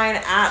got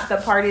mine at the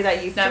party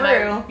that you That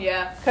threw. might-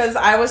 yeah. Because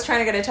I was trying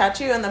to get a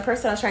tattoo, and the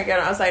person I was trying to get,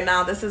 I was like,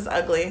 "No, this is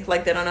ugly.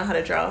 Like they don't know how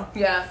to draw."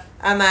 Yeah.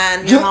 And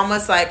then your mom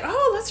was like,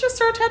 "Oh, let's just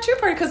throw a tattoo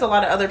party," because a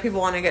lot of other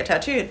people want to get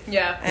tattooed.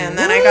 Yeah. And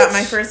then I got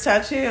my first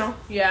tattoo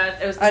Yeah.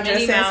 It was the at Minnie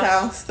Jose's Mouse.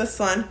 house. This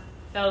one.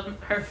 That was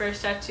her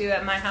first tattoo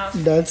at my house.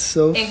 That's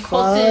so In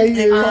fire.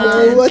 Colton.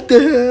 Colton. What the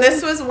hell?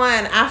 This was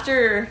when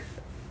after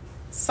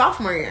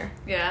sophomore year,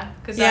 Yeah.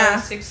 Because Yeah. I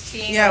was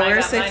 16. Yeah, when we I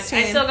were got mine. 16.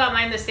 I still got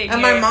mine the same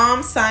and year. my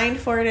mom signed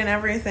for it and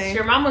everything.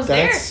 Your mom was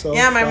That's there. so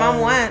Yeah, my mom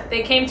fire. went.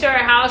 They came to our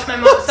house. My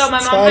mom had Tight.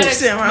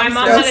 my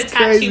mom had a That's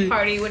tattoo crazy.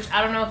 party, which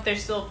I don't know if they're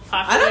still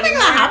popular. I don't think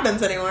that anymore.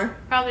 happens anymore.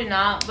 Probably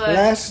not, but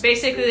Last-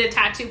 basically the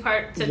tattoo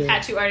Yeah.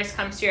 tattoo artist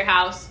comes to your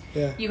house.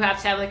 Yeah. You have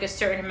to have like a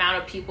certain amount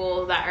of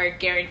people that are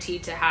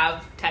guaranteed to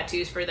have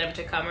tattoos for them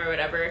to come or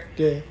whatever.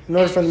 Yeah. In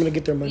order for them to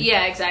get their money.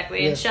 Yeah,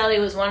 exactly. Yeah. And Shelly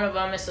was one of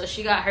them, and so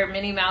she got her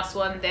Minnie Mouse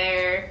one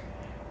there.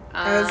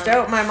 It was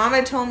dope. My mom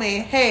had told me,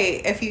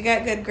 "Hey, if you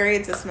get good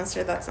grades this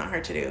semester, that's not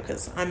hard to do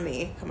because I'm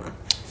me. Come on."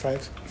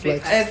 Facts.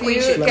 Big Flex. If you Queen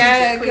get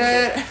shit.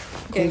 good,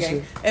 Queen gang,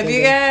 shit. if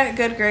you get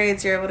good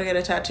grades, you're able to get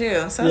a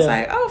tattoo. So I was Yeah.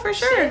 like, oh, for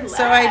sure. Shit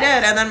So I did,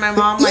 and then my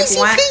mom like Easy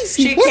went. peasy.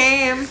 She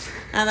came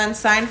and then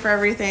signed for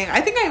everything.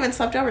 I think I even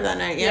slept over that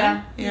night.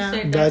 Yeah, Yeah, you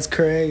said That's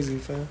crazy,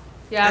 fam.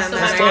 Yeah, And so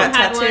then my I mom got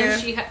had tattoo. one.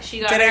 She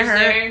got Did it hers hurt?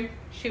 there.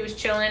 She was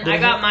chilling. Did I it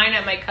got hurt? mine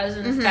at my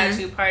cousin's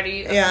tattoo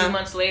party a few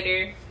months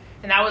later.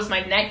 And that was my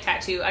neck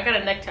tattoo. I got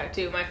a neck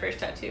tattoo, my first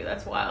tattoo.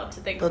 That's wild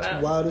to think That's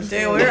about. wild as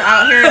dude, fuck. we were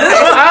out here in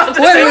high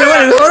school.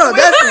 Wait, hold on.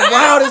 That's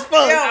wild as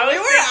fuck. Yo, we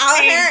were out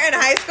here in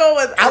high school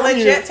with I was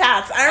legit here.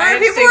 tats. I I remember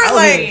was people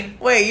were 16.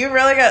 like, "Wait, you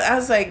really got?" I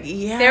was like,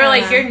 "Yeah." They were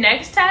like, "Your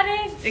neck's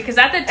tatted?" Because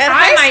at the time,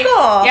 high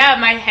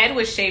school. my head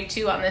was shaved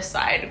too on this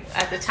side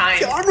at the time.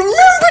 I remember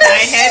that.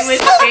 My head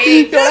was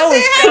shaved. Yo, that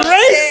was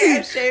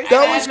crazy. That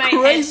I was had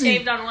my crazy. head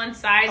shaved on one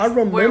side I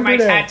remember where my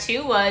that.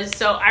 tattoo was.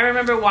 So I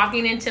remember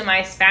walking into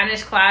my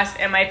Spanish class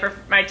and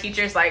my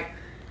teacher's like,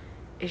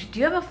 "Do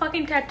you have a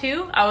fucking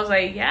tattoo?" I was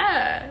like,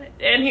 "Yeah."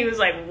 And he was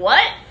like,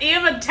 "What? You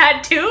have a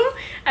tattoo?"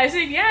 I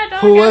said, "Yeah, dog,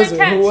 Who I was have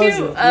it? a Who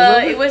tattoo."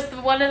 was it? It was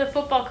one of the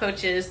football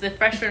coaches, the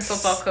freshman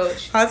football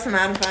coach. That's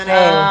mad funny.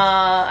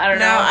 I don't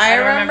know. No, I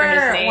don't remember his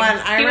remember name. when-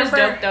 I he remember-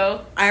 was dope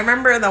though. I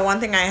remember the one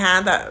thing I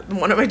had that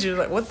one of my teachers was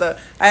like, "What the?"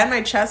 I had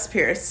my chest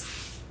pierced,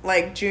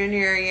 like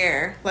junior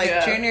year.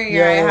 Junior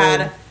year, Yeah. I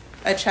had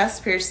a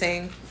chest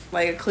piercing,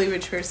 like a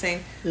cleavage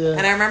piercing, Yeah.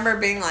 and I remember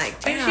being like,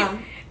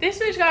 "Damn." This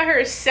bitch got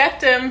her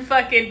septum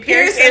fucking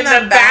Pierced pierced in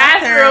the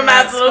bathroom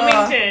at school.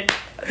 Bloomington.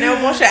 No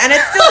bullshit. And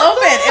it's still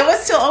open. It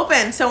was still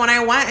open. So when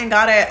I went and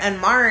got it in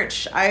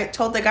March, I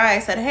told the guy, I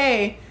said,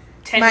 "Hey,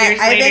 10 I years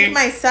later. think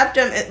my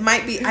septum, it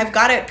might be, I've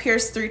got it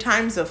pierced 3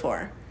 times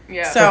before."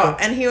 Yeah. So,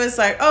 and he was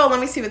like, "Oh, let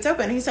me see if it's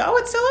open." He said, "Oh,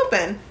 it's still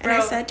open." And I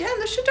Bro, said, "Damn,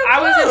 this shit don't I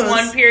was close." in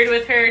one period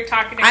with her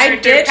talking to her. I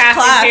during ditched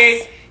passing class.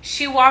 period.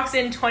 She walks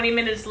in 20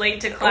 minutes late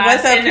to class,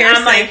 With a and piercing.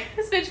 I'm like,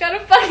 "This bitch got a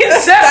fucking in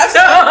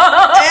septum."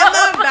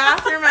 the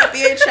bathroom at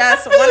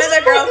BHS. One of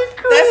the girls,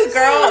 fucking this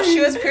girl, crazy. she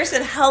was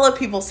piercing hella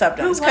people's septums.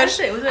 Who was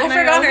it? Was it I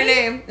forgot her Naomi?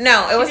 name.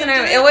 No, it wasn't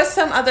didn't her. do It it? was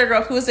some other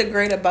girl who was a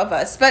grade above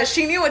us, but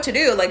she knew what to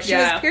do. Like she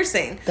Yeah. was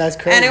piercing. That's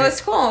crazy. And it was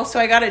cool,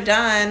 so I got it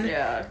done.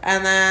 Yeah.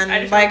 And then I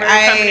just like remember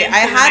coming I into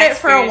the had it next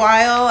for a period.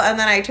 while, and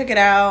then I took it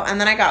out, and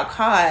then I got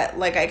caught.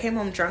 Like I came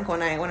home drunk one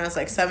night when I was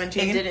like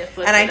 17, And didn't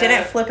flip and I it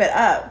didn't up. flip it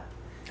up.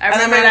 I And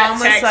then remember my that mom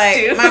was text like,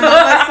 too. my mom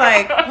was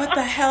like, "What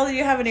the hell do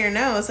you have in your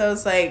nose?" I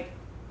was like,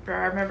 Bro,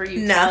 I remember you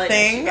 "Nothing."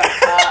 telling And me she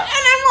got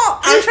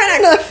caught. I'm trying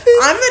to. Nothing.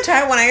 I'm the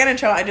type when I get in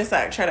trouble, I just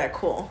like try to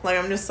cool. Like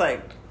I'm just like.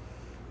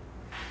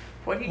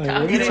 What are you Like,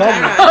 talking what are you about?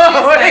 talking about?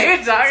 She's What like- are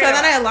you talking So then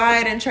about? I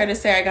lied and tried to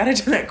say I got it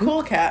done at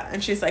Cool Cat,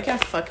 and she's like, "Yeah,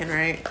 fucking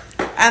right."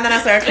 And then I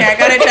was like, "Okay, I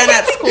got it done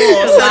at school."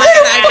 So then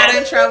I got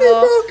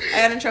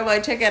in trouble. I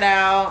took it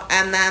out,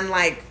 and then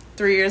like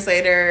 3 years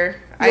later,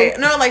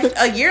 like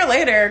a year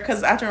later,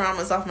 because after mom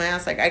was off my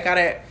ass, like I got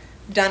it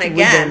done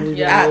again Redone,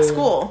 Yeah. at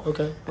school.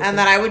 Okay. And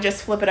then I would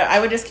just flip it up. I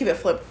would just keep it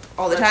flipped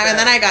all the That's time, and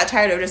then right. I got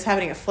tired of just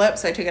having it flipped,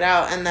 so I took it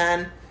out, and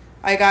then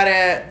I got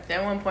it.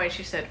 At one point,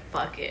 she said,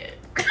 "Fuck it."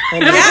 Yeah,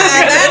 and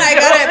then I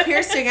got it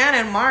pierced again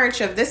in March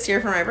of this year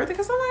for my birthday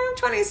because I'm like, I'm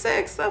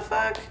 26. The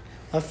fuck.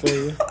 I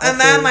feel you. And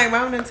then like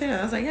mom didn't say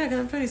that. I was like, yeah, 'cause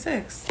I'm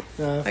 26.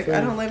 I Like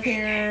I don't live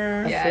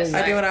here. Yeah, feel you.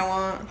 I do what I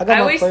want. I I got my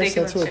always first think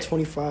of tattoo at shit.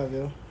 25,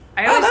 yo.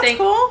 I Oh, always that's think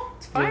cool.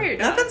 it's fire. dog.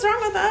 Nothing's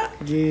wrong with that.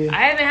 Yeah.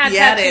 I haven't had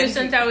Yeah, tattoos dude.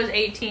 since I was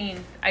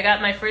 18. I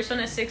got my first one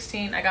at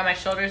 16. I got my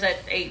shoulders at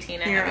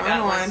 18. I Your haven't got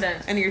own one one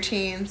since. and your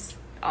teens.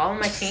 All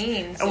my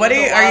teens. It What was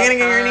are a you? Are you wild gonna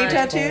get your knee time.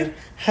 tattooed?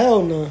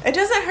 Hell no. It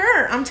doesn't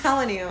hurt. I'm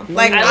telling you.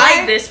 Like I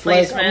like this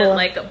placement, I'm a-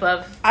 like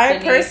above. I the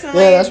knee.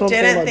 personally Yeah, that's what I'm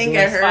thinking didn't about think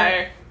doing. it hurt.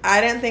 Fire.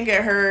 I didn't think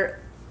it hurt.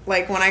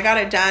 Like when I got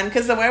it done,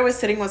 because the way I was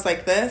sitting was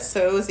like this,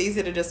 so it was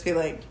easy to just be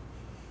like.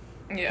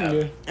 Yeah.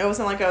 Yeah. It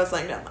wasn't like I was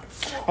laying down like.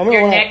 I remember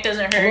Your when I- neck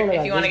doesn't I hurt remember if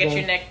I you got want to this get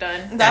your one. neck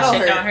done. That'll that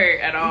shit hurt. don't hurt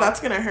at all. That's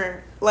gonna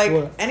hurt. Like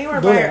What? anywhere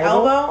Doing by your the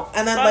elbow? elbow,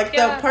 and then Fuck like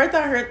yeah. the part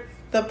that hurt,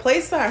 the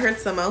place that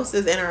hurts the most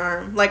is inner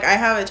arm. Like I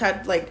have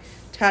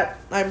a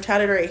I'm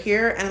tatted right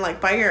here, and like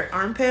by your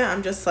armpit,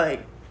 I'm just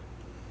like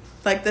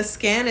the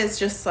skin is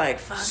just like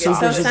fuck. It's so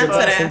Super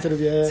sensitive. sensitive,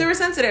 yeah. Super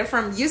sensitive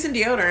from using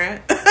deodorant,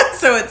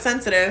 so it's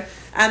sensitive.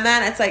 And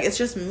then it's like it's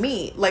just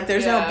meat. Like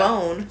there's Yeah. no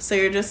bone, so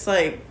you're just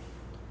like.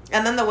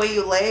 And then the way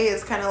you lay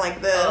is kind of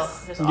like this,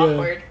 Oh, it's Yeah.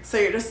 awkward. so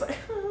you're just like.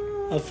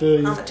 I feel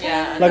you. I'm a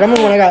Yeah. Like I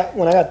remember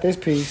when I got this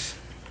piece,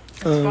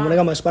 when I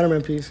got my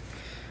Spider-Man piece,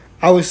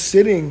 I was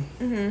sitting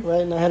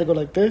right, and I had to go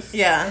like this,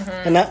 Yeah,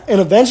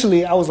 and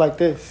eventually I was like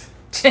this,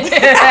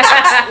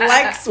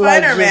 like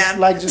Spider Man.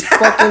 like just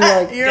fucking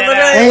like. You're Dead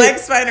literally And like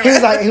Spider He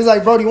was Man.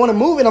 like, bro, do you want to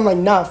move? And I'm like,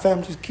 nah,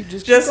 fam, just keep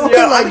Just- going.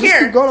 yo, like, I'm just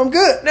here. keep going. I'm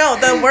good. No,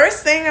 the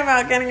worst thing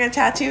about getting a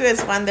tattoo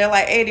is when they're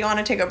like, hey, do you want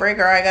to take a break,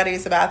 or I gotta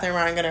use the bathroom, or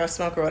I'm gonna go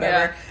smoke or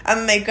whatever. Yeah. And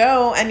then they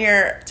go and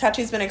your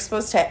tattoo's been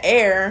exposed to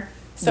air.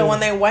 So Yeah. when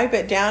they wipe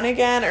it down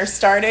again or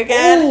start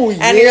again, Ooh,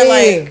 and you're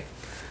like,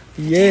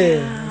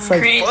 yeah, it's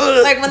like, Cringe.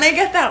 fuck. like when they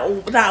get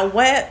that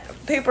wet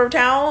paper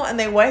towel and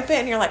they wipe it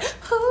and you're like,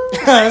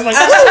 It's like,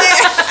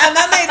 and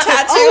then they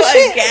tattoo Oh,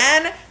 shit.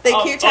 again, they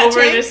keep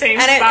tattooing over the same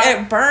and spot.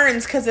 it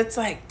burns because it's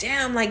like,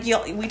 damn, like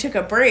we took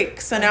a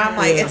break, so now I'm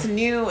like, it's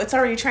new, it's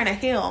already trying to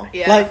heal.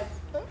 Yeah.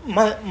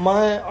 Like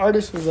my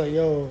artist was like,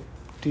 yo,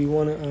 do you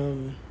want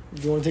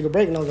to take a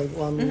break? And I was like,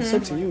 well, I mean, it's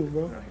up to you,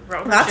 bro.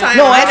 That's why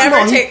No, I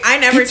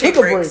never take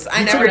breaks. I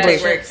He never took a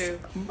take break. breaks.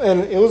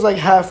 And it was like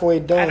halfway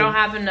done. I don't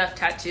have enough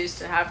tattoos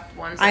to have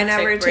ones that I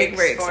never take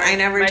breaks. for. I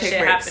never My take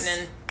shit breaks.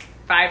 happen in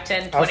 5,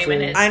 10, 20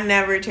 minutes. I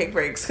never take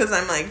breaks because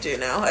I'm like, dude,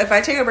 no. If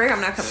I take a break, I'm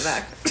not coming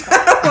back.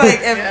 Like,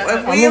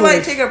 if we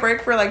like take a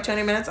break for like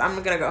 20 minutes,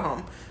 I'm gonna go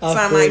home. So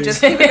I'm like,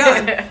 just keep it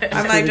going.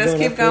 I'm like, just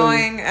keep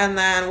going, and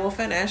then we'll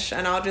finish,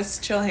 and I'll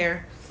just chill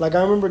here. Like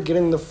I remember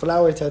getting the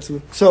flower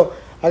tattoo. So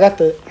I got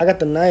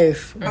the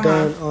knife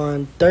done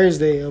on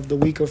Thursday of the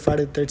week of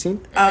Friday the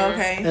 13th. Oh,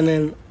 okay. And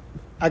then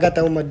I got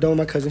that with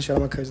my cousin. Shout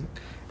out my cousin.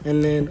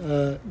 And then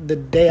the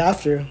day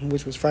after,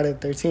 which was Friday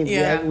the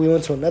 13th, we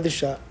went to another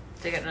shop.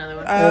 To get another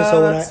one.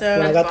 And so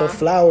when I got bomb. the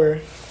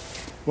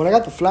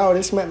flower,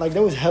 this man, like,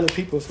 there was hella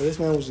people, so this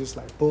man was just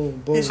like boom,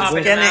 boom, He's just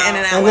boom. getting it in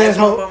and out.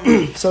 And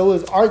then so it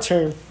was our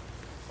turn.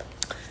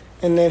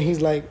 And then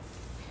he's like,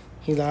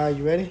 all right,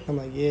 you ready? I'm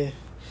like, yeah.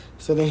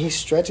 So then he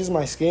stretches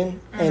my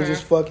skin and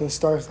just fucking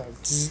starts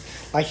like, zzz,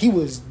 like he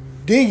was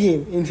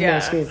digging into my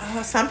skin.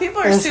 Some people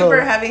are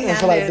super heavy-handed. And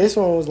so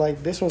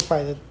like this one's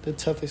probably the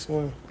toughest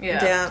one.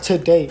 Yeah. To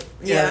date.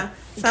 Yeah. Like,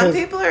 some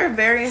people are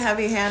very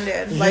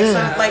heavy-handed.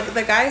 Like like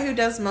the guy who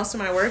does most of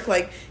my work,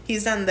 like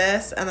he's done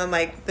this and then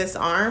like this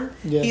arm.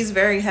 Yeah. He's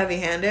very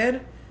heavy-handed.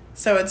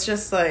 So it's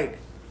just like.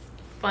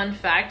 Fun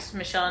fact: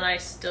 Michelle and I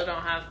still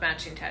don't have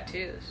matching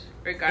tattoos.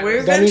 We've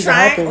been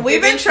trying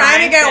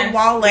to get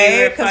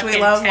Wale because we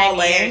love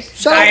Wale.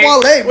 Shout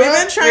out Wale, bro.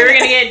 We were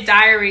gonna get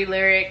Diary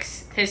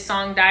lyrics, his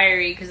song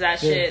Diary, because that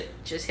shit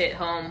just hit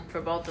home for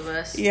both of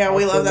us. Yeah,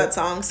 we love that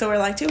song. So we're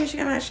like, dude, we should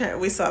get matching.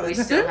 We still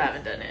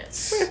haven't done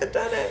it. We haven't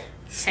done it.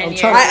 10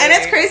 years and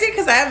it's crazy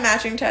because I have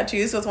matching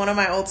tattoos with one of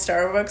my old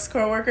Starbucks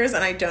coworkers,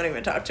 and I don't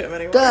even talk to him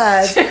anymore.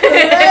 That's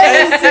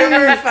it's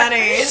super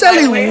funny.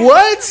 Shelly, like,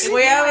 what?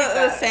 We have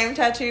the same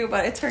tattoo,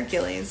 but it's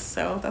Hercules,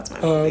 so that's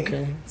my movie. Oh,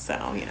 okay. So,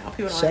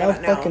 people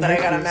don't know that I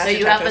got a matching tattoo. So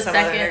you have a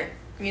second,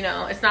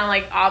 it's not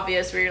like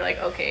obvious where you're like,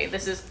 okay,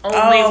 this is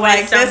only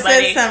with somebody.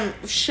 This is some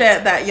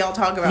shit that y'all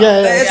talk about.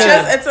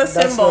 Yeah, it's a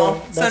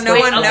symbol, so no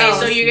one knows. Okay,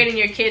 so you're getting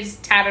your kids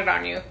tatted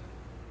on you.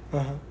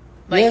 Uh-huh.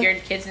 Like your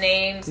kids'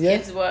 names,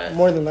 kids what?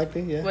 More than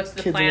likely, yeah. What's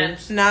the kids plan?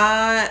 Names.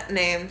 Not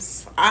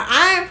names.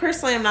 I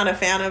personally am not a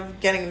fan of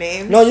getting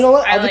names. No, you know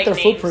what? I'll like get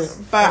their names. footprint.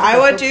 But I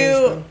would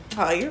do...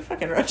 Oh, you're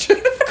fucking rich. Come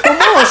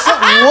on,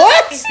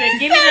 what? He said,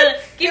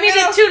 give me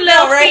the two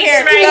little right feet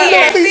here.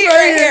 right The feet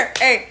right here.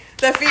 Hey,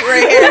 the feet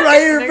right here. Right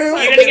here, You're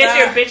gonna get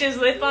your bitch's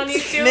lip on you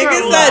too?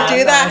 Niggas that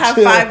do that have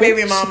 5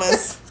 baby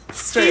mamas.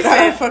 Straight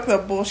up, fuck the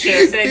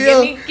bullshit.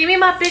 Said, give me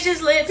my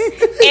bitch's lips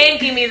and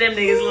give me them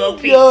niggas little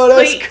feet. Yo,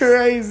 that's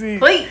crazy.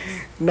 Please.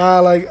 Nah,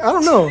 like, I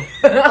don't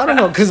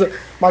know. Because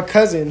my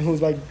cousin, who's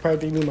like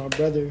practically my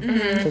brother,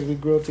 because we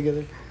grew up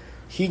together,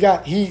 he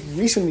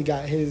recently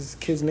got his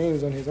kids'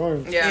 names on his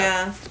arm.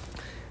 Yeah.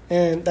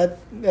 And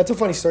that's a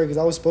funny story because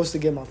I was supposed to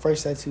get my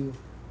first tattoo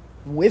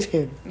with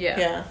him.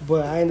 Yeah.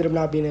 But I ended up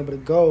not being able to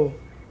go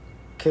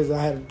because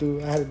I had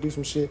to do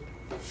some shit.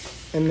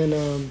 And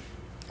then,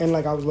 and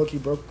like I was low-key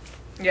broke.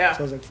 Yeah. So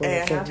I was like, fuck,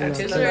 I can't do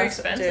tattoos are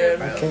expensive,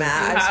 bro.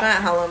 I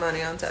spent hella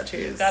money on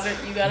tattoos.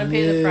 You gotta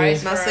pay the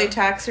price. Mostly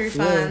tax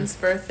refunds,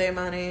 birthday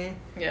money.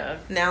 Yeah.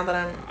 Now that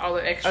I'm all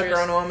the extras. a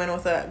grown woman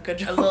with a good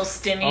job. A little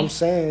stimmy. I'm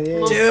saying, yeah. A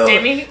little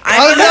stimmy.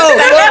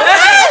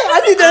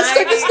 I need that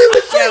second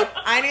stimmy shit.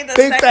 I need the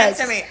second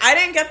stimmy. I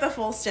didn't get the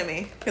full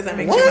stimmy because I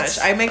make too much.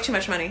 I make too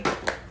much money.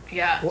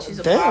 Yeah, she's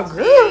a damn, boss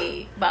girl.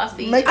 bee. Boss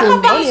bee.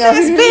 Making money out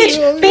here.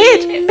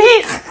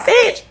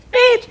 Bitch.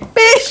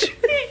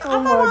 Oh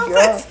my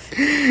god.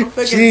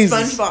 Fucking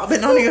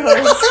SpongeBob on your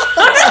hoes.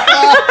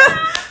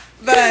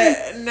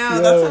 But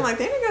no, that's I'm like,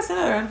 they didn't go send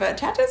another one, but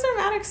tattoos are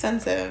not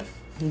expensive.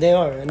 They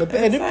are. And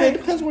it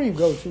depends where you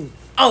go too.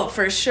 Oh,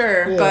 for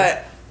sure. Yeah.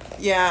 But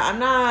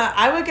yeah,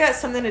 I would get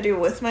something to do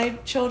with my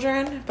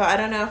children, but I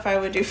don't know if I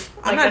would do.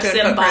 I'm not doing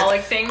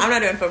symbolic footprints. Thing. I'm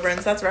not doing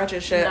footprints. That's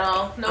ratchet shit.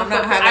 No. I'm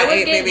not having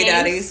 8 baby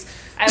daddies.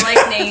 I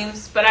like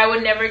names, but I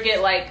would never get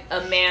like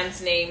a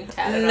man's name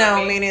tatted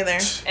on me. Me neither.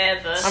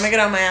 Ever. I'm gonna get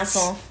on my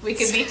asshole. We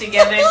could be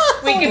together.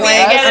 We could be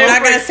Like, together. I'm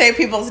not gonna say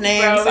people's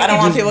names. Bro, I don't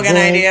want people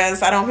getting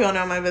ideas. I don't want people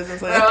knowing my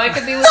business. Bro, I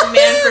could be with a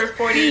man for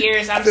 40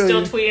 years. I'm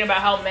still tweeting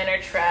about how men are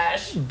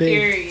trash.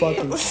 Big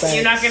fucking facts.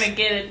 You're not gonna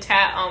get a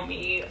tat on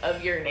me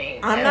of your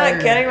name. I'm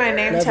not getting my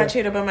name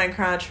tattooed above my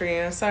crotch for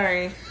you.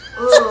 Sorry.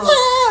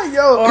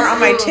 Yo. Or on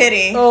my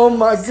titty. Oh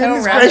my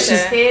goodness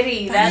gracious.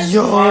 Titty. That's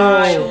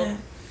wild.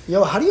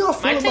 Yo, how do y'all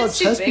feel about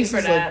chest pieces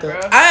like that? Bro.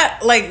 I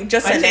like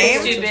just my a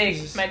name. Too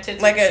big. My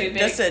tits like too big.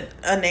 Just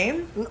a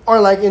name, or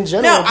like in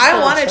general. No, I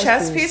want a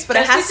chest piece, but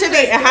it has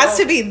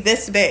to be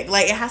this big.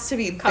 Like it has to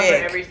be cover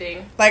big.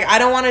 Everything. Like I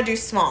don't want to do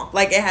small.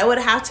 Like it would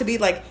have to be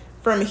like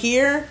from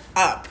here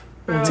up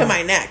to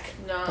my neck.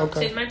 No,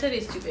 my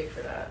titty's too big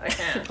for that. I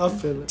can't. I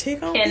feel it.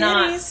 Take on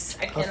cannot.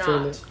 titties. I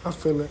cannot. I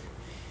feel it.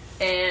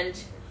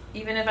 And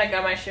even if I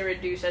got my shit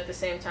reduced at the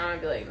same time,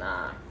 I'd be like,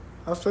 nah.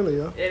 I feel it,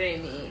 yo. It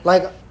ain't me.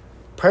 Like,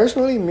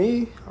 personally,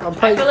 me, I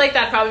feel like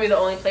that'd probably be the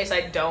only place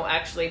I don't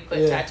actually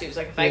put tattoos.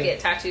 Like, if I get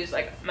tattoos,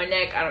 like, my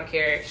neck, I don't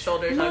care.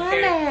 Shoulders, I don't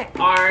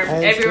care. Arm,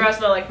 everywhere else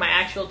but, like, my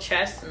actual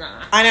chest,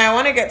 nah. I know, I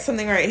want to get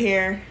something right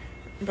here,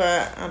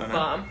 but I don't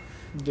know.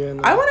 Yeah,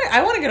 no. I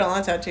want to get a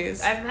lot of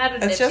tattoos. I've had a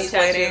Nipsey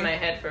tattoo in my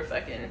head for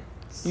fucking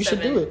you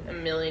should do it. a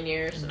million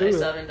years, and I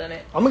still haven't done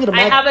it. I'm gonna get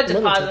I have a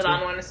deposit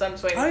on one, so I'm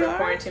just waiting for yeah?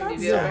 quarantine to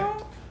be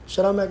over.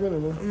 Shout out Mac Miller,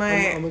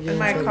 man. In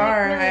my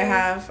car, I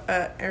have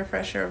an air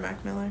freshener of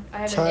Mac Miller. I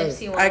have a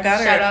Nipsey one. I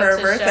got her for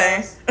her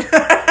birthday.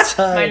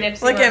 My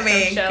Nipsey Look at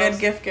me, Shells. good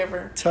gift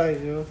giver. Tight,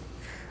 yo.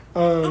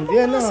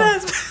 Yeah, no.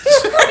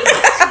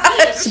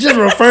 She's just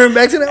referring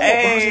back to that.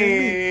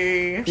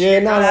 Hey. Yeah,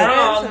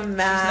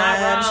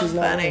 no, She's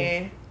not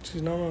funny.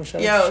 She's not wrong.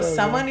 Yo,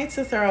 someone needs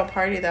to throw a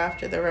party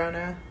after the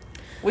Rona.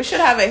 We should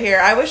have it here.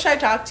 I wish I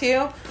talked to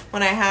you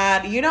when I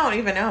had. You don't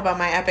even know about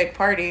my epic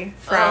party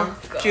from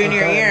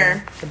junior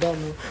year. I don't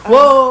know.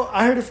 Well,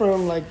 I heard it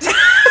from like.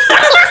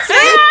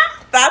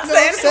 That's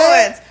the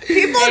influence.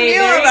 People knew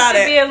about it.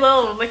 There used to be a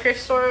little liquor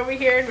store over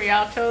here in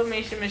Rialto.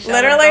 Michelle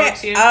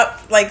literally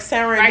up like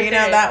San Bernardino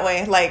that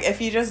way. Like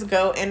if you just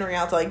go in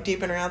Rialto, like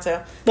deep in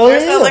Rialto,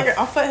 there's a liquor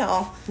off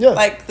Foothill. Yeah.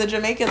 Like the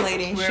Jamaican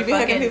lady. We she were be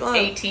hooking people up.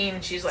 18.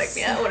 She's like,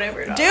 yeah,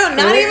 whatever. Dude,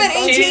 not even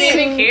 18. She didn't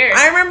even care.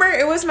 I remember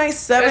it was my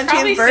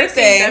 17th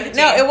birthday. 16,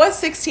 no, it was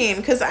 16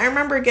 because I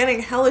remember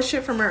getting hella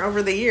shit from her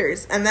over the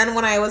years. And then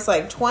when I was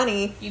like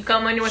 20, you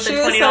come in with a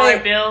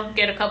 $20 bill,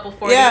 get a couple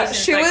 40s. Yeah,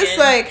 she was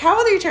like, "How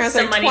old are you?" I was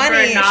like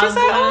 20. She's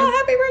like,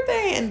 "Oh, happy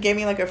birthday!" and gave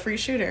me like a free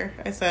shooter.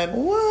 I said,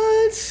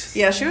 "What?"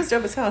 Yeah, she was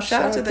dope as hell.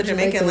 Shout out to the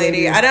Jamaican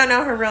lady. I don't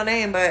know her real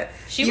name, but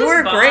you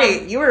were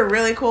great. You were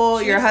really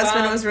cool. Your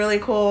husband was really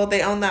cool.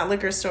 They owned that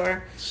liquor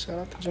store. Shout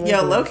out to Jamaican.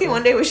 Yo, low-key,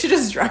 one day we should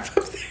just drive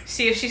up there.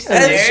 See if she's still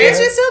there.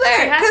 She's still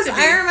there. Because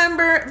I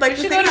remember, like,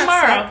 we should go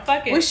tomorrow.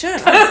 Fuck it. We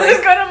should.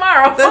 Let's go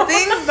tomorrow. The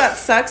thing that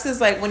sucks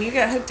is, like, when you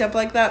get hooked up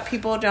like that,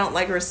 people don't,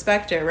 like,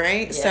 respect it,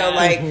 right? Yeah. So,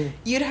 like,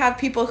 you'd have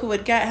people who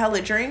would get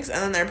hella drinks,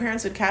 and then their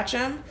parents would catch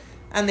them,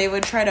 and they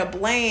would try to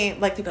blame,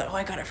 like, they'd be like, oh,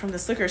 I got it from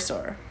this liquor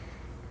store.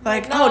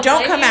 Like, no,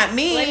 don't come at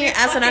me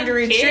as an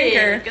underage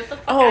drinker.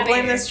 Oh,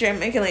 blame this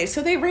Jamaican lady.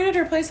 So they raided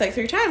her place like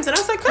 3 times. And I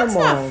was like, that's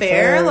not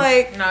fair. Fam.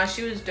 Like, nah,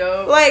 she was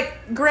dope.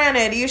 Like,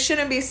 granted, you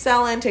shouldn't be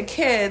selling to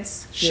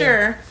kids.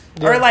 Sure.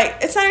 Yeah. Or, like,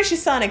 it's not that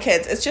she's selling to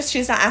kids. It's just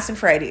she's not asking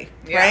for ID.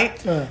 Yeah.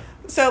 Right?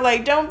 So,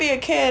 like, don't be a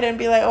kid and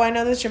be like, oh, I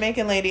know this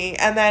Jamaican lady.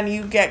 And then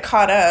you get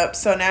caught up.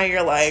 So now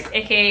you're like...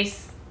 AKA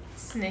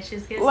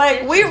snitches get like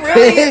stitches. We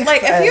really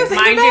like if you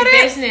think mind about your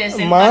it, business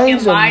and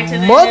mind fucking lie to the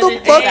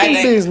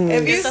motherfucking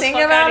business. If you think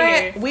about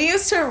it, we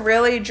used to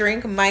really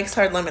drink Mike's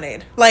Hard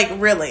Lemonade. Like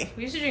really,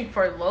 we used to drink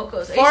Four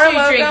Locos. Four I used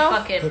to drink Loko.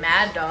 Fucking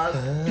Mad Dog.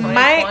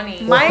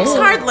 Mike's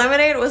Hard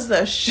Lemonade was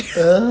the shit.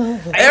 They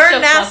were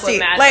nasty.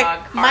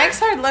 Like Mike's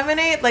Hard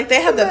Lemonade, like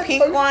they had the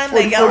pink one,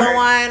 the yellow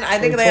one. I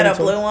think they had a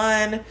blue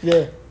one.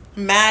 Yeah.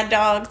 Mad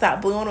Dogs.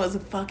 That blue one was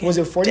fucking. Was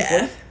it 40?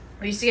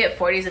 We used to get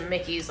 40s and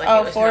Mickeys. Like,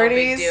 oh, it was 40s? No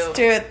big deal.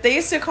 Dude, they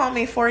used to call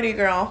me 40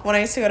 girl when I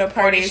used to go to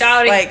parties.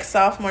 40 like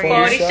sophomore year.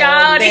 40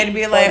 shawty. They'd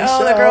be like,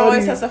 oh, the girl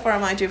always has a 4.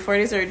 I'm like, dude,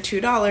 40s are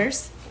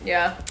 $2.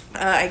 Yeah.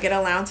 I get an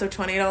allowance of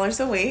 $20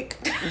 a week.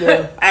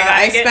 Yeah.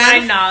 I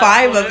spend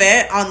 5 of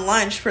it on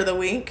lunch for the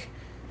week.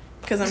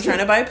 Because I'm trying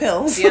to buy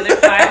pills. The other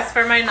 5 is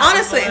for my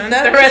honestly,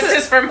 the rest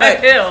is for my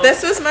pills.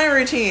 This was my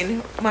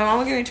routine. My mom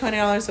would give me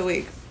 $20 a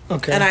week.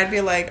 Okay. And I'd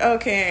be like,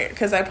 okay,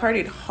 because I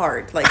partied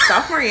hard. Like,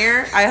 sophomore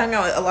year, I hung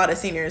out with a lot of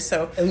seniors.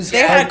 So, they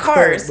had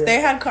cars. They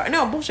had cars.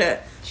 No,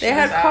 bullshit. They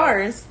had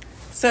cars.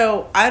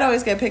 So, I'd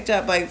always get picked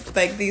up.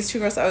 Like these 2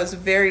 girls I was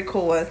very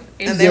cool with.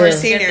 And they were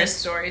seniors. Get the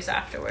stories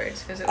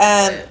afterwards. Cause it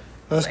was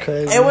that's like,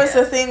 crazy. It was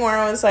the thing where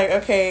I was like,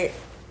 okay,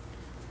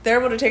 they're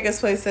able to take us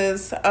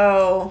places.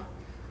 Oh,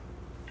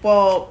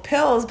 well,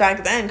 pills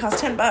back then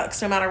cost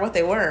 $10 no matter what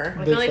they were.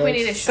 I feel like we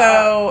need a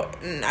shot.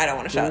 So, I don't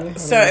want to shot.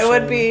 So, it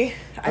would be...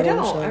 I don't.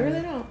 I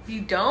really don't. You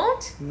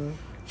don't? No.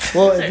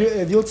 Well,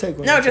 if you'll take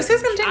one. No, just say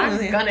gonna take one.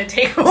 I'm gonna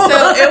take one.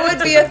 So, it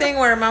would be a thing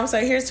where mom's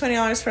like, here's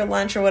 $20 for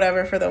lunch or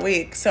whatever for the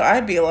week. So,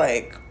 I'd be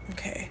like...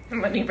 Okay.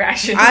 Money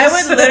rations. I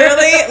would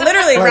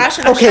literally like,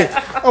 ration. Okay,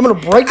 I'm gonna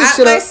break this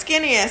shit up. At my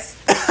skinniest,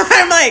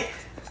 I'm like,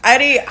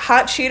 I'd eat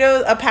hot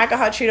Cheetos, a pack of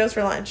hot Cheetos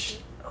for lunch.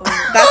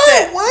 That's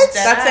it. What?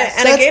 That's it.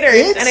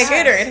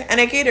 And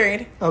a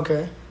Gatorade.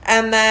 Okay.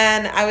 And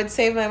then I would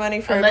save my money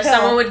for unless a pill.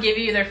 someone would give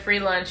you their free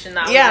lunch and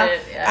that was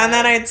it. Yeah. And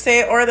then I'd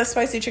say, or the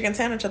spicy chicken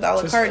sandwich at the a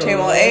la carte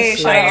table. Hey,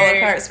 shout out a la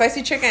carte.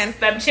 Spicy chicken.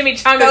 That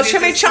chimichanga. Those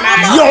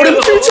chimichangas. Yo,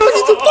 them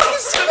chimichangas are fucking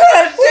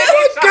smack.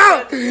 Oh my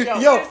god.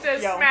 Yo.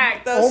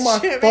 Oh my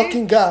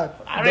fucking god.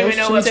 I don't even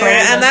know what they're.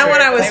 And then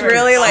when I was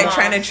really like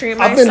trying to treat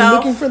myself, I've been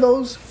looking for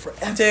those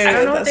forever. Dude, I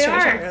don't know what they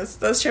are.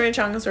 Those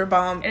chimichangas are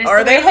bomb.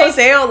 Are they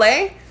Jose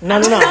Olay? No.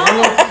 It's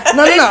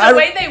the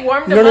way they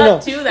warmed them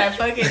up too that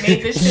fucking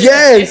made this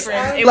shit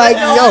different. It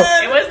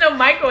was no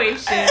microwave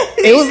shit.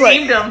 They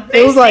steamed them.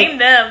 They steamed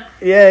them.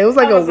 Yeah, it was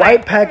like a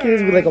white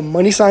package with like a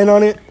money sign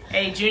on it.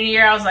 Hey, junior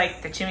year, I was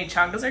like, the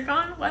chimichangas are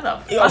gone? Why the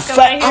fuck Yo, am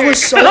I here? I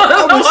was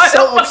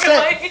so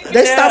upset.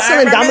 They stopped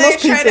selling Domino's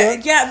pizza.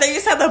 They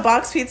used to have the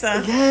box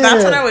pizza. Yeah.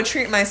 That's when I would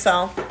treat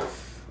myself.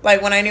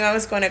 Like, when I knew I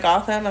was going to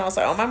Gotham, and I was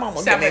like, oh, my mom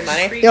will give me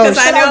money. Because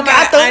I knew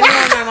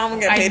my mom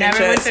would get paid and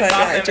shit. Went to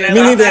Gotham,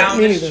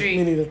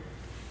 Me neither.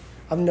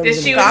 I've never been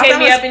she would hit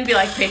me up and be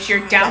like, bitch,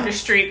 you're down the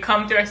street.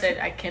 Come through. I said,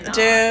 I cannot.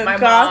 Dude, my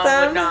Gotham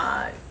mom would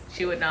not.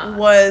 She would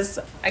not.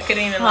 I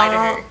couldn't even lie to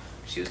her.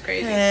 She was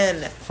crazy.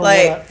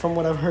 From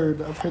what I've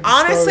heard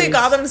honestly,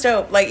 Gotham's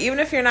dope. Like, even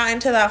if you're not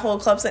into that whole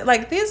club thing,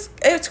 like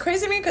it's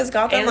crazy to me because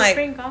Gotham, let's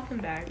bring Gotham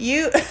back.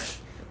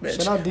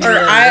 What's the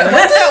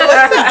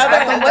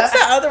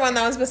other one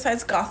that was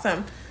besides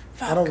Gotham?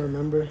 Fuck. I don't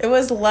remember. It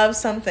was Love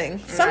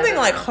something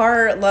like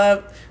Heart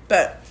Love,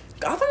 but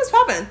Gotham was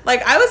popping.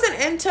 Like, I wasn't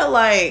into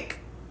like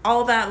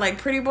all that like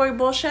pretty boy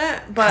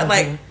bullshit, but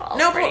like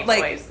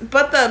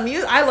but the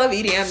music. I love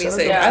EDM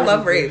music. Yeah. I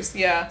love raves.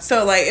 Yeah.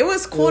 So like it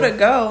was cool to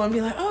go and be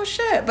like, oh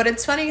shit. But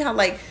it's funny how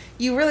like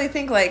you really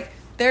think like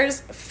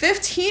there's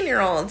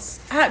 15-year-olds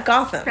at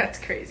Gotham. That's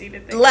crazy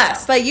to think.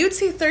 Less like you'd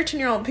see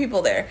 13-year-old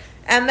people there,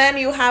 and then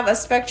you have a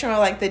spectrum of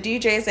like the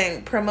DJs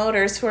and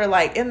promoters who are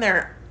like in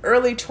their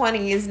early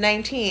 20s,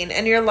 19,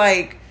 and you're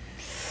like,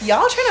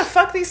 y'all trying to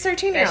fuck these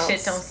 13-year-olds. That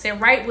shit don't sit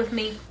right with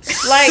me.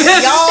 Like,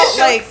 y'all,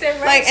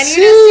 like, and you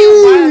just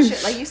see wild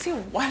shit. Like, you see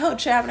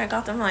wild shit happening at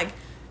Gotham. Like,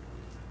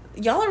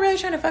 y'all are really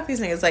trying to fuck these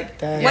niggas.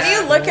 Like, when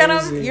you look at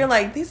them, you're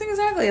like, these niggas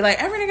are ugly.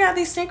 Like, every nigga got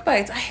these snake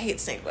bites. I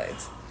hate snake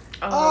bites.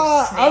 You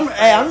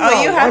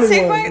had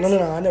snake bites?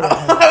 No, I never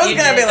had. I was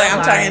going to be like,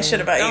 I'm talking shit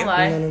about you.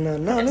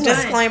 No.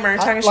 Disclaimer,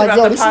 talking shit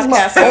about the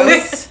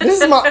podcast. This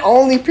is my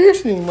only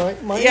piercing, my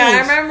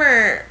I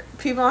remember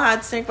people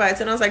had snake bites,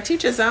 and I was like,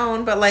 teach his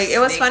own. But like, it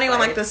was funny when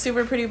like the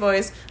super pretty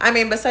boys. I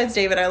mean, besides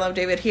David, I love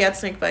David. He had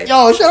snake bites.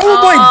 Yo, shout out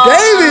my boy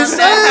David,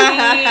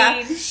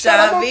 son. Shout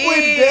out my boy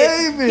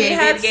David. He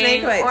had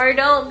snake bites. Or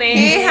don't, baby.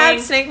 He had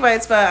snake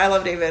bites, but I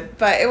love David.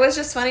 But it was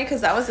just funny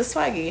because that was the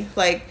swaggy.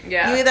 Like, you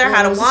either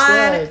had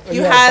one,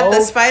 you had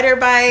the spider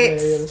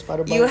bites, the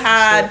spider bites, you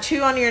had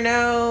two on your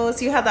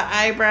nose, you had the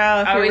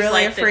eyebrow. If I you're always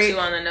really like the two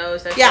on the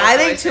nose. I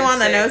think two on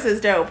the nose is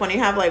dope. When you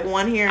have like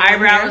one here, and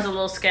eyebrow was a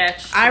little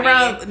sketch.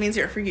 Eyebrow means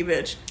you're a freaky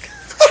bitch.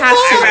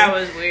 Eyebrow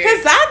was weird.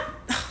 Because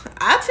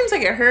that seems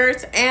like it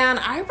hurts. And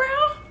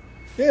eyebrow?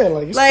 Yeah,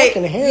 like it's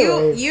fucking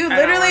hair. You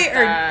literally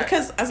are,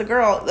 because as a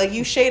girl, like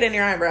you shade in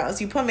your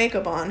eyebrows, you put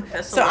makeup on.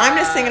 So I'm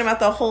just thinking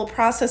about the whole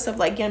process of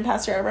like getting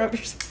past your eyebrow.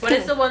 What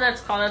is the one that's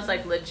called that's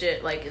like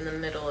legit, like in the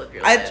middle of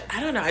your lip? I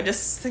don't know. I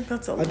just think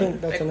that's a. I think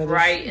that's like another.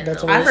 Right in the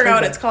I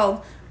forgot what it's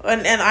called.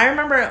 And I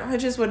remember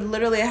Hodges would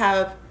literally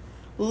have.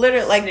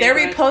 Like they're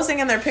reposing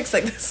in their pics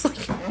like this.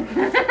 Like,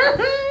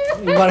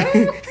 and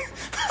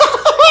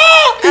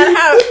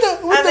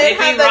they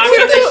have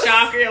the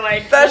shocker,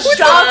 like the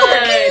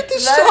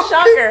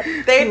shocker.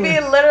 They'd be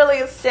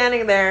literally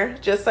standing there,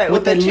 just like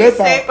with the cheek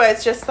snake, but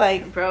it's just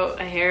like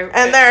a hair,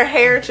 and their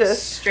hair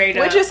just straight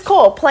up, which is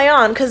cool. Play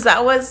on, because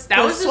that was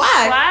the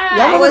swag.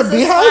 That was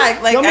the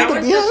swag. Like I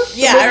remember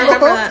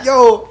that.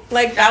 Yo,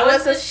 like that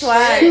was the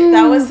swag.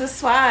 That was the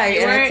swag.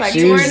 And it's like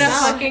you weren't a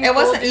fucking. It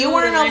wasn't. You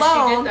weren't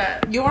alone.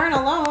 You weren't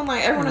alone.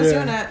 Like everyone was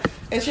doing it.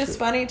 It's just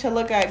funny to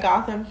look at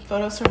Gotham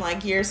photos from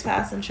like years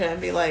past and shit and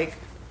be like,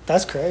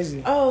 that's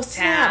crazy. Oh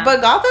snap!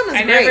 But Gotham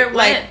is great. Never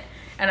went,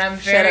 and I'm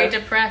very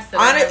depressed.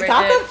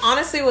 Gotham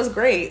honestly was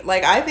great.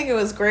 Like I think it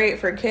was great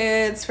for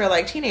kids, for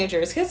like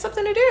teenagers. Kids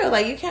something to do.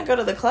 Like you can't go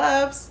to the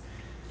clubs.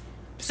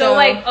 So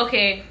like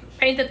okay.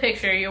 Paint the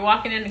picture. You're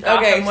walking into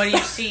Gotham. Okay. What do you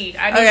see?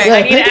 I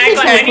need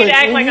to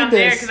act like I'm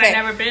there because I've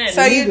never been.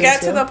 So you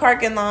get to the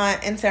parking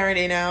lot in San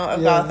Bernardino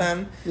of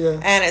Gotham,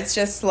 and it's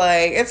just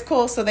like it's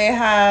cool. So they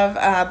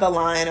have the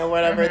line or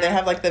whatever. They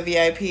have like the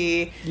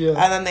VIP, and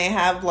then they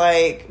have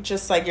like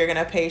just like you're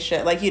gonna pay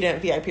shit like you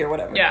didn't VIP or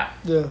whatever. Yeah.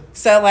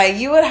 So like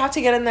you would have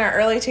to get in there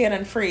early to get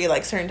in free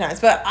like certain times,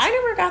 but I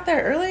never got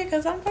there early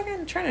because I'm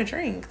fucking trying to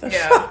drink. The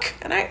fuck,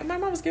 and my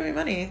mom was giving me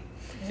money.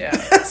 Yeah.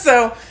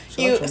 So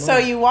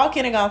you walk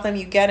into Gotham,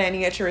 you get in, you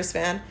get your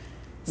wristband.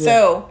 Yeah.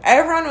 So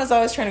everyone was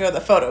always trying to go to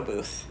the photo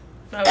booth.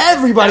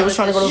 Everybody was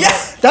trying to go to the photo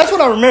booth. That's what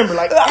I remember.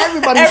 Like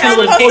everybody was trying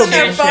to go to the photo booth.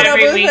 Their photo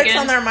booth pics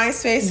on their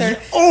MySpace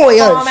or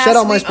shout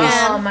out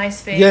MySpace.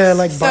 MySpace. Yeah,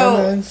 like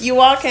so you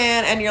walk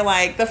in and you're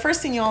like, the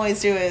first thing you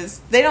always do is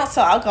they don't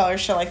sell alcohol or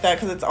shit like that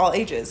because it's all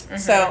ages.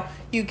 So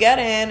you get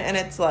in and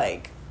it's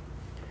like,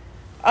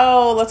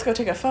 oh, let's go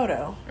take a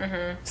photo.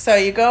 So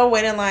you go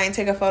wait in line,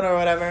 take a photo or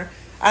whatever.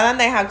 And then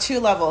they have two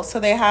levels. So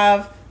they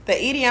have the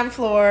EDM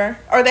floor,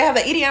 or they have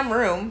the EDM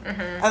room,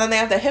 and then they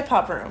have the hip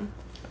hop room.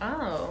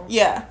 Oh.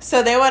 Yeah.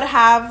 So they would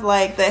have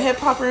like the hip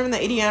hop room and the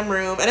EDM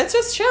room, and it's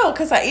just chill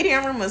because that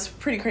EDM room was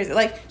pretty crazy.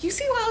 Like you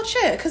see wild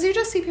shit because you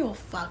just see people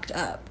fucked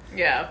up.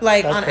 Yeah.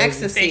 Like that's on crazy.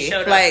 ecstasy. They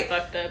showed like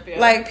up fucked up. Yeah.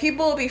 Like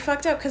people will be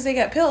fucked up because they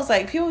get pills.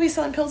 Like people will be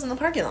selling pills in the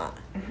parking lot.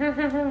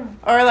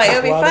 Or like it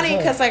would be funny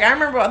because like I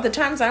remember at the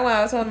times I went,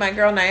 I was with my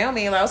girl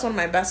Naomi. That was one of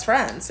my best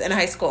friends in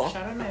high school.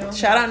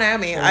 Shout out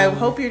Naomi. I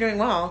hope you're doing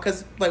well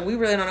because like we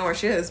really don't know where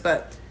she is,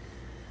 but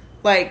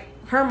like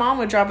her mom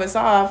would drop us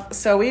off,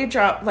 so we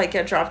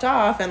get dropped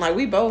off, and like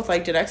we both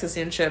like did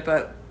ecstasy and shit,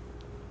 but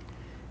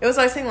it was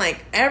always saying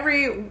like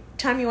every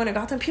time you went to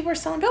Gotham, people are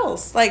selling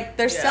pills. Like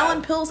they're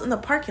selling pills in the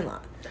parking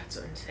lot. That's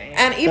insane.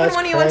 And even That's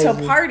when you crazy. went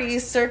to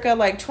parties circa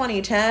like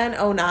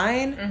 2010,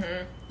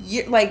 09,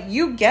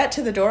 you get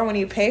to the door when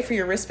you pay for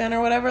your wristband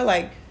or whatever,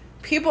 like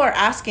people are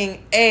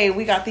asking, hey,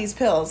 we got these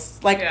pills,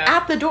 like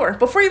at the door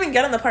before you even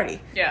get in the party.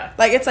 Yeah.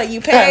 Like it's like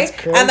you pay,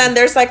 and then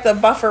there's like the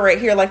buffer right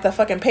here, like the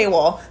fucking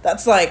paywall.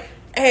 That's like,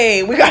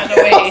 hey, we got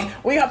pills.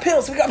 We got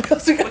pills. We got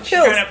pills. We got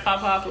pills. Trying to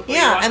pop off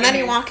and then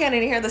you walk in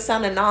and you hear the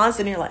sound of Nas,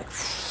 and you're like,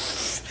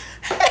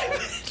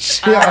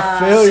 I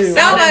feel you.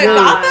 no,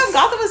 but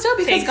Gotham was dope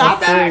because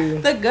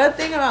Gotham. The good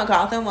thing about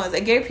Gotham was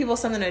it gave people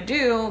something to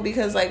do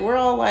because like we're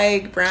all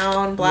like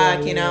brown,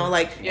 black, you know,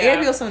 like it gave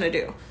people something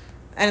to do.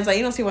 And it's like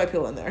you don't see white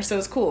people in there, so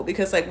it's cool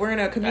because like we're in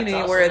a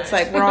community where it's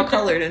like we're all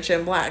colored and shit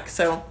and black.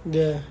 So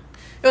yeah,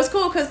 it was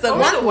cool because the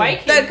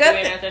white kids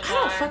doing at the I time?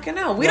 don't fucking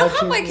know. We don't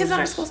have white kids in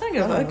our school, so I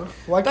don't give a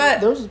fuck.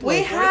 But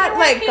we had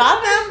like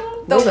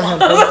Gotham.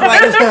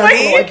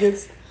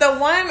 The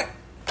one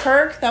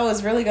perk that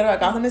was really good about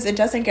Gotham is it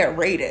doesn't get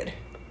rated.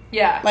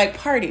 Yeah. Like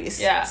parties.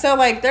 Yeah. So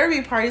like there'd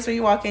be parties where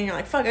you walk in, you're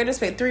like, fuck, I just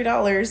paid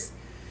 $3,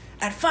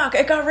 and fuck,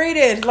 it got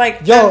rated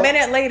like a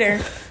minute later.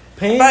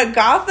 But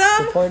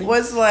Gotham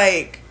was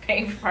like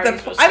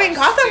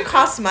Gotham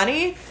costs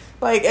money.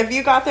 Like if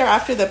you got there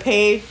after the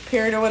paid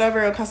period or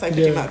whatever, it costs like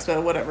 $50,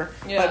 but whatever.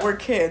 Yeah. Like we're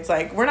kids,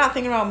 like we're not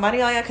thinking about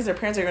money like that because our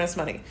parents are giving us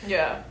money.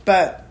 Yeah.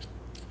 But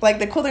like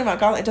the cool thing about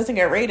Gotham, it doesn't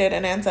get rated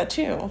and ends at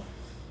 2.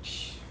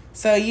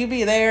 So you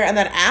be there, and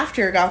then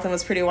after Gotham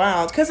was pretty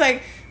wild because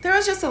like there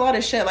was just a lot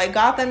of shit. Like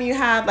Gotham, you'd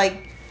have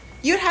like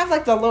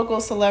the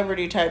local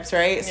celebrity types,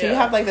 right? So you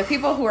have like the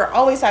people who are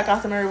always at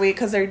Gotham every week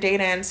because they're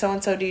dating so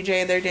and so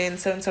DJ, they're dating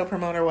so and so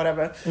promoter,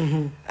 whatever.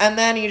 Mm-hmm. And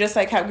then you just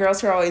like have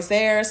girls who are always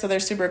there, so they're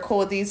super cool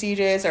with these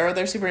DJs, or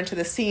they're super into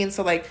the scene.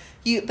 So like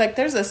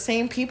there's the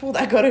same people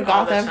that go to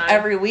Gotham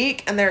every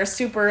week, and they're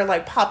super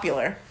like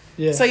popular.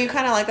 Yeah. So you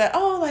kind of like that.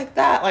 Oh, like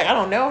that. Like I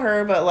don't know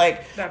her, but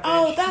like, that's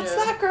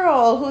that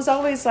girl who's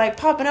always like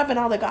popping up in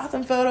all the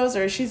Gotham photos,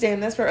 or she's dating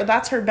this person, or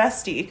that's her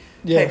bestie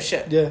type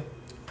shit. Yeah.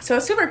 So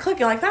it's super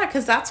clicky like that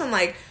because that's when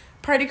like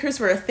party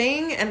crews were a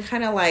thing and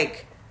kind of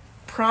like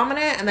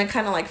prominent, and then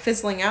kind of like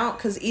fizzling out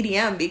because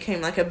EDM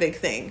became like a big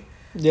thing.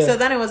 Yeah. So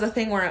then it was a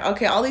thing where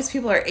okay, all these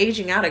people are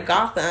aging out of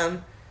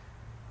Gotham,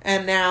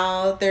 and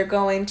now they're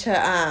going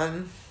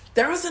to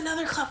there was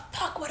another club.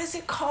 Fuck, what is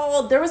it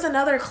called? There was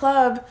another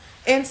club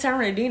in San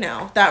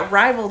Bernardino that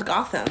rivaled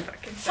Gotham.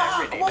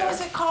 Fuck, what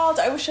was it called?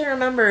 I wish I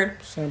remembered.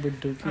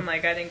 I'm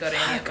like, I didn't go to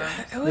any of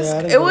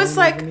them. It was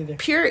like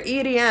pure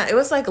EDM. It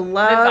was like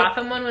love. The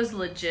Gotham one was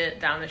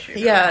legit down the street.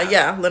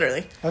 Yeah,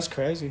 literally. That's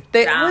crazy.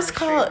 There was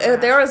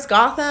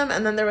Gotham,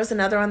 and then there was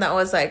another one that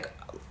was like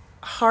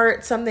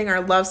heart something or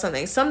love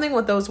something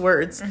with those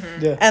words.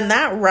 Mm-hmm. Yeah. And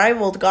that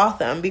rivaled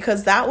Gotham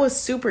because that was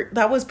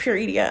pure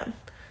EDM.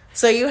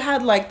 So you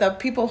had like the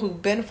people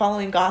who've been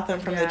following Gotham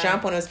from the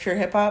jump when it was pure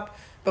hip hop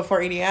before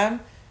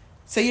EDM.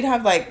 So you'd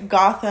have like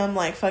Gotham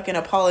like fucking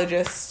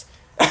apologists.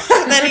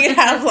 And then you'd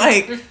have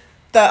like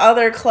the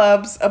other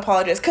club's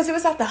apologists. Because it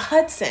was at the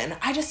Hudson.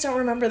 I just don't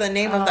remember the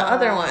name of the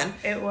other one.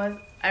 It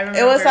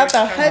was at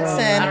the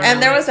Hudson.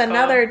 And there was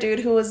another dude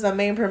who was the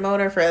main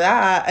promoter for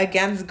that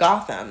against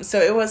Gotham. So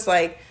it was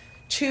like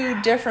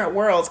 2 different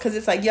worlds, because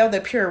it's like you have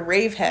the pure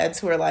rave heads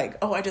who are like,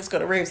 oh, I just go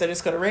to raves,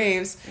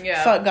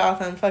 fuck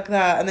Gotham, fuck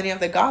that. And then you have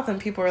the Gotham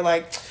people who are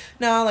like,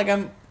 no, like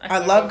I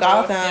love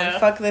Gotham,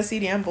 fuck this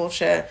EDM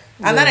bullshit.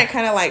 And then it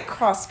kind of like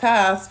crossed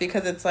paths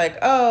because it's like,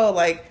 oh,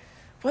 like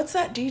what's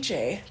that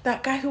DJ,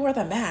 that guy who wore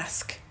the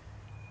mask?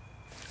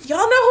 Y'all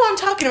know who I'm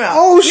talking about.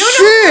 Oh, you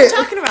shit. know who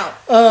I'm talking about.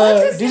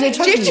 What's his DJ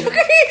name? Chucky.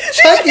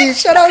 Chucky.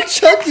 Shout out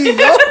Chucky, yo.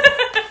 Shout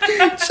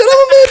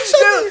out man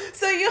Chucky.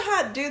 So you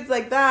had dudes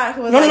like that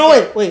who was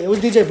wait. It was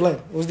DJ Blend.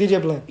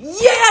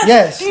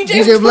 Yes,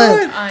 DJ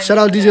Blend. Shout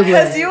out DJ Blend.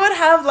 Because you would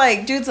have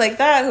like dudes like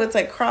that who it's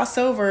like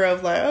crossover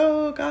of like,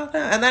 oh,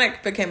 Gotham. And then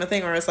it became a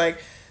thing where it's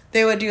like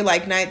they would do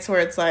like nights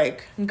where it's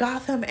like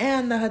Gotham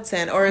and the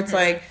Hudson, or it's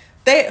like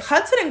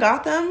Hudson and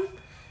Gotham,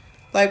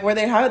 like where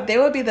they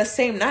would be the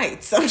same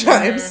nights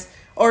sometimes. Mm-hmm.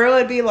 Or it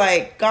would be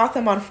like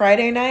Gotham on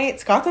Friday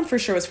nights. Gotham for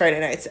sure was Friday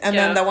nights. And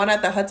then the one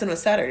at the Hudson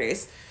was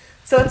Saturdays.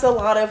 So it's a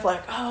lot of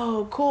like,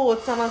 oh, cool,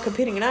 it's not on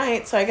competing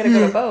night, so I gotta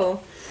go to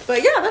both.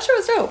 But yeah, that shit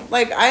was dope.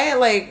 Like I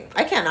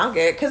can't knock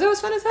it because it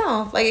was fun as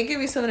hell. Like it gave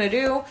me something to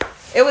do.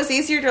 It was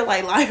easier to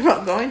like lie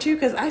about going to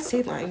because I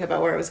stayed lying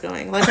about where I was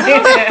going. Like,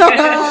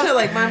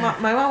 like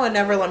my mom would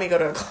never let me go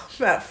to a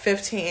club at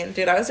 15.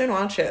 Dude, I was doing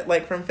wild shit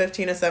like from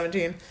 15 to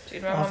 17.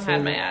 Dude, my mom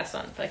had my ass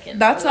on fucking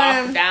That's why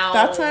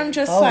I'm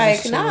just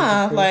like,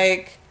 nah,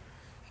 like.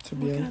 To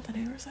be looking at the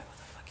neighbors, like, what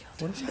the fuck y'all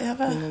doing? They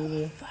have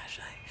a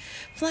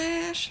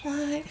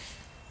flashlight.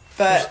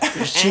 But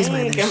there's cheese,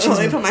 man. I'm There's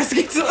only cheese, put my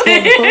skates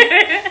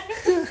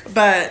on.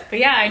 But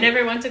yeah, I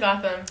never went to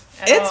Gotham.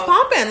 It's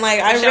popping. Like,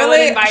 I Michelle really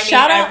would invite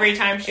shout me out every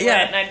time she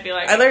went, and I'd be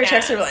like, I literally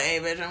text her like, "Hey,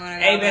 bitch, I'm gonna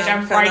go. Hey, bitch,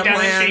 I'm right down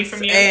the street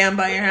from you. Hey, I'm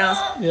by your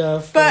house."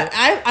 Yeah, but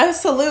I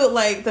salute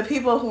like the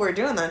people who were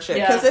doing that shit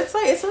because it's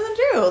like it's something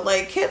to do.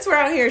 Like, kids were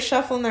out here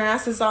shuffling their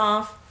asses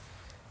off,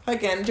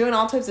 again, doing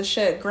all types of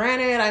shit.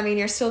 Granted, I mean,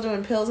 you're still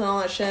doing pills and all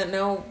that shit.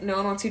 No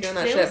one wants you doing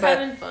that shit. But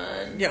having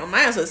fun. Yo, my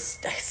ass was.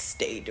 I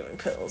stayed doing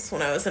pills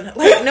when I was in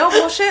like no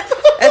bullshit.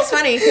 It's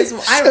funny because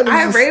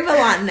I rave a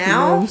lot now. You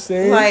know what I'm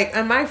saying? Like,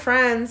 and my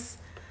friends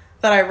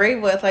that I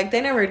rave with, like, they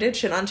never did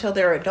shit until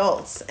they were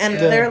adults, and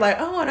they're like,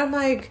 oh, and I'm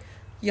like,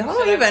 y'all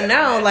don't even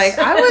know. Like,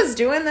 I was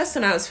doing this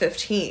when I was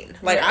 15.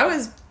 Like, I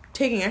was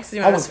taking ecstasy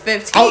when I was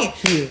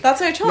 15.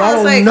 That's what I told. I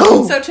was like,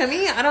 so to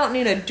me, I don't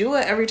need to do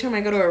it every time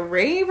I go to a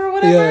rave or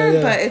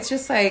whatever. But it's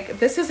just like,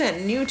 this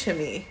isn't new to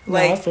me.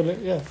 Like, I feel it.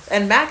 Yeah.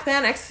 And back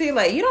then, ecstasy,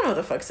 like, you don't know what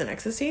the fuck's in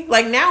ecstasy.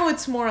 Like, now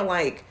it's more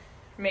like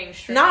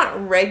mainstream,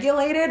 not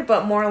regulated,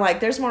 but more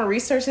like there's more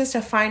resources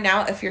to find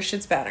out if your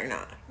shit's bad or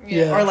not.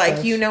 Yeah. Or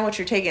like you know what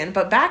you're taking.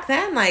 But back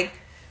then, like,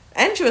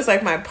 Angie was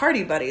like my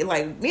party buddy.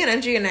 Like, me and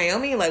Angie and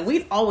Naomi, like,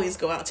 we'd always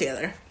go out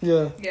together.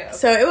 Yeah.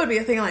 So it would be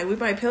a thing like we'd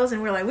buy pills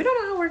and we're like, we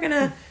don't know how we're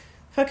gonna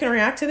fucking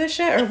react to this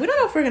shit, or we don't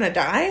know if we're gonna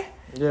die.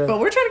 Yeah. But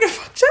we're trying to get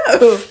fucked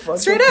up.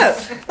 Straight up.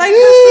 Like,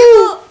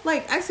 people,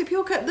 like, actually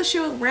people cut this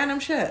shit with random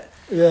shit.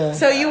 Yeah.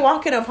 So you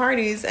walk into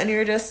parties and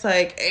you're just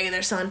like, hey,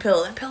 they're selling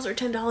pills. And pills are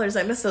 $10.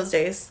 I miss those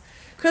days.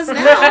 Because now,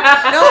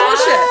 no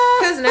bullshit.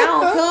 Because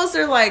now pills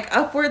are like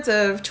upwards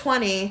of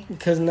 20.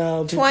 Because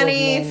now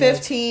 20,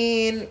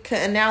 15.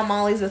 And now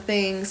Molly's a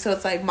thing. So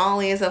it's like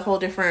Molly is a whole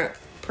different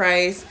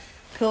price.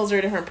 Pills are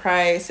a different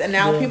price. And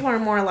now people are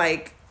more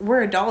like,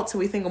 we're adults, so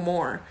we think of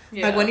more.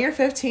 Yeah. Like, when you're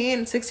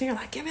 15, 16, you're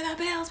like, give me that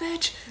pills,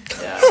 bitch.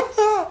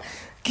 Yeah.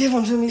 Give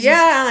them to me.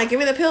 Yeah, like, give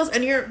me the pills.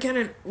 And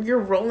you're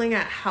rolling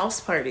at house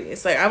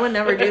parties. Like, I would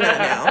never do that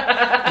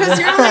now. Because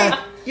you're like,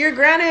 you're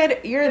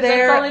granted, you're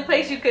there. That's the only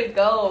place you could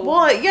go.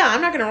 Well, yeah,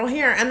 I'm not going to roll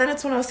here. And then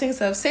it's one of those things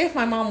of, say if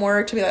my mom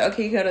were to be like,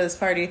 okay, you go to this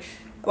party.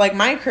 Like,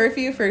 my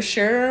curfew for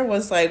sure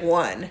was like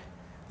 1.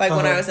 Like,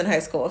 when I was in high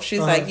school. If she's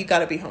like, you got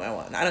to be home at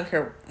 1. I don't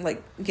care.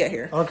 Like, get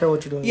here. I don't care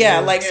what you're doing. Yeah,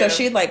 like, so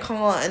she'd like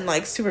call and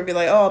like super be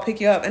like, oh, I'll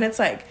pick you up. And it's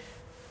like,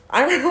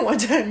 I remember one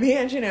time me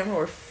and Gina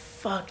were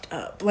fucked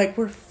up. Like,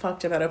 we're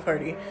fucked up at a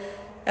party.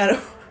 And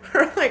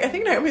we're like, I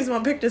think Naomi's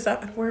mom picked us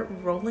up and we're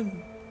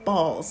rolling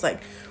balls. Like,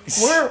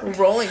 we're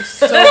rolling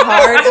so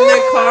hard in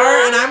the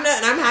car.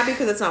 And I'm happy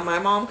because it's not my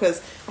mom,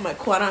 because I'm like,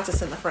 cool, I don't have to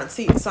sit in the front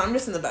seat. So I'm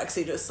just in the back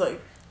seat just like,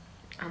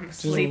 I'm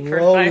asleep for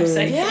 5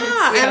 seconds.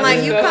 Yeah, and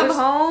like you come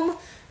home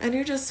and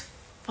you're just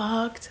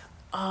fucked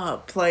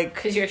up, like,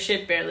 because your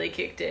shit barely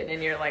kicked in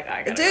and you're like,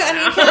 I gotta dude, go I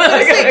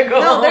mean, now.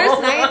 no,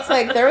 there's nights,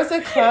 like, there was a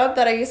club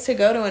that I used to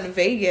go to in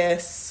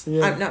Vegas.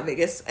 I'm not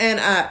Vegas, in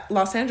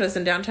Los Angeles,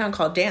 in downtown,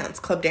 called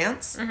Club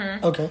Dance.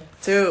 Mm-hmm. Okay.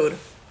 Dude.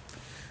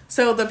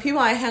 So the people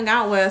I hung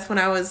out with when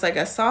I was like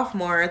a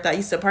sophomore that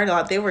used to party a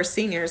lot, they were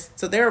seniors.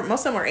 So most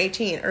of them were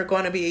 18 or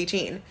going to be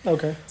 18.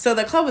 Okay. So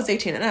the club was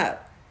 18 and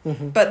up.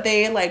 Mm-hmm. But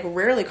they like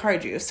rarely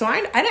card you. So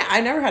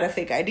I never had a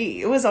fake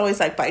ID. It was always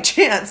like by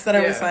chance that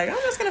I was like, I'm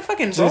just gonna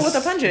fucking roll with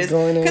the punches.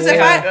 Because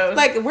if I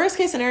like, worst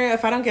case scenario,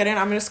 if I don't get in,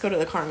 I'm gonna just go to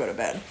the car and go to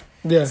bed.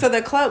 Yeah. So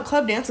the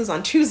club dance was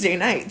on Tuesday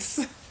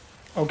nights.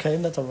 Okay,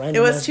 that's a random. It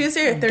was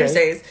Tuesday or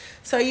Thursdays.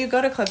 So you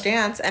go to club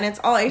dance and it's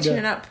all 18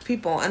 and up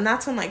people, and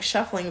that's when like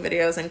shuffling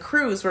videos and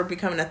crews were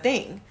becoming a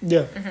thing.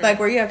 Yeah. Mm-hmm. Like,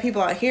 where you have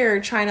people out here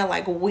trying to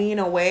like wean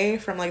away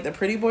from like the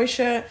pretty boy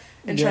shit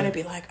and trying to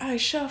be like, I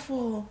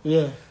shuffle.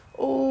 Yeah.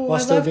 Oh,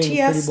 I love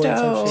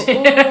Tiesto.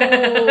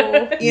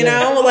 Oh, you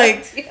know,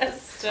 like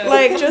Tiesto.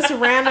 Like just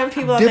random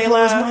people that they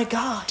love. Diplo's my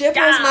god.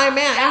 Diplo's my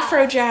man.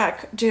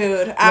 Afrojack,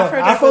 dude.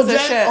 Afrojack was the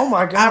shit. Oh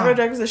my god.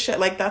 Afrojack was the shit.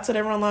 Like, that's what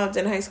everyone loved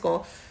in high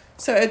school.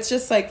 So it's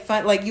just like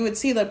fun. Like, you would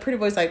see like pretty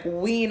boys like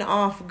wean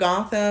off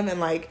Gotham and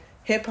like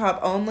hip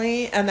hop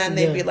only, and then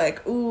they'd be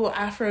like, ooh,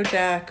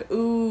 Afrojack,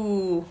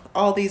 ooh,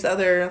 all these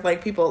other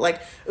like people,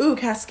 like, ooh,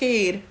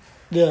 Cascade.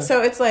 Yeah.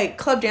 So it's like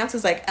club dance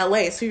is like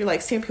LA. So you're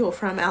like seeing people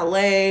from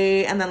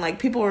LA, and then like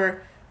people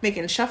were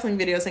making shuffling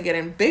videos and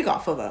getting big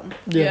off of them.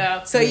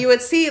 Yeah. So you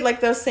would see like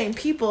those same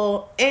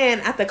people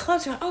at the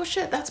clubs. You're like, oh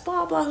shit, that's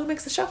blah blah who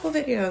makes the shuffle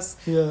videos.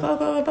 Yeah. Blah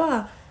blah blah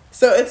blah.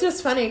 So it's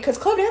just funny because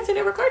club dance, they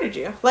never carded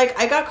you. Like,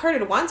 I got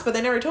carded once, but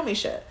they never told me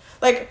shit.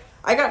 Like,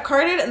 I got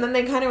carded and then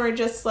they kind of were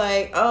just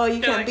like, oh,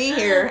 you can't be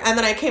here. And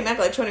then I came back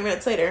like 20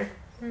 minutes later.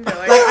 Like,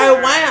 I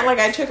went, like,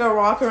 I took a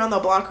walk around the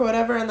block or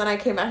whatever, and then I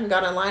came back and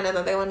got in line, and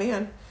then they let me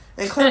in.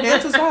 And club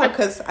dance was wild,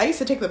 because I used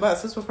to take the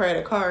bus. This was before I had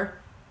a car.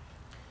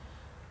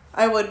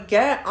 I would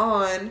get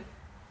on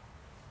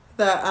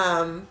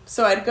the,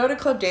 so I'd go to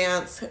club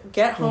dance,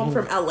 get home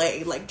from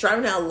LA, like,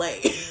 driving to LA.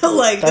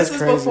 Like, that's this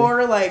was crazy.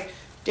 Before, like,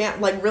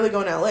 like, really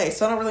going to LA,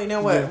 so I don't really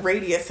know what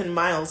radius in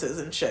miles is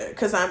and shit,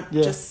 because I'm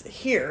just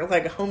here,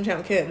 like a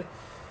hometown kid.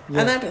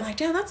 Yeah. And I'd be like,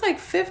 damn, that's like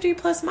 50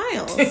 plus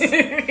miles. And I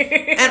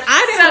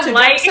didn't have to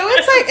drive. So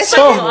it's like,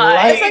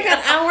 it's like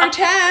an hour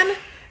 10.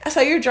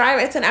 So you're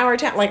driving, it's an hour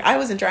time. Like, I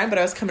wasn't driving, but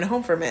I was coming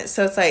home from it.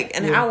 So it's like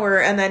an hour,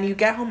 and then you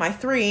get home by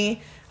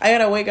 3. I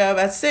gotta wake up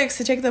at 6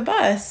 to take the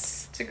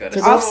bus. To go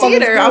to off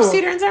Cedar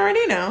in San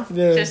Bernardino.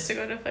 Yeah. Just to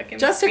go to fucking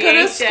just to go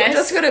to school,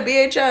 just to go to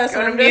BHS.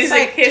 Go and to I'm just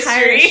like history.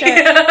 tired as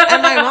shit.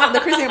 And my mom,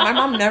 the crazy thing, my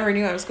mom never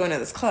knew I was going to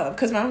this club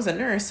because my mom's a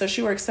nurse, so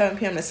she works 7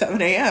 p.m. to 7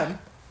 a.m.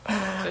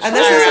 And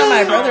this is when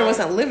my brother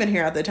wasn't living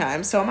here at the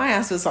time, so my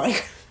ass was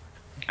like,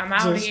 I'm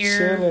out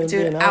here,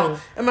 dude, out.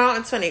 And my mom,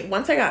 it's funny,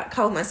 once I got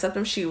called my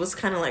stepmom, she was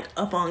kind of like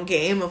up on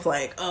game of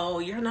like, oh,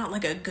 you're not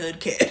like a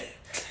good kid.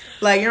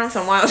 Like, you're on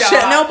some wild shit.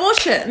 No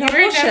bullshit. No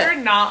bullshit.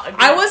 Never not a good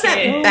I wasn't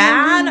kid.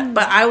 bad,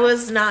 but I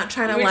was not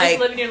trying to, you were like...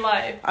 just living your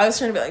life. I was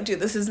trying to be like,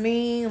 dude, this is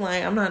me.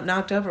 Like, I'm not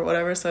knocked up or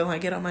whatever, so,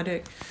 like, get on my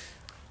dick.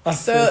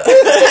 So,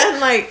 and,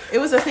 like, it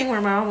was a thing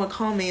where my mom would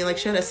call me. Like,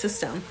 she had a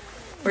system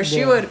where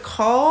she would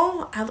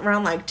call at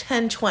around, like,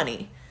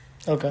 10:20.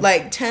 Okay.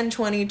 Like,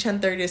 10:20, 10:30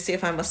 to see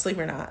if I'm asleep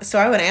or not. So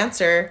I would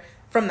answer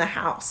from the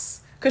house.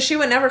 Because she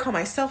would never call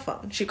my cell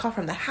phone. She'd call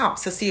from the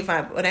house to see if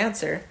I would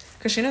answer.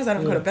 Because she knows I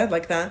don't go to bed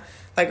like that.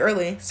 Like,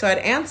 early. So I'd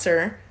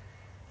answer.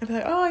 I'd be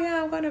like, oh,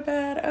 yeah, I'm going to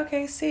bed.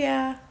 Okay, see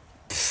ya.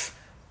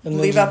 And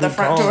leave out the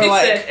front door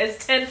like...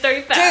 It's 10:35.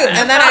 Dude,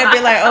 and then I'd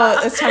be like,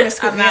 oh, it's time to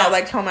scoop me out.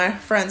 Like, tell my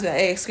friends,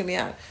 hey, scoop me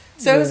out.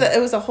 So it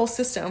was a whole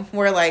system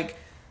where, like,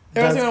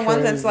 there was even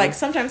one that's like,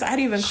 sometimes I'd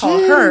even call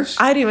her.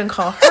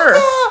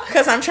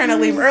 Because I'm trying to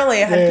leave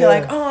early. I'd be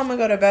like, oh, I'm going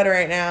to go to bed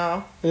right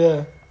now.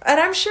 Yeah. And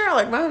I'm sure,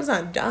 like, my mom's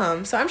not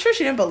dumb. So I'm sure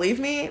she didn't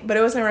believe me. But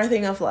it was never a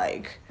thing of,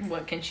 like...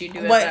 What can she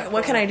do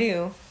What can I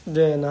do?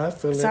 Yeah, no, I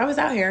feel it. So I was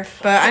out here.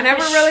 But I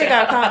never really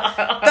got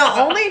caught.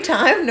 The only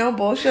time, no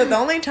bullshit, the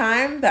only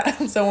time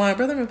that... So when my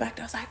brother moved back,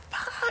 I was like,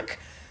 fuck.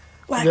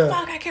 Like,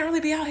 fuck, I can't really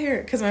be out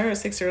here. Because my brother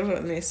was 6 years older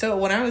than me. So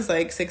when I was,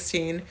 like,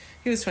 16,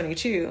 he was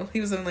 22.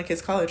 He was in, like,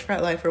 his college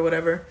frat life or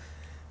whatever.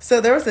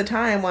 So there was a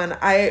time when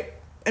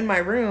in my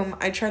room,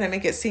 I tried to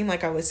make it seem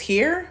like I was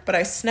here, but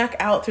I snuck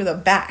out through the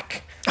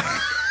back.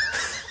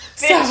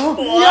 Bitch, what?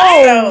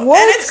 What?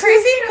 And it's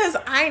crazy because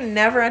I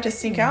never had to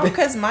sneak out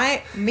because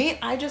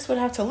I just would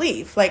have to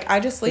leave. Like, I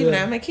just leave and I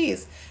have my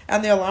keys.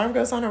 And the alarm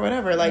goes on or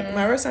whatever. Like,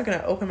 my brother's not going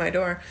to open my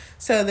door.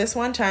 So this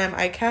one time,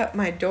 I kept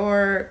my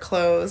door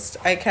closed.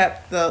 I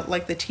kept the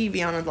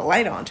TV on and the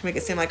light on to make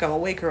it seem like I'm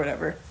awake or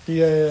whatever.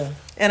 Yeah.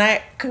 And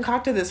I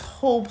concocted this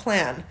whole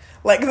plan.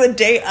 Like, the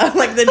day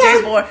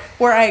before,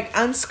 where I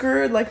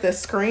unscrewed, like, the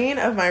screen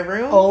of my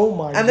room. Oh,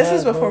 my God. And this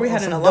is before we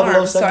had an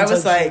alarm. So I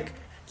was like...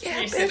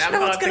 Yeah, bitch,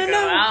 no one's gonna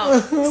know.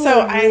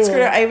 So I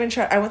unscrewed it.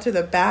 I went through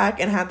the back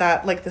and had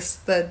that, like,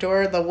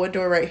 the wood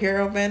door right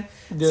here open.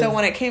 Yeah. So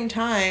when it came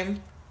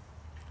time,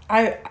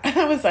 I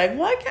was like,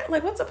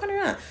 what's up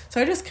under that? So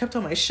I just kept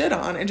all my shit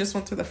on and just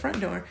went through the front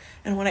door.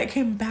 And when I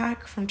came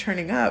back from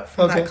turning up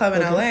from that club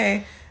in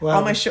LA,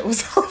 all my shit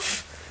was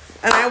off.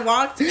 And I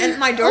walked, and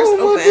my door's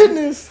open. My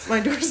goodness. My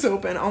door's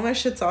open. All my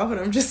shit's off, and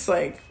I'm just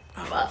like,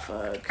 oh,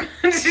 fuck.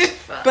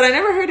 But I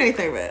never heard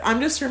anything of it. I'm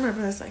just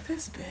remembering, I was like,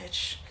 this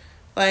bitch.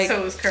 Like,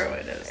 so it was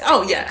Kerwin.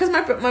 Oh yeah, because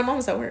my mom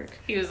was at work.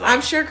 He was like,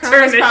 I'm sure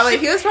Kerwin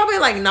was probably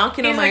like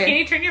knocking on my. Like, can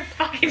you turn your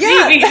fucking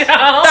TV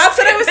down? That's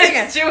what I was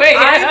thinking.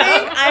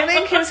 I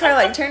think he was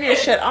probably like, turn your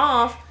shit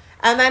off.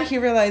 And then he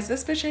realized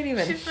this bitch ain't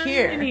even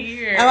here.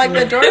 And like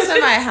the doors in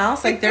my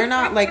house, like they're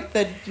not like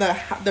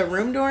the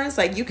room doors.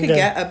 Like you could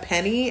get a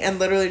penny and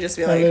literally just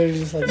be like,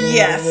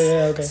 yes.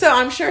 Yeah, okay. So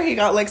I'm sure he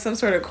got like some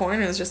sort of coin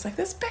and was just like,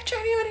 this bitch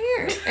ain't even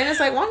here. And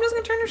it's like, well, I'm just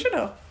gonna turn your shit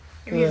off.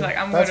 And he's like,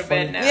 I'm going to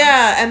bed now.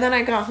 Yeah, and then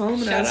I got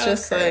home and I was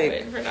just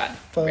like, for not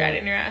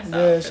ratting your ass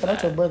yeah, shout out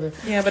to your brother.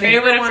 Yeah, but he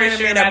never wanted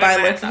me to buy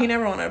liquor. He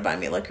never wanted to buy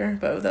me liquor,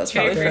 but that was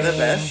probably for the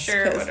best.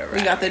 Sure,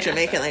 we got the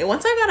Jamaican. Like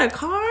once I got a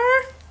car,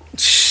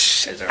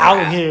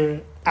 out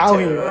here.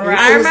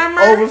 I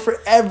remember over for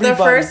everybody. The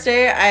first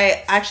day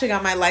I actually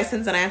got my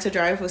license and I had to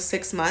drive was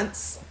 6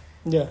 months.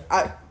 Yeah.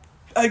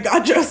 I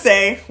got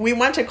Jose. We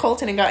went to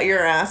Colton and got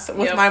your ass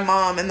with my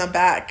mom in the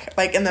back,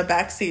 like in the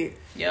back seat.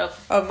 Yep.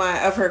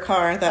 Of her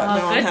car that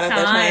my mom had at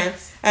the time.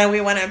 And we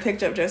went and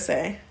picked up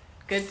Jose.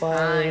 Good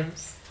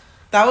times.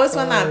 That was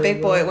when that Big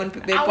Boy had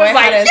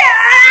his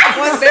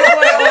when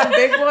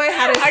Big Boy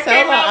had his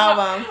solo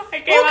album.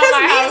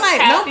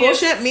 No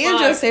bullshit. Me and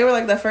Jose were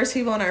like the first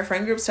people in our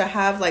friend groups to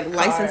have like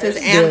licenses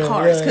and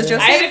cars. Because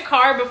Jose, I had a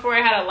car before I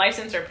had a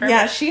license or permit.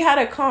 Yeah, she had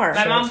a car.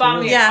 My mom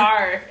bought me a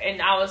car,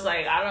 and I was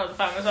like, I don't know the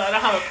fuck. I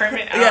don't have a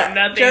permit. I don't have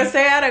nothing. Jose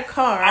had a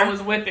car. I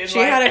was with it. She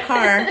had a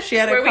car. She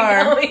had a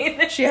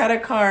car. She had a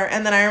car,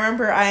 and then I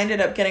remember I ended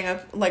up getting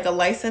a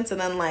license,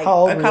 and then like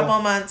a couple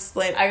months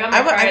later, I got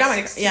my car at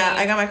 16. Yeah,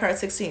 I got my car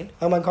at 16. I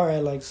got my car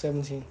at like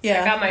 17.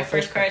 Yeah. I got my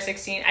first car at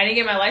 16. I didn't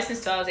get my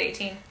license till I was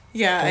 18.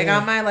 Yeah, I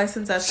got my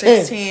license at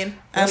 16.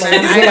 And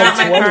then I got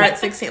my car at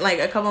 16, like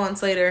a couple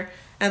months later.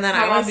 And then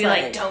I would be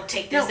like, don't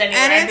take this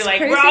anywhere. And I'd be like,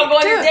 we're all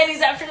going to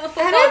Denny's after the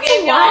football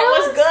game. Wild. Y'all, it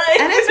was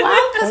good. And it's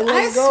wild because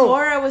I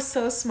swore I was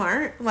so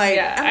smart. Like,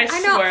 Yeah, I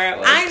know, swear I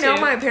was, I know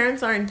too. my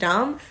parents aren't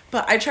dumb,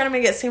 but I try to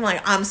make it seem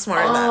like I'm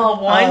smarter than them.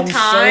 Oh,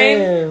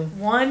 saying.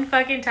 one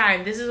fucking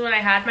time. This is when I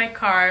had my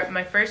car,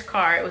 my first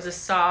car. It was a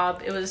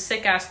Saab. It was a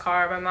sick ass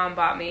car. My mom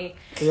bought me.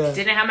 Yeah.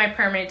 Didn't have my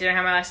permit. Didn't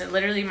have my license.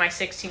 Literally my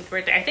 16th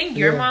birthday. I think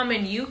your Yeah. mom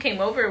and you came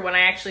over when I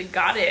actually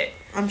got it.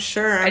 I'm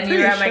sure. I'm And you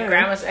pretty were at sure. my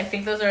grandma's. I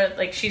think those are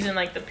like she's in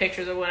like the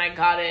pictures of when I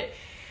got it.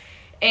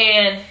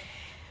 And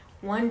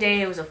one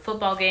day it was a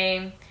football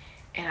game.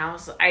 And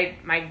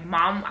my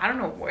mom, I don't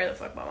know where the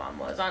fuck my mom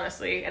was,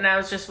 honestly. And I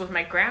was just with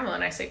my grandma,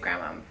 and I said,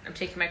 Grandma, I'm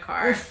taking my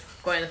car,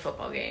 going to the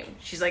football game.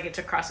 She's like, it's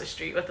across the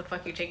street. What the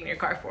fuck are you taking your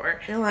car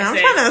for? You're like, I I'm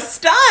said, trying to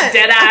stunt.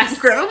 Dead ass.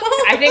 Grandma?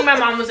 I think my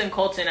mom was in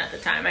Colton at the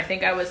time. I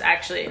think I was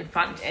actually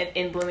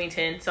in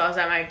Bloomington. So I was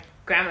at my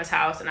grandma's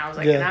house, and I was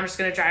like, and I'm just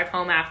going to drive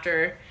home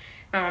after.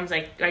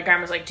 My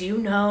grandma's like, do you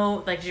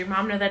know, like, does your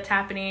mom know that's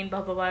happening?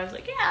 Blah, blah, blah. I was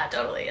like, yeah,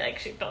 totally. Like,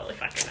 she totally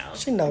fucking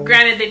knows. She knows.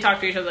 Granted, they talk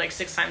to each other like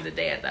 6 times a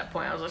day at that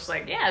point. I was just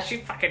like, yeah, she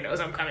fucking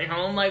knows I'm coming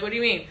home. Like, what do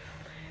you mean?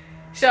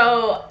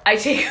 So I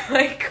take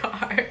my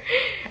car.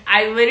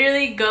 I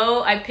literally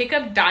I pick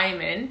up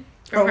Diamond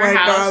from her house.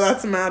 Oh my God,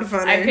 that's mad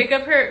funny. I pick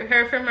up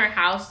her from her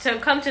house to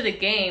come to the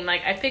game.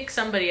 Like, I pick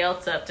somebody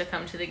else up to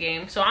come to the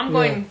game. So I'm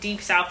going deep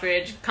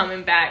Southridge,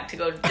 coming back to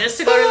go to the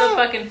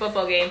fucking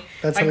football game.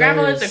 That's my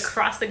grandma lives hilarious.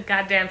 across the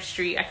goddamn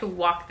street. I could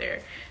walk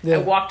there. Yeah. I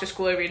walk to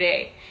school every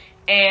day.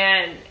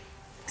 And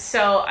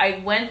so I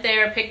went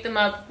there, picked them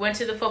up, went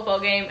to the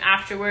football game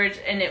afterwards,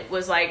 and it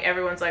was like,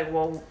 everyone's like,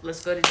 well,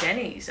 let's go to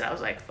Denny's. And I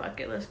was like, fuck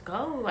it, let's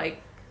go. Like,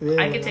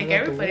 I can take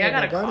everybody. I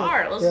got a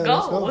car. Let's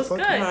go. What's good?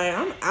 Right,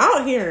 I'm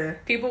out here.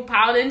 People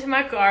piled into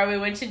my car. We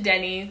went to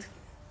Denny's.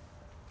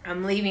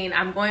 I'm leaving.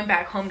 I'm going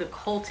back home to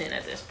Colton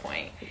at this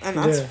point. And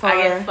that's far.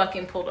 I get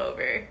fucking pulled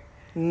over.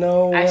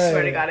 No way. I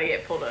swear to God, I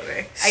get pulled over.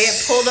 I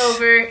get pulled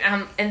over,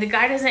 and the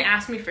guy doesn't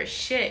ask me for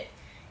shit.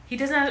 He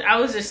doesn't. I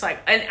was just like,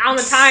 and on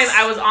the time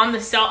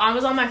I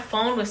was on my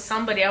phone with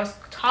somebody. I was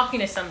talking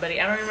to somebody.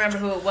 I don't remember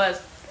who it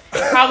was.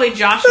 Probably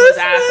Joshua's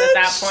ass at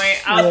that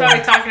point. I was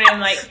probably talking to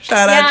him like,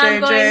 Shout out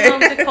I'm JJ.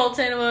 going home to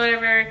Colton or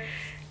whatever.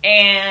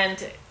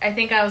 And I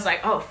think I was like,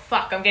 oh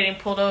fuck, I'm getting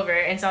pulled over.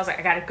 And so I was like,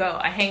 I gotta go.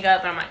 I hang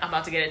up and I'm like, I'm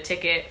about to get a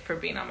ticket for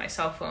being on my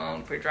cell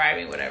phone, for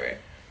driving, whatever.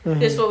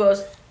 Mm-hmm. This fool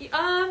goes,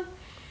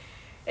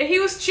 and he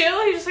was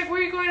chill. He was just like, where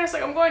are you going? I was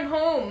like, I'm going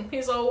home.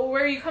 He's like, well,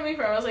 where are you coming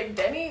from? I was like,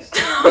 Denny's.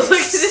 I was like,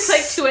 it's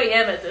like 2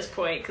 a.m. at this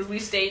point because we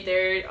stayed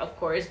there, of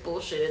course,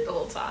 bullshitted the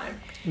whole time.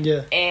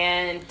 Yeah.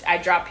 And I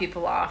dropped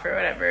people off or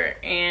whatever.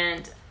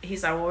 And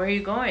he's like, well, where are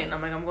you going?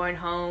 I'm like, I'm going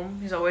home.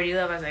 He's like, where do you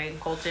live? I was like, in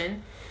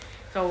Colton.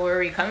 So where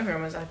are you coming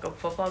from? I was like, a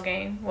football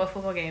game? What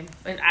football game?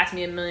 And asked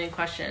me a million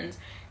questions.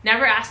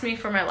 Never asked me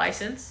for my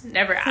license.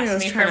 Never asked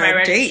me for my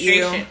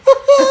registration.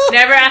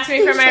 Never asked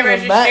me for my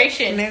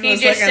registration. He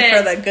just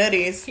said for the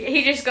goodies.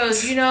 He just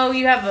goes, you know,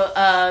 you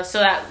have so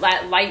that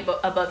light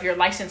above your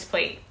license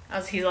plate.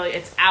 He's like,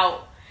 it's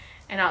out.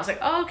 And I was like,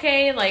 oh,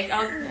 okay, like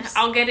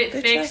I'll get it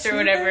fixed or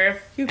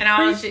whatever.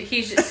 And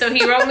so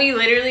he wrote me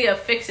literally a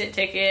fix-it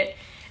ticket,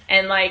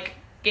 and like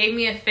gave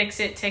me a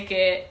fix-it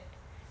ticket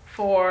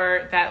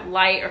for that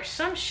light or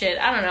some shit.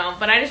 I don't know.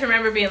 But I just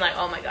remember being like,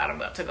 oh my God, I'm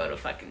about to go to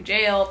fucking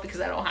jail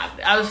because I don't have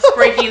I was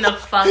freaking the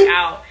fuck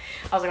out.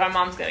 I was like, my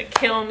mom's gonna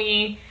kill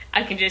me.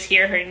 I can just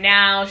hear her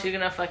now. She's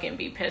gonna fucking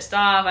be pissed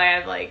off. I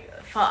had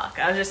like, fuck.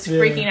 I was just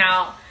freaking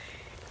out.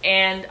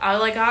 And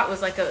all I got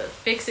was like a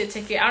fix-it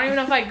ticket. I don't even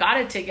know if I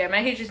got a ticket.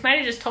 He might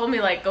have just told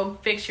me like, go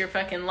fix your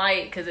fucking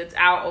light because it's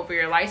out over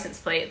your license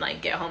plate and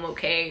like get home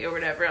okay or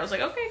whatever. I was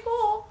like, okay,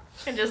 cool.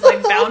 And just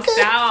like bounced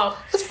out.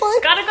 That's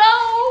fine. Gotta go.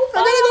 I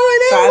gotta go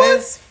right now. That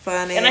is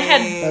funny. And I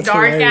had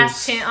dark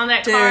ass tint on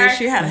that car.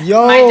 She had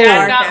my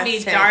dad got me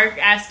dark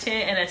ass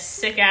tint and a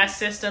sick ass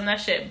system. That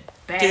shit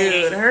bang.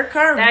 Dude, her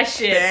car that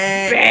shit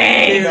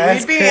bang. Dude,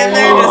 That's we'd be in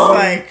there just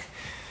like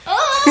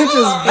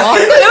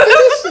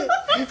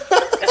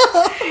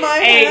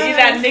Hey,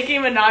 that Nicki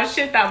Minaj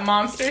shit, that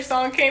Monster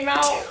song came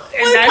out.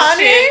 And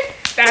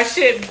With that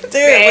shit dude,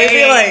 bang. we'd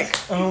be like,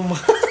 oh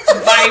my.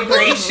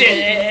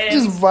 Vibration.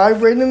 Just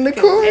vibrating in the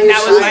car. And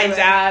that was my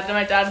dad.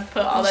 My dad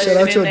put all that Shout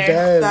out shit your in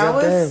there. dad. that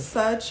goddamn. was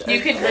such a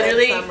You could good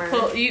literally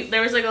summer.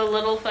 there was like a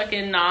little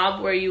fucking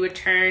knob where you would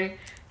turn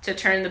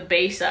the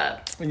bass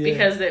up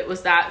because it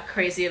was that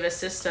crazy of a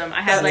system.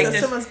 I had that like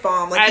system this. was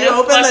bomb. I Like had you a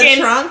open fucking-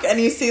 the trunk and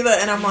you see the,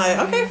 and I'm like,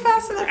 okay,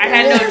 fasten the.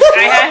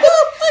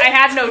 I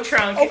had no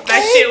trunk. Okay,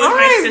 That shit was all my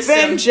right,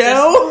 system. Vin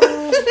Joe,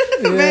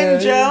 Vin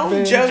Joe,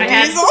 Vin. Joe I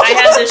had Diesel.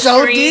 the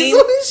Joe screen. Diesel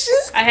and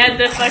shit. I had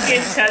the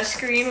fucking touch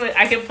screen with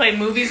I could play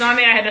movies on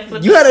it. I had to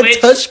flip You the had switch.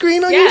 a touch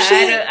screen on Yeah, your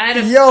shit? I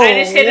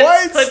just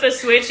what? flip a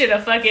switch and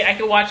I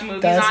could watch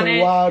movies That's on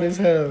it. wild as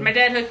hell. My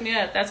dad hooked me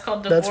up. That's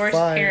called That's divorced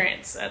fire.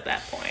 parents at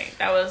that point.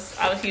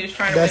 He was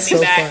trying to That's win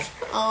so me back.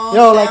 fun. Oh,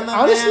 Yo, like, Sam the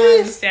honestly-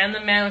 Man. Stan the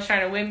man was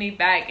trying to win me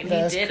back, and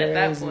That's he did at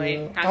that crazy, point.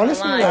 yo. Not gonna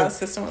Honestly, lie. That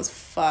system was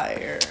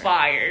fire.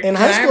 Fired. In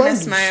high And school, I I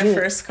missed did my shit.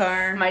 first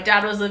car. My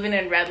dad was living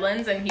in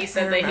Redlands, and he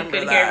said that he remember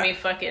could that. hear me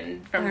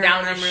fucking from I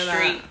down the remember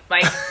street. that.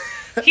 Like,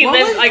 He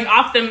lived like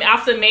off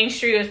the main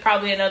street. It was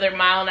probably another 1.5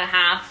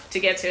 miles to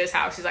get to his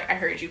house. He's like, I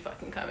heard you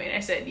fucking coming.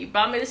 I said, you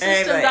bought me the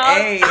system, like, dog.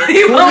 hey.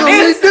 You bought me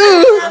the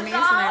system,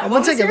 I'm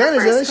gonna take advantage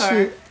of that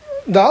shit.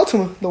 The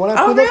Altima, the one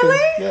I pulled up in.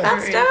 Yeah.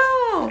 That's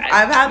dope.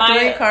 I've had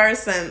 3 cars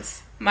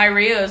since. My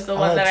Rio is the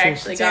one that I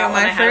actually got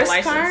when I had a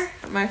license.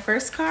 My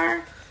first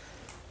car,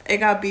 it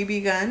got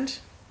BB gunned.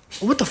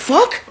 What the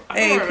fuck?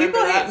 Hey,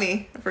 people hate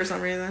me for some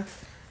reason.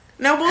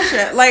 No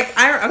bullshit. Like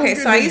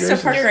so I used to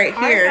park right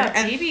here,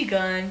 and BB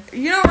gun.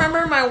 You don't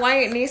remember my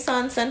white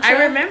Nissan Sentra?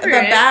 I remember the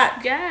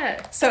back.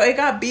 Yeah. So it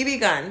got BB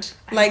gunned.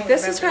 Like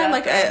this is kind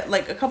of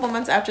like a couple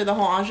months after the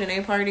whole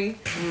Anjanae party.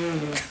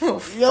 Yo, I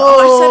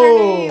said her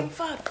name.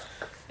 Fuck.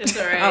 It's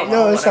alright.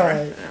 No, it's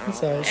alright.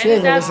 It's alright. She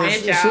ain't gonna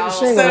listen.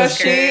 So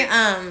she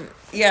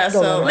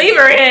so leave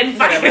her in.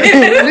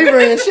 Leave her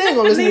in. She ain't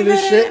gonna listen to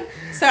this shit.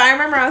 So I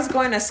remember I was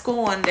going to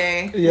school one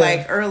day,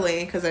 like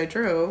early, because I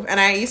drove, and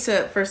I used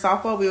to for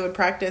softball we would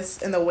practice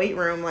in the weight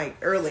room like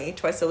early,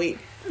 twice a week.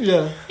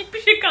 Yeah.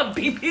 She got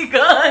BB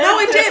gun. No,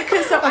 it did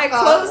because so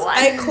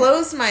I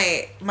closed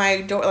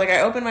my door, like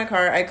I opened my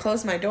car, I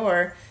closed my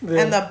door,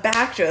 and the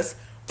back just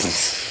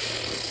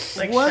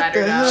like what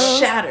the hell?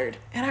 Shattered,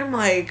 and I'm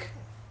like,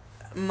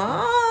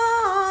 Mom,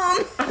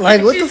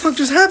 like what the fuck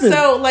just happened?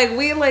 So like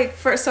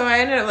so I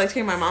ended up like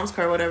taking my mom's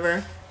car or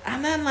whatever.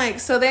 And then,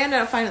 like, so they ended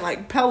up finding,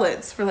 like,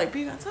 pellets for, like,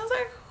 BB guns. So I was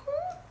like, who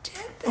did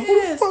this?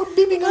 Who the fuck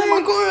BB gun in my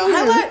car?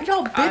 I let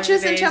y'all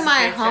bitches into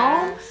my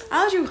home.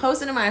 I let you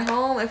host into my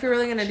home if you're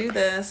really going to do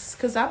this.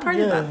 Because that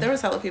party, there was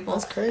hella people.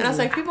 That's crazy. And I was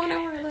like, people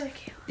know where I live.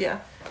 Yeah.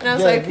 And I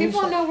was like,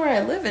 people know where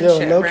I live and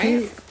shit,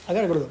 right? I got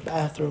to go to the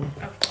bathroom.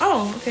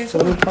 Oh, okay. So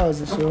let me pause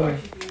this.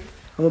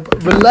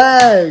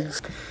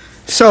 Relax.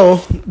 So,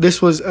 this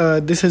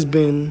has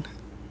been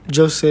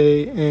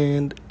Jose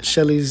and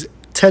Shelly's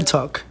TED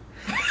Talk.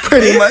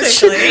 Pretty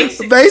much.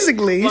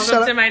 Basically.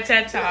 Welcome to my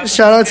TED Talk.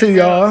 Shout out to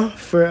y'all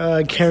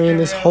for carrying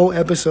this whole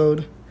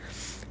episode.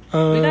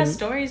 We got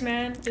stories,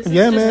 man. This is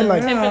man, the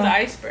like tip of the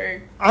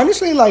iceberg.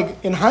 Honestly,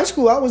 like in high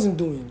school, I wasn't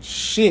doing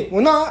shit.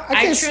 Well, no,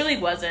 I truly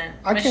wasn't.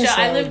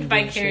 I lived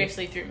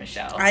vicariously through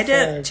Michelle. I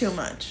did too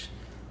much.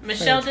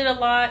 Michelle did a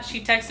lot.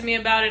 She texted me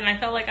about it, and I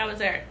felt like I was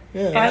there.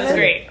 Yeah, it was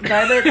great.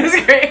 It was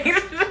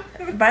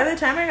great. By the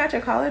time I got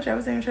to college, I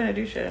wasn't even trying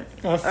to do shit.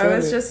 I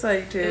was just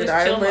like, dude,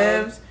 I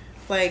lived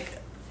like.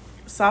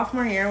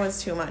 Sophomore year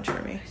was too much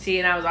for me. See,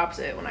 and I was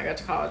opposite. When I got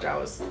to college, I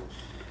was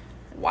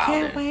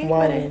wilding.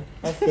 Wilding.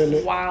 I feel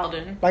it.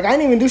 Wilding. Like, I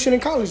didn't even do shit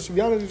in college, to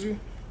be honest with you.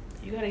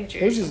 You gotta get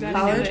your...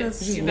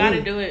 You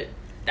gotta do it.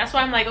 That's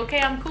why I'm like, okay,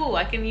 I'm cool.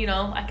 I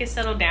can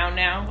settle down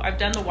now. I've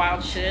done the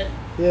wild shit.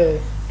 Yeah.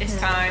 It's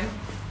time.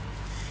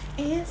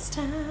 It's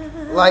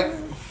time. Like,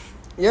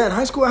 yeah, in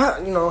high school, I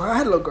had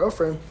a little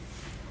girlfriend.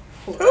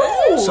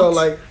 Ooh. So,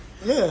 like...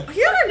 Yeah.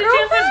 You had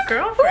a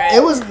girlfriend?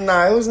 It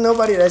was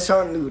nobody that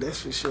y'all knew,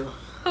 that's for sure.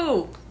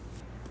 Who?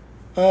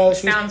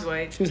 Sounds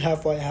white. She was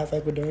half white, half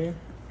Ecuadorian.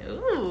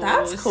 Ooh,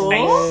 that's cool.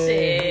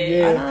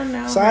 Yeah. I don't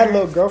know. So I had a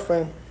little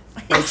girlfriend.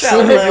 Like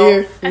senior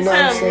year. You know what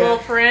I'm saying? Little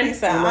friend.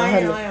 I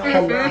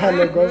had a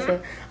little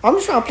girlfriend. I'm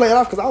just trying to play it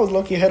off because I was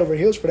low-key head over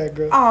heels for that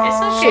girl.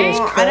 Aww. It's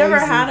okay. I never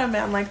had a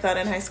man like that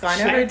in high school. I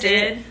never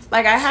did.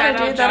 Like, I had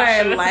a dude that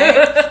I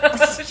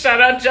liked.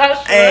 Shout out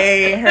Joshua.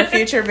 Hey, her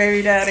future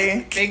baby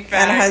daddy. Big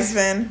fact. And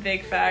husband.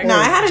 Big fact. No,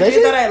 I had a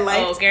dude that I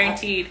liked. Oh,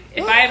 guaranteed.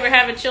 If I ever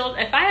have a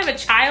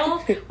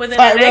child within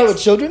the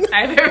next... children?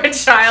 I have a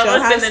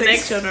child within the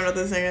next... children with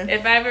this nigga.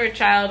 If I have a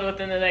child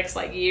within the next,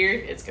 like, year,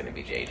 it's going to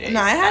be JJ. No,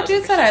 I had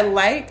dudes that I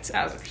liked.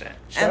 1,000%.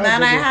 And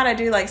then I had a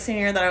dude, like,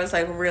 senior that I was,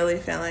 like, really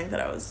feeling that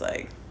I was,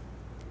 like...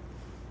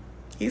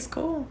 He's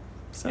cool.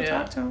 So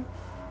talk to him.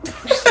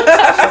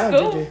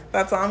 Cool.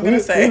 That's all I'm going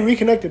to say. We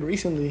reconnected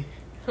recently.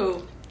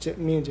 Who?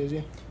 Me and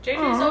JJ.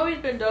 JJ's always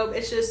been dope.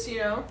 It's just,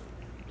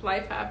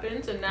 life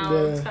happens, and now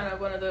it's kind of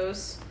one of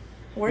those.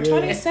 We're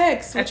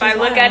 26. If I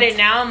look at it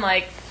now, I'm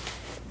like,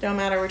 don't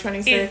matter, we're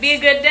 26. He'd be a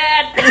good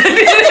dad. He'd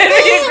be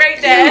a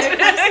great dad.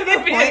 That's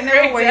the point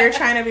now where you're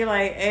trying to be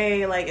like,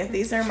 hey, like, if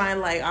these are my,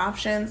 like,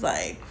 options,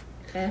 like.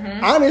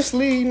 Mm-hmm.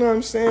 Honestly, you know what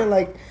I'm saying?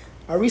 Like,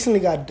 I recently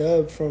got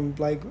dubbed from,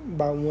 like,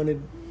 by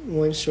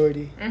one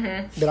shorty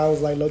that I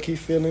was, like, low-key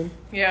feeling.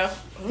 Yeah.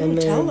 And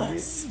then, tell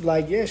us.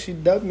 Like, yeah, she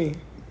dubbed me,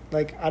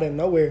 like, out of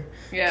nowhere.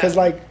 Yeah. Because,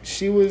 like,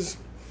 she was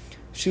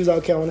like,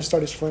 okay, I want to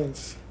start as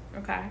friends.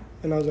 Okay.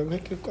 And I was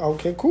like,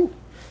 okay, cool.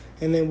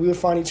 And then we would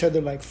find each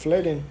other, like,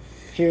 flirting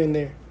here and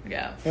there.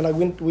 Yeah. And,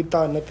 like, we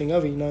thought nothing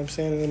of it, you know what I'm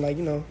saying? And then, like,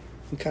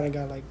 we kind of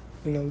got, like,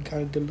 we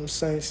kind of did a little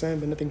something,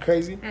 but nothing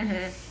crazy.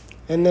 Mm-hmm.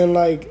 And then,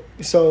 like,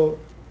 so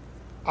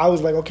I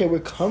was like, okay, we're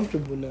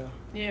comfortable now.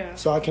 Yeah.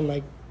 So I can,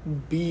 like,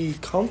 be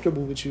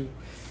comfortable with you.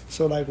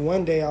 So, like,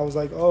 one day I was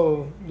like,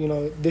 oh,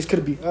 this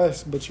could be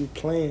us, but you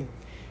playing.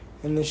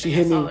 And then she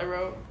hit me.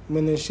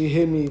 And then she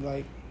hit me,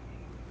 like,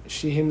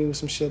 with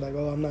some shit like,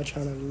 oh, I'm not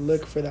trying to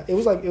look for that. It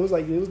was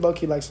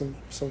low-key like some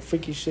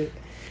freaky shit.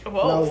 Whoa,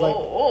 and I was like,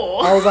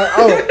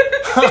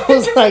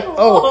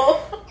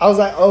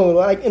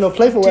 like, in a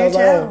playful way, I was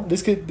like, oh,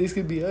 this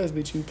could be us,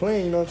 but you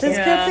playing, you know what I'm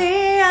saying? This could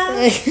be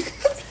us,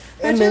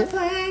 and but you're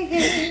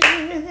playing.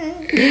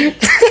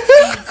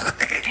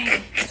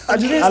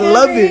 I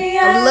love it.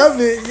 I love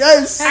it.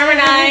 Yes.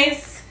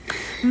 Harmonize.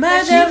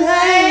 Multiplying.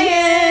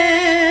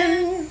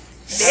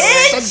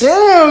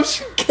 Damn,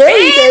 she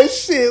carried that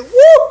shit.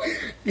 Woo.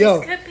 Yo.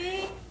 This could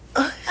be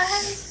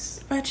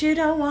us. But you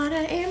don't want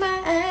to eat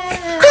my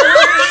ass.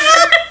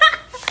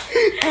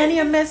 And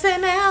you're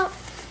missing out.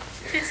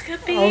 This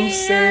could be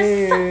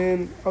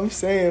I'm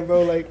saying,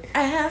 bro, like.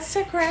 Ass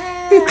to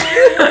grab.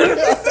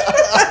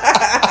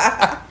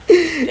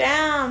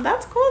 Damn,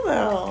 that's cool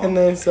though. And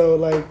then so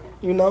like,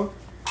 you know,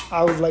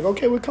 I was like,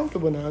 okay, we're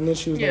comfortable now. And then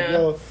she was like,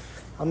 yo,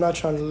 I'm not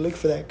trying to look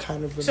for that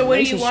kind of relationship. So what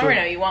do you want right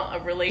now? You want a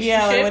relationship?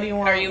 Yeah, like, what do you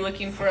want? Are you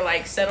looking for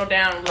like settle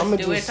down,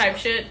 let's do it type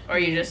shit? Or are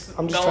you just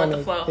going with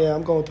the flow? Yeah,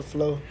 I'm going with the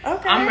flow.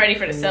 Okay. I'm ready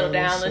for the settle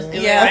down, let's do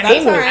it.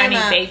 I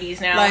need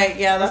babies now. Like,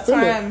 yeah, that's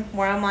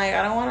where I'm like,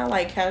 I don't want to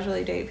like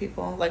casually date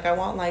people. Like, I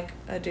want like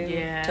a dude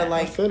to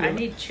like. I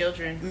need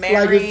children.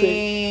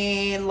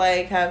 Marry,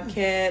 like have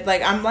kids.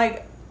 Like, I'm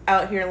like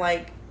out here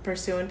like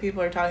pursuing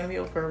people or talking to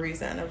people for a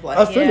reason of like,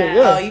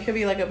 oh, you could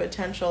be like a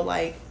potential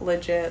like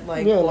legit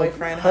like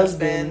boyfriend, like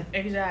husband,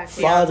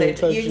 exactly. Father,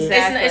 exactly.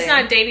 It's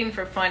not dating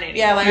for fun anymore.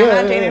 Yeah, like I'm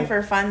not dating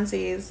for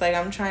funsies. Like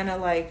I'm trying to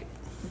like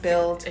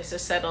build. It's to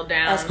settle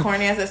down. As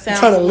corny as it sounds,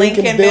 trying to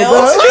Lincoln build.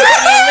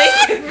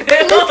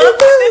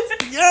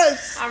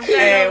 Yes.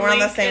 We're on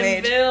the same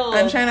age.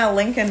 I'm trying to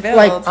link and build.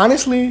 Like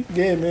honestly,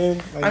 yeah,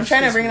 man. Like, I'm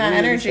trying to bring that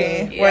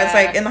energy. Where it's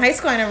like in high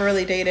school, I never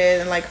really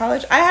dated, and like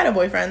college, I had a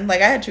boyfriend.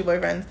 Like I had 2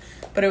 boyfriends.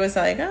 But it was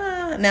like,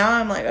 now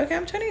I'm like, okay,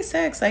 I'm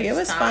 26. Like, it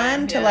was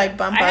fun to, like,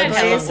 bump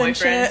uglies and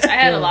shit. I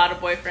had a lot of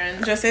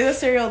boyfriends. Just say the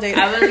serial date.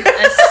 I was a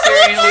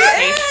serial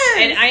date.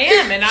 And I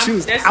am. And she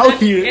was out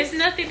here. It's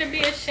nothing to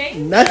be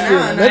ashamed. Nothing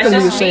to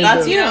be ashamed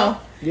That's of. you know.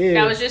 Yeah,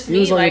 that was just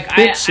me. Like,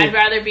 I'd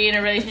rather be in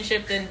a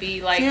relationship than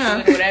be, like,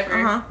 doing whatever.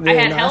 I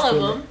had hell of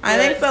them. I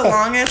think the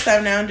longest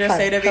I've known just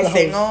say to be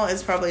single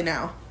is probably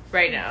now.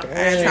 Right now.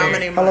 And it's how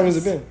many months? How long has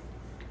it been?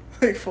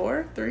 Like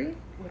 4, 3?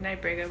 When I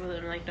break up with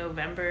him, like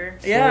November.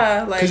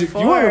 Yeah, like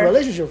 4. You were in a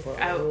relationship for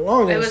a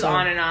long time. It was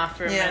on and off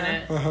for a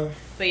minute.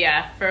 But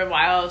yeah, for a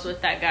while I was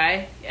with that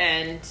guy,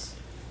 and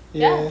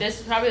this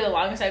is probably the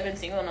longest I've been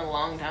single in a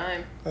long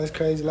time. That's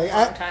crazy. Like,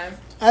 long time.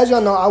 As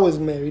y'all know, I was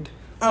married.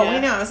 Oh,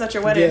 we know. It was at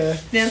your wedding.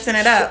 Dancing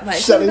it up. Like,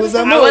 Shelly was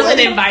at my I wasn't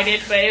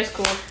invited, but it was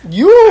cool.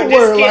 You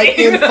were like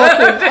in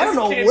fucking, I don't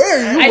know where you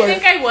were. I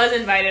think I was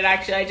invited,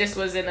 actually. I just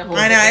was in a whole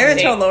I know. I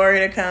even told Lori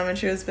to come, and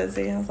she was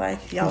busy. I was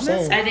like, y'all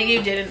miss I think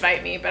you did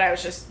invite me, but I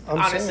was just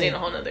honestly in a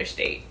whole other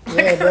state.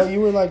 Yeah, bro.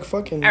 You were like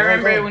fucking. I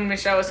remember when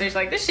Michelle was there, she's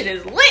like, this shit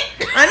is lit.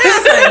 I know. I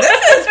was like,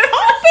 this is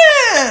popping.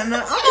 I'm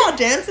all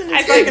dancing,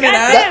 just fucking it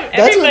up.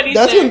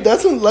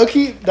 That's when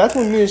Lucky. That's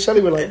when me and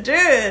Shelly were like,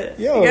 dude,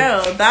 yo,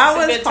 that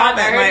was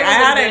popping. Like,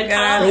 I had a good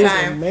ass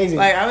time. Amazing.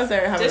 Like I was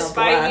there having a blast.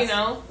 Despite, you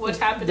know, what's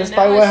happened.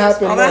 Despite what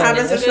happened. All that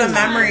happens is the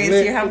memories.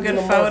 You have good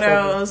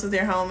photos with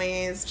your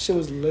homies. Shit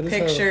was lit as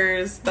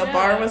pictures. The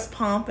bar was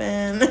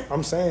pumping.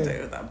 I'm saying.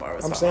 Dude, that bar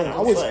was I'm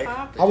pumping. saying.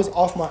 I was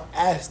off my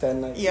ass that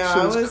night. Yeah,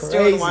 I was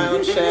doing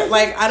wild shit.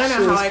 Like, I don't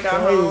know how I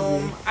got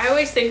home. I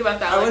always think about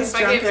that. I like, was if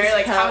I get married,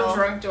 like, how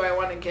drunk do I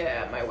want to get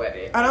at my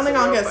wedding? I don't think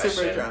I'll get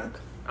super drunk.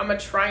 I'm gonna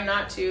try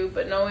not to,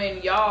 but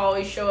knowing y'all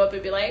always show up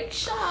and be like,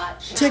 shot.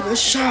 Take a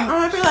shot.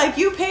 I'm gonna be like,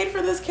 you paid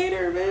for this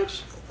caterer,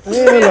 bitch.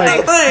 Yeah,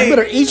 like, you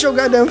better eat your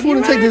goddamn food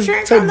and drink this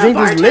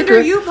liquor.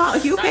 You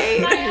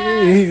paid.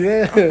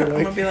 Yeah, I'm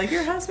gonna be like,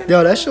 your husband.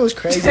 Yo, that shit was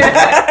crazy.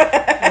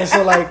 And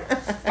so like,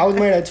 I was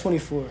married at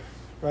 24,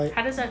 right?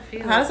 How does that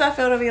feel? How does that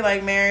feel to be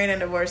like married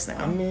and divorced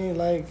now? I mean,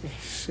 like,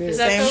 shit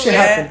shit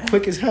happened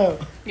quick as hell.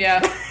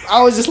 Yeah.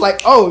 I was just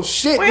like, oh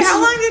shit. Wait,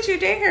 how long did you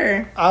date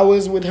her? I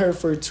was with her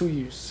for 2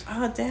 years.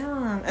 Oh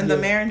damn! And the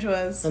marriage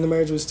was. And the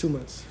marriage was 2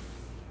 months.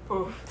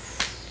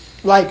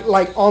 Oof.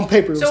 Like on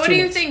paper. So what do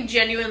you think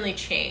genuinely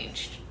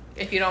changed?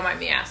 If you don't mind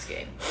me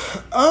asking.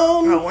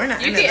 Oh, we're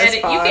not. You can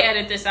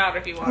edit this out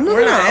if you want.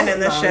 We're not ending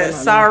this shit.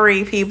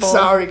 Sorry, people.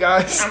 Sorry,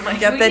 guys. I'm like,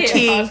 get the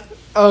tea.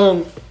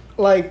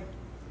 Like,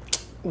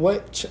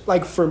 what?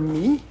 Like for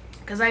me.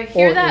 Because I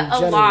hear that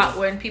a lot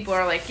when people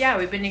are like, "Yeah,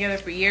 we've been together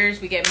for years.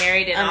 We get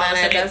married, and all of a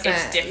sudden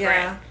it's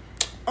different."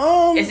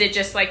 Yeah. Is it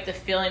just like the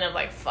feeling of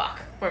like,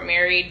 "Fuck, we're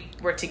married,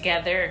 we're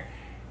together.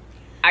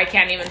 I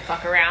can't even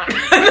fuck around, do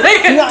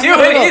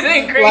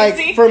anything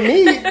crazy." Like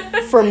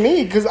for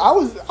me, because I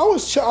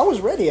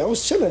was ready. I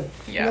was chilling.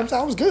 Yeah. You know what I'm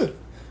saying? I was good.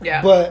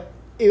 Yeah. But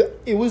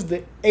it was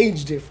the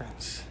age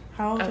difference.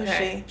 How old was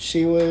she?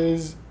 She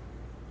was,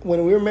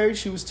 when we were married,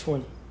 she was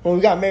 20. When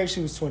we got married,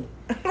 she was 20.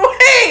 Wait.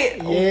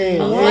 Yeah.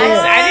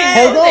 I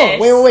didn't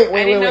know this.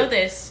 Wait. I didn't know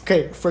this.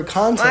 Okay, for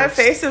context. My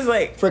face is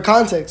like. For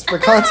context.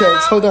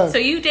 Hold on. So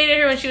you dated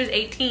her when she was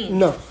 18?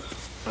 No.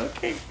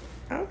 Okay.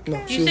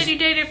 No, you said you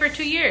dated for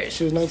 2 years.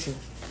 She was 19.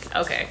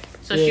 Okay,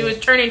 so she was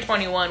turning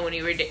 21 when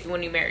you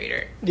married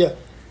her. Yeah.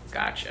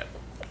 Gotcha.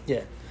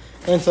 Yeah,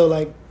 and so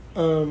like,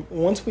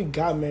 once we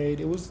got married,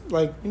 it was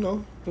like, you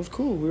know, it was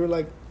cool. We were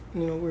like,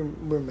 you know,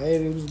 we're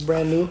married. It was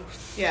brand new.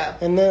 Yeah.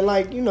 And then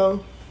like, you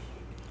know,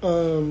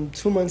 2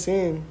 months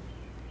in,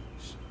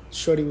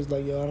 Shorty was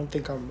like, "Yo, I don't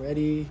think I'm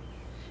ready."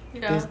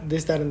 Yeah.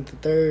 This, that, and the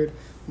third.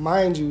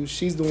 mind you,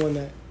 she's the one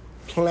that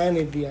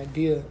planted the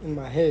idea in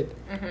my head.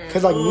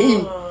 Cause like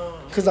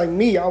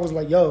me, I was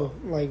like, yo,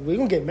 like we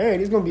gonna get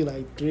married. It's gonna be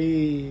like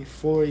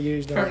 3-4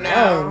 years down the line.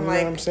 You know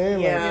what I'm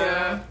saying?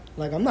 Yeah.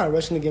 Like I'm not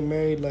rushing to get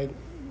married. Like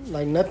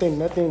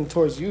nothing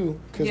towards you.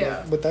 Cause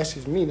but that's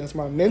just me. That's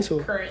my mental.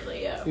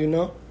 Currently, yeah. You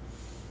know.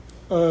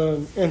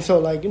 And so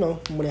like, you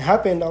know, when it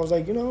happened, I was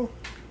like, you know,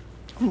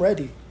 I'm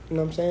ready. You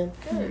know what I'm saying?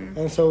 Good.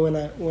 And so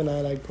when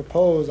I like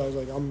proposed, I was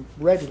like, I'm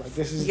ready. Like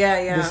this is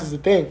this is the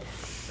thing.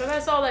 But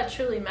that's all that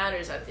truly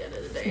matters at the end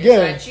of the day. Yeah.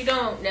 Is that you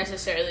don't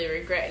necessarily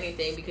regret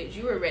anything because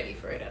you were ready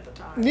for it at the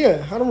time.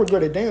 Yeah, I don't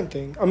regret a damn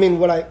thing. I mean,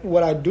 what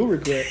I do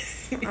regret.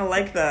 I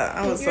like that.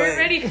 I was you were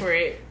ready for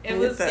it. It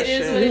is what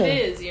shit.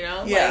 it is, you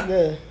know?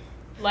 Yeah.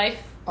 Like,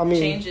 life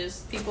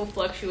changes. People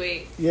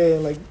fluctuate. Yeah,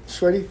 like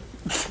Shreddy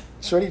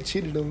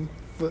cheated on me.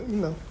 But, you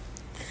know.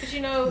 But,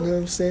 you know what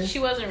I'm saying? She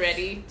wasn't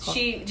ready.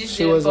 She just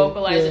didn't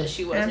vocalize that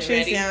she wasn't ready.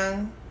 And she's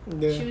young.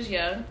 Yeah. She was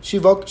young.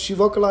 She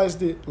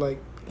vocalized it, like,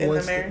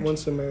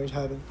 once the marriage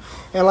happened.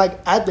 And, like,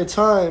 at the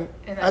time,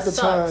 it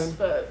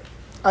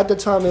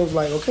was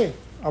like, okay,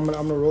 I'm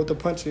gonna roll the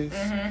punches.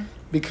 Mm-hmm.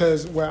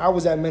 Because where I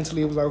was at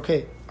mentally, it was like,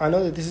 okay, I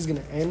know that this is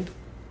gonna end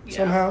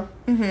somehow.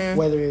 Mm-hmm.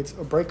 Whether it's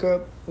a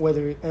breakup,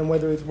 whether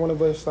it's one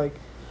of us, like,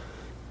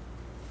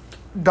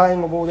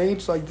 dying of old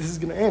age, like, this is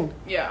gonna end.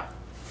 Yeah.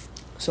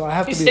 So I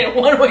have to be. You said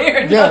one way or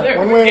another. Yeah,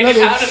 one way or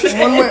another.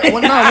 One way or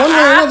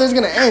another is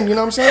gonna end. You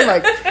know what I'm saying?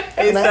 Like,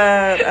 is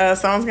that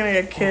someone's gonna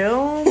get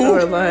killed,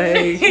 or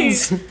like,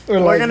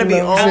 we're gonna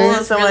be old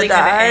and someone really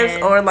dies,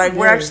 or like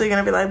we're actually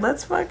gonna be like,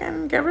 let's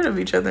fucking get rid of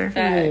each other.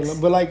 Yeah,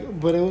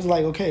 but it was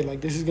like, okay,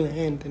 like this is gonna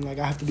end, and like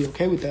I have to be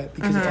okay with that,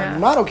 because if I'm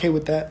not okay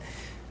with that,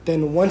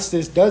 then once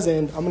this does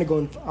end, I'm gonna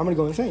go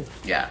insane.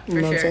 Yeah, you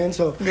know what I'm saying?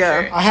 So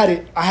I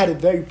had it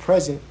very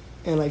present,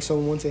 and like so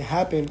once it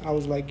happened, I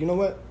was like, you know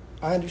what?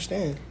 I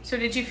understand. So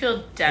did you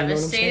feel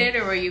devastated,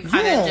 or were you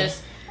kind of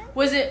just...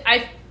 Was it...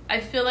 I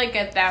feel like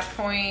at that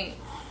point,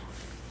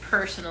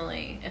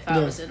 personally, if I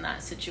was in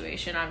that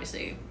situation,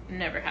 obviously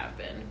never have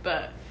been,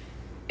 but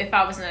if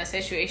I was in that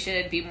situation,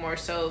 it'd be more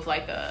so of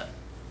like a...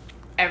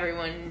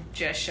 Everyone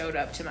just showed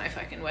up to my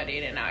fucking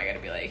wedding, and now I gotta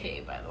be like,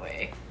 hey, by the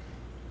way...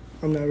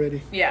 I'm not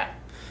ready. Yeah.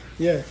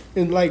 Yeah.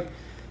 And like...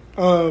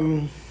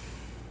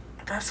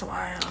 That's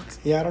wild.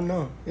 Yeah, I don't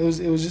know. It was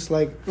just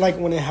like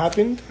when it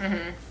happened...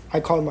 Mm-hmm. I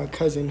called my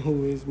cousin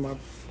who was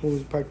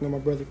pregnant, my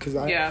brother, because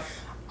I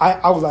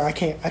was like, I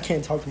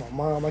can't talk to my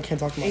mom, I can't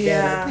talk to my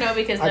dad. No,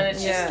 because then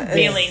it's just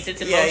feelings,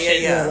 it's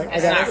emotions. Like,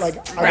 it's not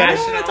rational. I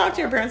don't want to talk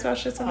to your parents about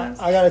shit sometimes.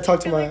 I gotta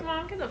talk to my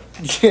mom. Get the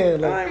fuck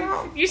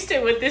Mom, you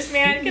still with this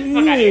man? Get the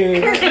fuck out of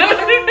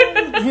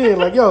here. Yeah,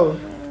 like yo,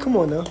 come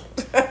on now.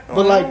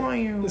 But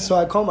like, so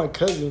I called my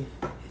cousin,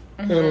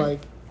 and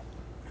like,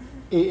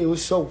 it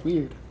was so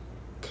weird,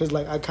 cause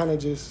like I kind of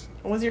just.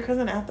 Was your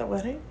cousin at the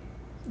wedding?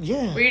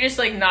 Yeah. Were you just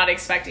like not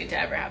expecting to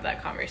ever have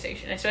that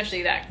conversation,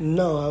 especially that?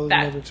 No, I was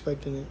never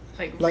expecting it.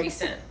 Like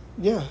recent.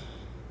 Yeah,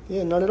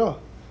 not at all.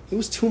 It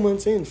was 2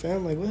 months in,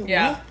 fam. Like what?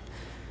 Yeah.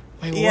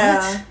 What? Like what? You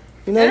know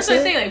and that's the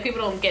thing. Like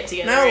people don't get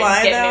together. No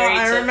lie get though. Married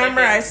I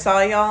remember I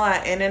saw y'all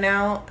at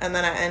In-N-Out and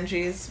then at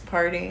NG's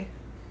party.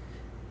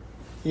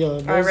 Yo,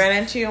 I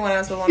ran into you when I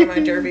was with one of my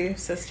Derby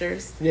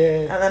sisters. Yeah.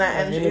 And then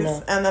at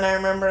NG's, and then I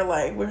remember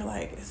like we were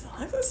like, is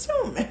Alexa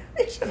still married?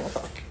 And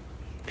we're like,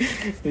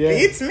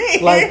 beats me.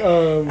 Like,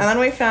 and then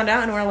we found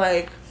out, and we're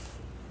like,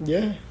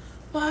 yeah.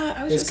 What?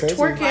 I was it's just crazy.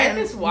 twerking life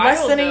is wild,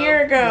 less than a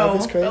year ago. Life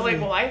is crazy. But like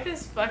life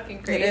is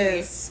fucking crazy. It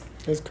is.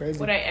 It's crazy.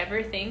 Would I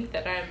ever think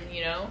that I'm,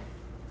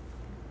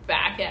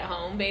 back at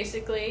home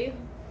basically?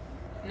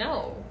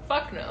 No.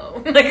 Fuck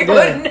no. Like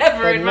I would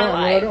never in my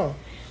life. Not at all.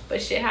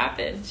 But shit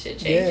happens. Shit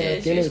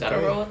changes. You just gotta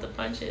roll with the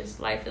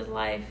punches. Life is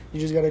life. You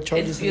just gotta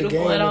charge this to the game. It's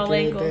beautiful at all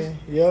angles.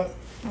 Yep.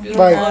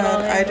 Like,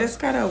 I just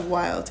got a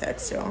wild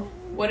text, y'all.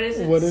 What is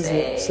it? What is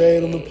it? Say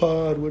it on the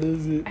pod. What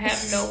is it? I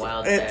have no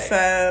wild text. It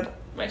said...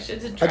 My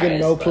shit's dry. I get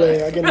no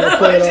play. I get no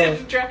play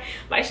at all.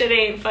 My shit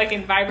ain't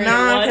fucking vibrating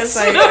once. Because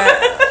like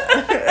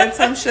it's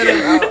some shit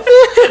about.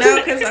 No,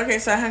 because okay,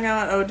 so I hung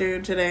out with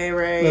dude today,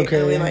 right? Okay.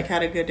 And we like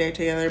had a good day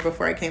together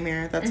before I came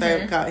here. That's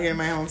why I got here to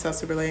my home so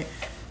super late.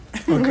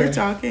 We were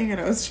talking,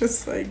 and I was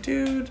just like,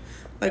 dude,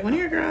 like when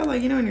you're a girl,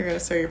 like when you're gonna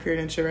start your period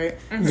and shit, right?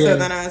 Mm-hmm. So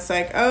then I was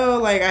like, oh,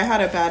 like I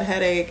had a bad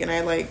headache, and I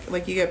like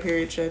you get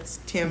period shits,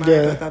 TMI,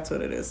 but that's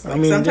what it is.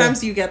 Like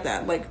sometimes you get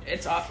that, like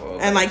it's awful,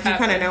 and like you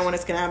kind of know when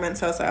it's gonna happen.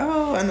 So I was like,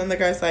 oh, and then the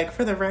guy's like,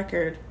 for the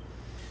record,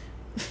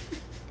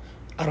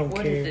 I don't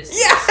care.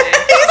 Yeah.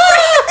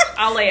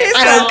 I'll lay it.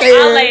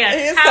 I'll lay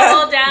a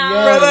towel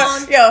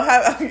down.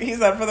 He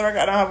said, for the record,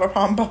 I don't have a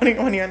problem boning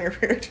when you're on your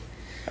period.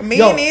 Me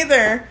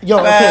neither.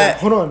 Okay,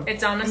 hold on.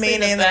 It's honestly me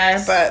neither.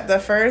 Best. But the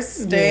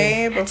first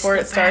day before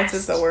it starts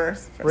is the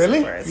worst. Really?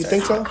 You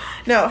think so?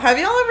 No. Have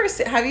y'all ever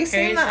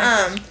seen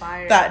the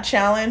that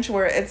challenge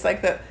where it's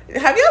like have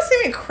y'all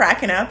seen me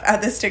cracking up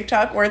at this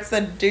TikTok where it's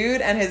the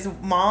dude and his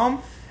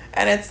mom,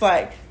 and it's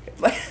like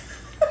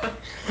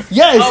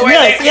Yes, Oh, where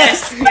yes, they-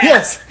 yes,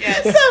 yes,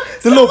 yes.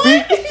 yes. The little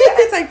beat.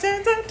 It's like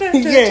dun, dun, dun,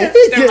 dun, Yeah, dun,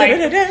 yeah. dun, Like, dun,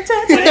 dun, dun,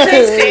 What did dun.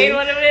 they say in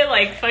one of it?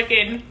 Like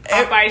fucking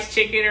Popeye's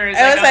chicken, or It was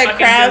a like fucking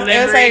crab. It was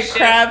delivery like shit?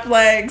 crab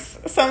legs.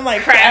 Some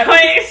like Crab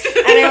legs. And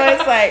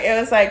it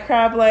was like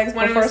crab legs.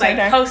 One of before them was like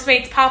sundown.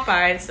 Postmates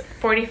Popeyes,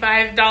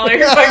 $45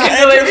 fucking And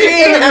delivery.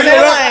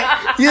 they're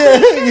like, Yeah,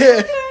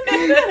 yeah.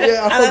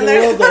 Yeah, I and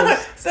then fucking love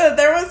those. so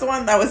there was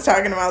one that was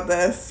talking about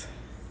this,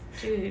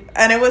 Dude.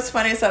 and it was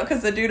funny. So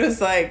because the dude was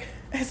like,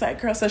 it's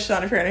like, girl says she's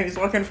on her period, and he's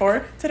looking for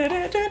her.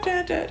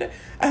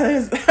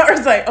 And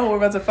it's like, oh, we're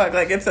about to fuck.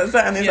 Like it says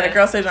that, and he's like,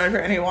 girl says she's on her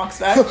period, and he walks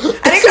back. And he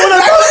That's goes what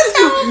back I to posted the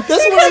towel. you.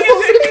 That's He what I goes-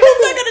 posted he to goes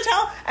back to the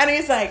towel, and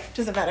he's like,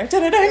 doesn't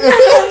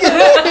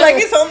matter. Like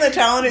he's holding the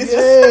towel, and he's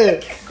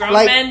just Yeah. Grown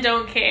Like, men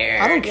don't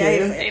care. I don't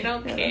care. They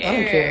don't care. I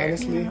don't care,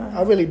 honestly.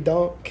 I really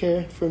don't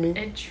care for me.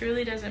 It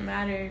truly doesn't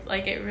matter.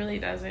 Like, it really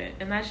doesn't.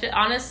 And that shit,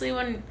 honestly,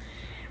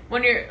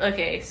 when you're,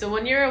 okay, so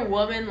when you're a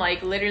woman,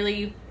 like,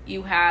 literally,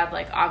 you have,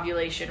 like,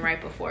 ovulation right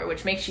before,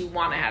 which makes you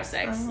want to have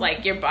sex.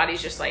 Like, your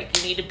body's just like,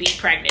 you need to be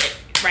pregnant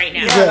right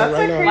now. Yeah, Yeah, that's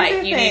right a now. crazy Like,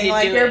 you need thing. to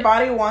Like do your it.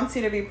 body wants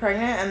you to be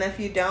pregnant, and if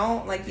you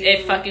don't, like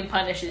It fucking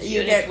punishes you. you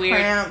and get it's weird.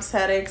 cramps,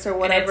 headaches, or And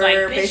whatever it's like,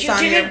 bitch, based you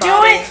on your didn't do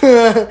body.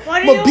 it.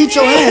 What I'm do gonna you beat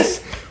your mean? ass.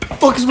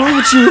 Fuck is wrong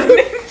with you?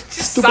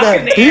 Just Stupid suck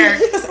in the ass air.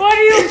 bitch. What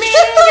do you mean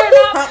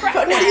you're not Punching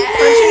pregnant?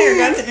 your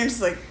guts, and you're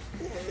just like,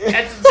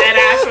 That's dead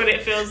ass what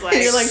it feels like.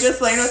 you're like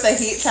just laying with a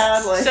heat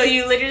pad, like. So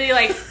you literally,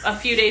 like, a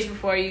few days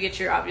before you get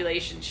your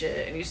ovulation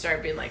shit, and you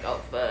start being like, oh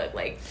fuck,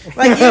 like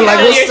Like you, Like,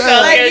 know, what's yourself,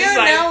 that? like you're you just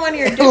like, know when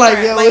you're different, Like,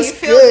 yeah, like you what's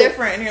feel good?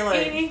 different, and you're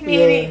like, meeny,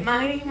 meeny,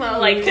 miny, mo,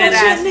 like dead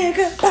catch ass. a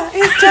nigga by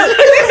his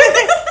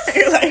toe.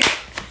 You're like,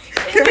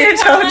 come here,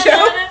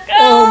 Jojo.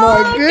 Oh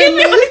my Give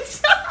me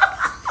goodness. my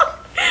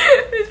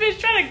toe. This bitch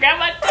trying to grab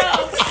my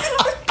toe.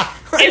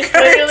 It's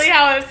literally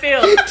how it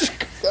feels.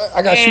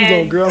 I got shoes on,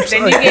 And girl. I'm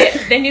then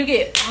sorry. then you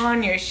get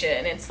on your shit,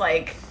 and it's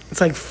like,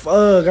 It's like,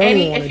 fuck. I don't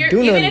even if want to you're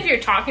do even nothing. if you're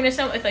talking to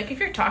someone, if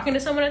you're talking to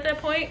someone at that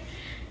point,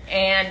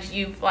 and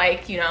you've,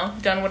 like, you know,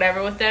 done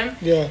whatever with them,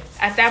 Yeah.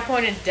 at that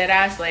point it's dead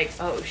ass like,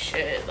 oh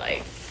shit,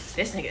 like,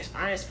 this nigga's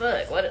fine as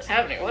fuck. What is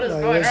happening? What is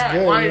Like, going that's on? good,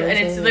 you know what And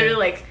I'm it's saying? literally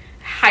like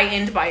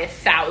heightened by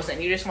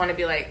 1,000. You just want to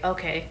be like,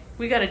 okay,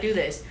 we got to do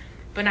this.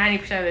 But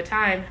 90% of the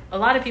time, a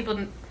lot of people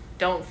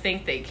don't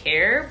think they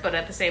care, but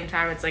at the same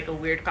time, it's like a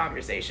weird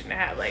conversation to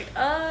have. Like,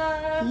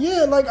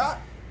 Yeah,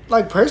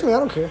 like personally, I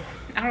don't care.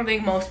 I don't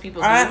think most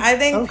people do. I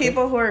think Okay.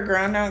 people who are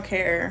grown don't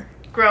care.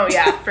 Grow,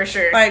 yeah, for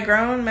sure. Like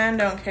grown men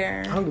don't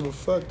care. I don't give a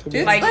fuck. To be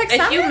Dude, Like, like, if you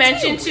sometimes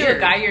mention it's to a weird.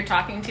 guy you're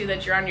talking to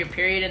that you're on your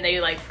period and they,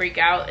 like, freak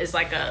out, is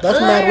like a... That's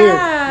Oh, mad weird.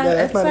 yeah, Yeah,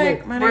 that's it's mad like,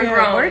 weird. my We're nigga,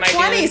 grown, we're my dude.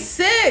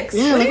 26.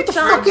 Yeah, what like, are you what the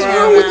talking fuck is about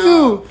wrong with now?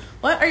 you?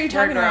 What are you We're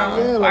talking grown. about?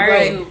 Yeah,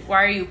 like,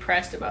 Why are you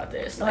pressed about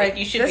this? Like,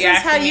 you should this be is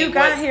asking how me you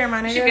got what, here,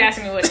 my You should be nigga.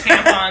 asking me what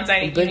tampons I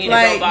need, you need to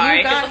Like go buy.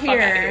 you Get got the fuck out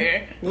of here.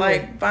 here.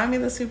 Like buy me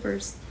the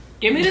supers.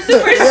 Give me the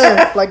supers.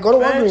 Yeah, like go to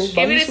Walgreens. Bitch,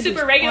 buy Give me the some-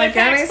 super regular Like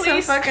give me packs, some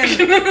please.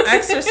 fucking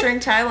extra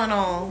strength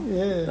Tylenol.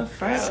 Yeah. The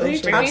fuck? Some What are you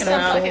shit Bring me talking some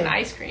about? fucking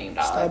ice cream,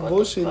 dog. Stop What the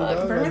bullshitting, fuck?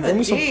 dog. Bring me Like, the bring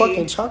me some D.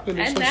 fucking chocolate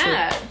or And some shit.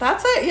 that.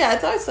 That's it. Yeah,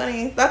 it's always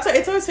funny.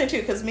 It's always funny too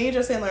because me,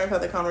 Jesse, and Lauren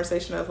have had the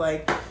conversation of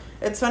like,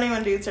 it's funny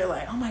when dudes are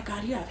like, "Oh my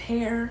god, you have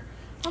hair."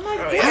 I'm like,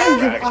 Oh, yeah. I don't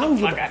bro, give, get I don't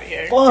the give fuck a outta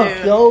here. fuck,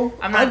 Dude, yo.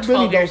 I'm I not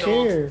really 12 don't years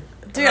old. care.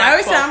 Dude, I'm I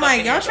always not say, I'm 12 like,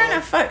 fucking y'all years trying to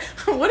old. fuck.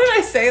 What did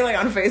I say like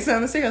on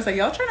FaceTime this week? I was like,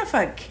 y'all trying to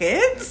fuck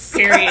kids?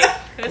 Period.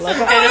 It's Like,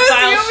 some oh,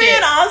 pedophile you, me, shit.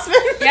 and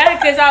Osmond. Yeah,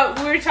 because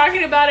we were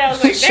talking about it. I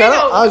was like, Shut there ain't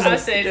up, no. Osmond. I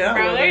said, Yeah,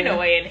 bro, there ain't no whatever.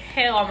 way in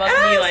hell I'm about And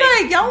to I be was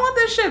like, like, y'all want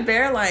this shit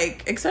bare,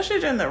 like, especially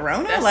during the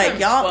Rona? That's Like,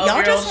 some y'all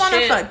 12-year-old just want to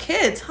shit. fuck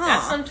kids, huh?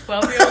 that's some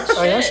 12-year-old shit.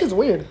 Like, that shit's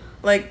weird.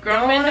 Like, Grown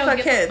y'all men want to don't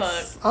fuck give kids.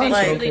 a fuck. I They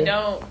don't really care.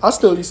 don't. I'll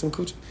still eat some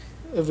coochie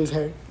if it's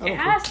hairy. I It don't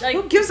care. has, like,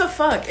 Who gives a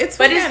fuck? It's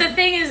but fucking, it's the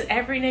thing is,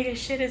 every nigga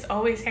shit is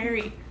always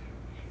hairy.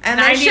 and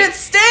that 90 shit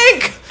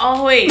stink.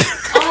 Always.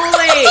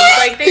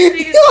 Like, they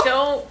niggas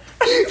don't.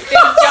 They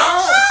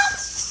don't.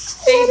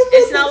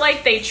 It's not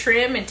like they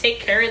trim and take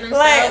care of themselves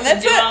Like and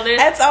that's do all this.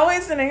 That's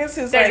always the niggas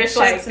who's They're like just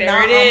like, shit's there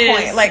not it is. on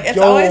point. Like it's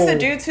Yo. always the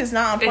dudes who's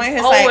not on It's point.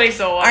 Who's always like,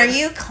 the one. are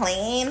you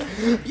clean?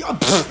 Yo,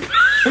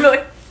 I'm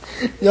like,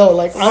 Yo,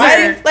 like,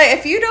 honestly, Like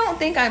if you don't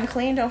think I'm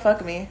clean, don't fuck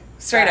with me.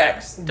 Straight up.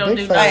 facts. Don't Big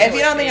do facts. Like nothing if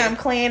you don't with think me. I'm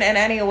clean in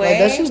any that's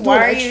way, just why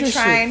doing are you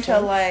extra trying shit, to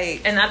fam.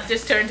 like? And that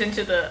just turns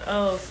into the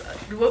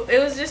it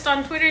was just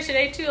on Twitter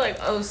today too. Like,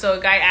 so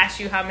a guy asked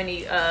you how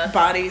many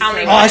Bodies how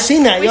many are- Oh, I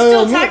seen that. We Yo,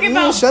 still me- talking me and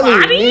about Shelly, me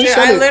and bodies? Dude,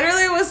 Shelly. I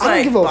literally was I don't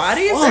like, give a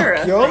bodies fuck, are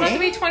a yo. I'm about to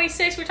thing. be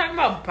 26. We're talking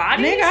about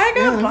bodies. Nigga, I Yeah,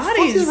 got what the fuck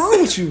bodies. is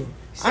wrong with you?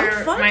 I'm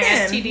Sir, my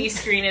fucking- STD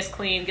screen is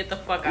clean. Get the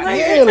fuck out Like, of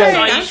Yeah, here. like- That's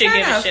all you I'm should give a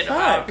trying to shit fuck.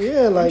 about.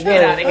 Yeah, like,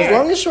 Get yo, outta as here.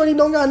 long as Shorty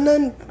don't got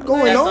nothing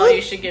going That's all you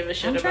on. should give a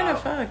shit I'm trying to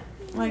about. fuck.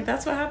 Like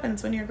that's what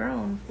happens when you're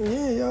grown.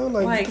 Yeah, yo,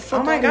 like, get Like, the fuck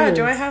oh my outta god, here.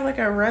 do I have like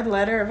a red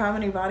letter of how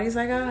many bodies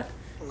I got?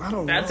 I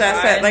don't know. That's That's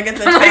fine. it. Like it's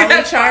a Like, tally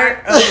that's chart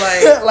of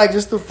like. like,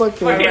 just the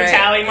fucking. Fucking Right.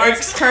 tally marks.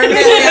 It's permanent.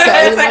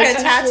 Tally It's like marks a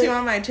and tattoo shit.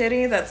 on my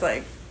titty. That's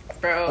like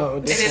Bro, Oh,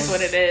 it this is one.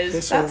 what it is.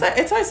 This that's one.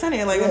 it's always funny.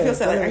 Like when Yeah, people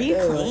say like, "Are you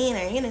yeah. clean?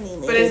 Are you gonna need?"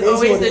 But it's It is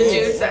always what the it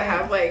is. dudes that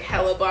have like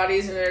hella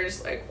bodies and they're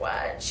just like,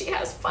 what? She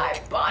has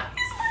 5 bodies.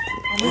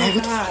 Oh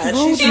my god,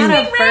 she's not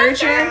a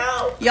virgin.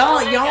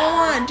 Y'all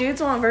want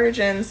dudes want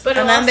virgins, but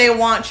and then they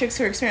want chicks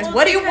who are experienced.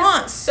 What do you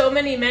want? So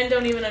many men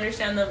don't even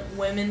understand the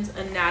women's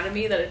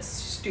anatomy that it's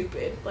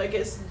stupid. Like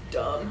it's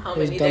dumb how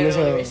many they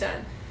don't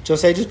understand.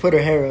 Jose, just put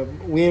her hair up.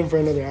 We in for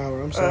another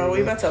hour. I'm sorry. Oh,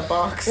 we about to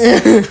box.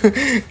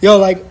 Yo,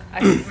 like,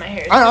 my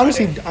hair. I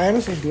honestly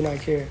do not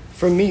care.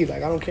 For me, like,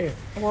 I don't care.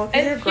 Well,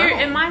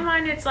 in my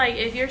mind, it's like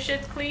if your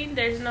shit's clean,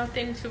 there's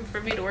nothing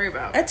for me to worry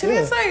about. And to me,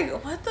 it's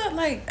like, what the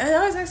like? I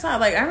always makes sense.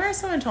 Like, I remember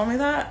someone told me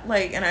that,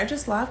 like, and I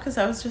just laughed because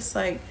I was just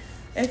like,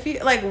 if you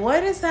like,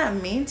 what does that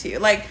mean to you?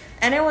 Like,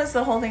 and it was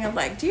the whole thing of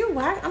like, do you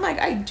wax? I'm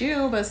like, I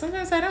do, but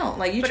sometimes I don't.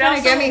 Like, you trying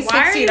to give me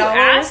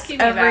 $60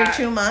 every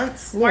 2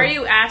 months? Why are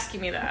you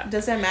asking me that?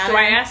 Does it matter? Do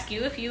I ask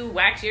you if you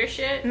wax your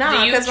shit?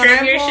 No, because when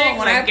I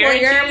pull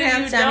your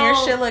pants down, your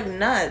shit look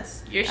nuts.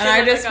 Your shit and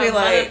I just be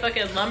like,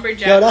 fucking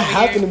lumberjack. Yo, that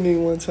happened to me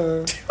one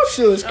time.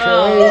 Shit was crazy.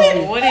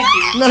 Oh, what did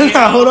you? No,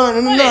 hold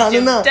on, no.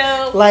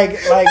 Like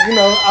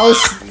I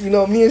was,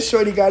 me and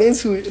Shorty got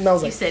into it, and I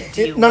was like, you said,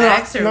 do you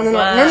wax or what?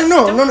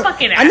 No.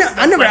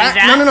 I never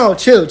asked. No.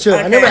 Chill. Okay.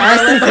 I never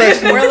asked any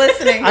questions. We're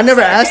listening. I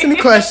never asked any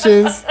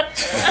questions.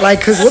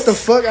 Like, cause what the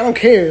fuck? I don't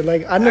care.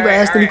 Like, I never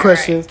asked any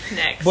questions.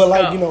 Next, but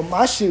like,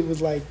 my shit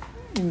was like,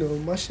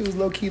 my shit was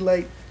low key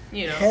like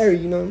hairy.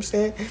 You know what I'm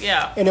saying?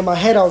 Yeah. And in my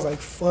head, I was like,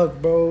 fuck,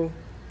 bro.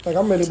 Like,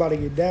 I'm really about to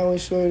get down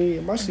with Shorty.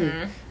 And my shit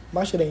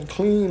ain't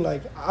clean.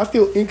 Like, I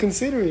feel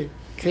inconsiderate.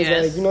 Cause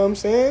like, you know what I'm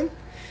saying?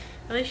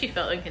 At least she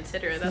felt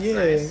inconsiderate. That's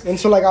nice. And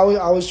so like I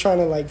was trying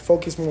to like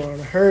focus more on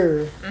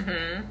her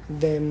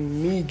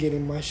than me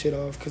getting my shit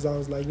off, because I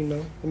was like,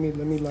 let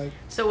me like.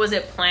 So was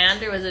it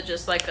planned or was it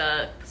just like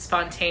a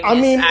spontaneous? I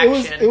mean,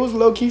 action? it was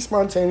low key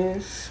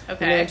spontaneous.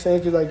 Okay. You know what I'm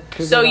saying?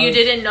 Cause so you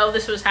didn't know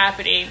this was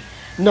happening.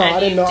 No,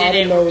 I didn't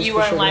know. You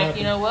weren't like,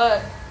 you know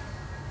what?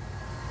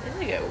 This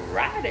nigga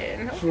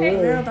riding. Okay,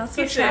 girl, that's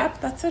a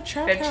trap. That's a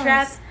trap. The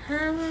trap.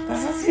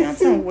 That's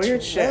some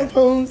weird shit.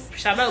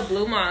 Shout out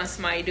Blue Moss,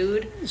 my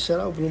dude. Shout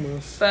out Blue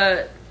Moss.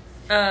 But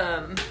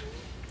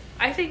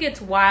I think it's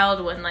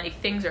wild when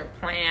like things are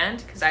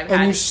planned, because I've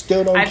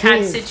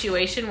had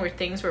situation where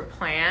things were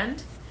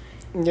planned.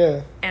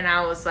 Yeah. And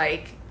I was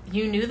like,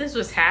 you knew this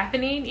was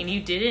happening and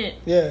you didn't.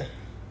 Yeah.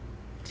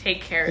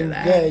 Take care of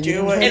that.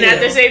 Yeah, and at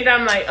the same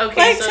time, like,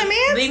 okay, like, so to me,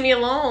 leave me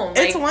alone.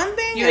 It's like, one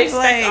thing. You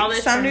expect all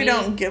this some dude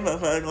don't give a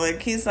fuck.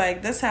 Like, he's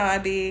like, this how I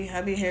be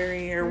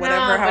hairy or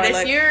whatever. No, but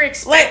if you're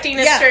expecting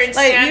a certain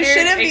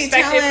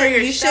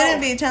standard, you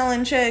shouldn't be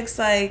telling chicks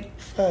like,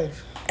 hey,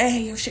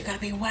 your shit gotta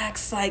be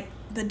waxed like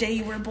the day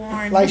you were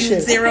born. Like, you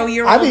shit.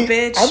 0-year-old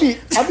bitch.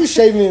 I be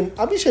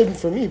shaving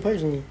for me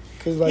personally.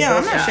 Cause like,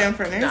 I'm not shaving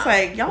for me. It's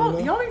like y'all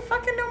be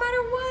fucking no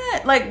matter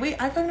what. Like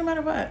I fuck no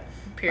matter what.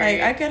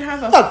 Period. Like, I could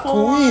have a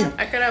full on.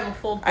 I could have a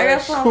full bush. I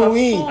got a full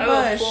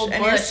bush,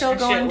 and you're still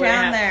going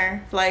down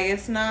there. Like,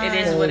 it's not. It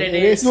is what it is.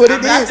 It is what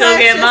it is. I'm still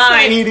getting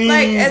mine. It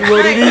is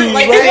what it is.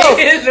 Like,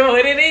 it is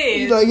what it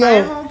is. Like,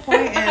 my whole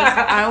point is,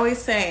 I always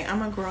say,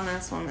 I'm a grown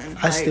ass woman.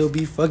 I still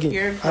be fucking.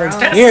 You're grown.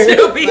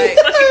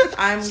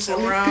 I'm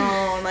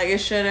grown. Like, it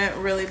shouldn't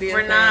really be.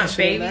 We're not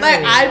babies.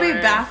 Like, I'd be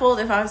baffled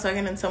if I was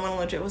fucking and someone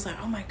legit was like,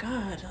 "Oh my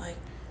god!" Like.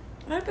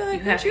 I'd be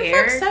like, "Did you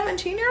fuck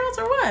 17-year-olds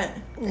or what?"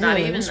 Not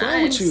even what's that.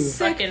 wrong with you?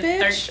 Fucking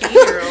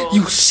 13-year-olds.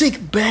 You sick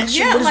bitch.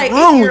 Yeah, what is like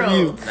wrong with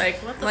you? Like,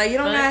 what the like you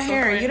don't got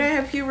hair. You don't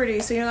have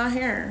puberty, so you're not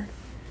hair.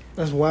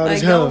 That's wild like,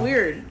 as hell. Like,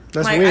 weird.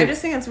 That's like, weird. I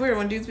just think it's weird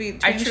when dudes be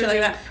I shit like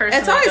that.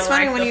 It's always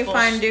funny when you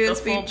find dudes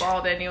be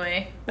bald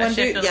anyway. When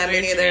me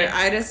neither.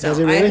 I just don't.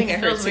 Really? I think it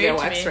hurts to get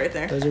waxed right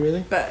there. Does it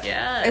really? But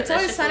yeah, it's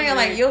always funny.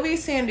 Like, you'll be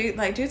seeing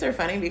dudes are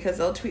funny because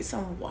they'll tweet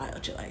some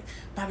wild shit like,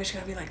 "My bitch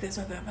gotta be like this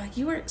or that." I'm like,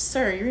 you're in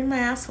my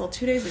asshole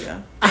 2 days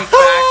ago. Big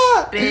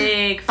facts.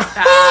 Big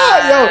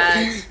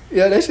facts.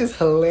 Yo, that shit's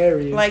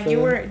hilarious. Like, you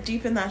were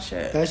deep in that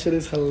shit. That shit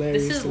is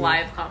hilarious. This is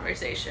live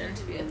conversation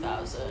to be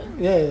 1,000.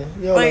 Yeah,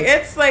 yo,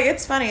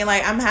 it's funny.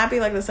 Like, I'm happy.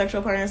 Like, the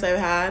sexual partners I've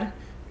had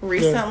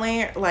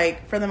recently,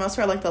 like, for the most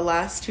part, like the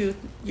last 2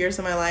 years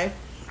of my life,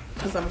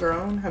 because I'm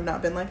grown, have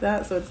not been like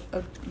that, so it's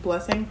a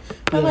blessing.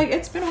 But like,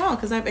 it's been a while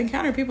because I've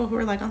encountered people who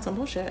are like on some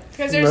bullshit.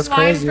 Because there's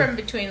lines from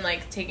between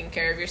like taking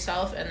care of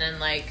yourself and then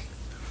like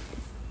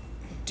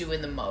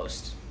doing the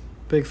most.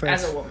 Big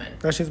facts. As a woman,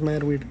 that's just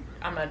mad weird.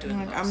 I'm not doing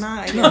the most. I'm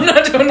not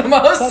doing the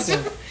most.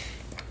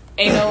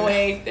 Ain't no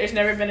way. There's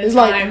never been a it's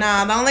time. Like,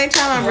 nah, the only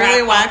time I'm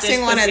really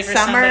waxing when it's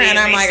summer and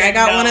I'm like, I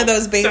got one of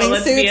those bathing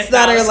suits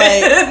that are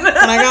like,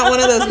 and I got one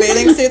of those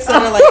bathing suits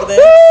that are like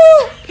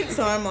this.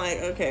 So I'm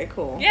like, okay,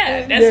 cool.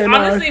 Yeah, that's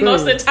honestly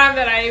most of the time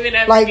that I even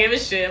have to give a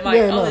shit. I'm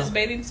like, this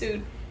bathing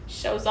suit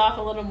shows off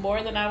a little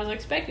more than I was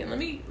expecting. Let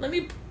me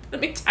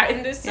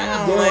tighten this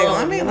up.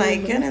 Let me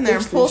get in there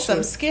and pull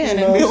some skin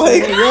and be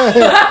like,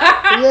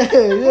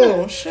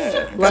 oh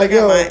shit. Like,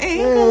 yo,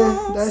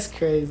 man, that's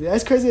crazy.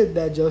 That's crazy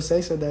that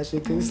Jose said that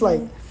shit, because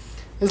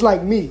it's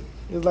like me.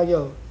 It's like,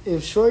 yo,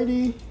 if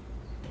Shorty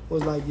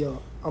was like,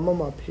 yo, I'm on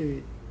my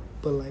period,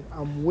 but like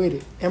I'm with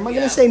it, am I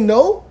gonna say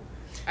no?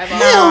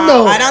 Hell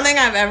no. I don't think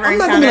I've ever I'm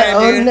not encountered gonna be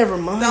like, a dude. never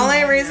mind. The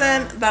only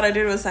reason that a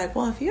dude was like,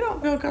 well, if you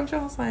don't feel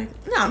comfortable, I was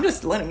like, no, I'm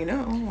just letting you know.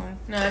 I'm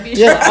like, No, I've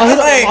Yeah,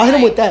 I'll hit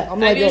him with that. I'm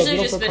like, I've yo, usually you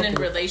don't just feel been in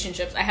comfortable.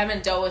 relationships. I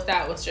haven't dealt with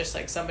that with just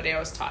like somebody I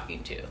was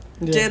talking to. Yeah.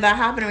 dude, that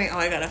happened to me. Oh,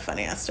 I got a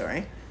funny ass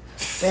story.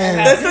 Damn.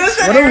 This was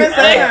in What are we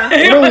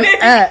Arizona.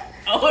 at?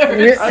 Where are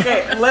we at?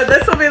 Okay,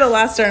 this will be the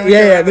last story. We Yeah,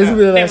 can wrap this it will up.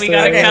 be the Then last we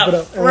story. gotta I'll cut. wrap it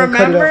up, and we'll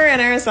cut it Remember up. in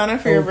Arizona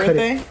for your We'll cut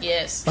it. birthday?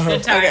 Yes. Uh-huh.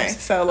 Good times. Okay,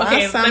 so last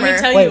okay, summer. let me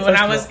tell Wait, you, when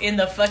first I of was all. in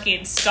the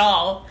fucking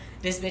stall,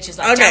 this bitch is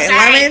like, Okay, "Jocelyn,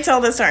 let me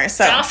tell the story.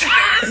 So,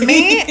 Jocelyn."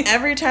 me,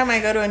 every time I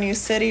go to a new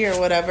city or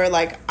whatever,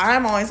 like,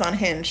 I'm always on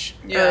Hinge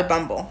Yeah. or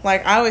Bumble.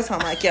 Like, I always tell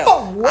them, like, yo,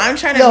 What? I'm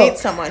trying to Yo. meet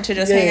someone to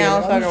just hang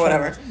out with, fuck, or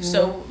whatever.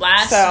 So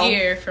last So-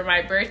 year for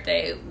my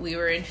birthday, we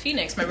were in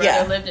Phoenix. My brother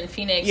Yeah. lived in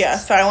Phoenix. Yeah,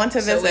 so I went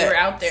to So visit. we were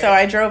out there. So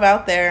I drove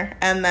out there,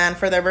 and then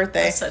for their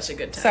birthday. That's such a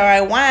good time. So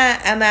I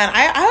went, and then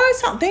I always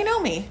tell them, they know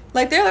me.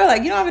 Like, they're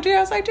like, you don't have a dude? I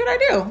was like, dude, I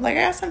do. Like,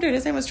 I asked some dude,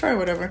 his name was Troy or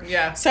whatever.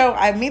 Yeah. So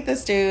I meet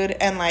this dude,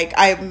 and, like,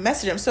 I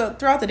message him. So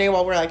throughout the day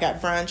while we're, like,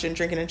 at brunch and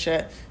drinking and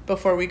shit,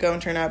 before we go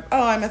and turn up,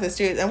 oh, I met this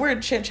dude, and we're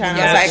chit-chatting.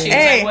 yeah, I was like, she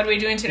hey. was like, what are we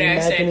doing today? I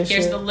said, Macking and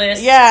here's shit. the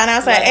list. Yeah, and I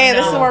was like, Let hey, him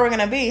this is know. where we're going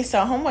to be. So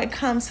homeboy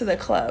comes to the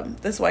club,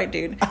 this white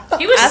dude.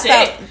 He was At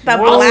sick. the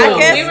Whoa.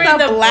 blackest, We were in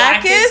the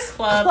blackest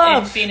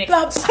club in Phoenix.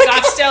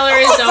 Scottsdale,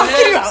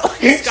 Arizona.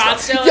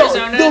 Scottsdale, Yo,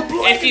 Arizona. the If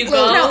blackest you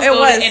club. go, No, it go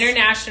was- to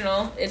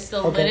International. It's the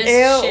Okay. littest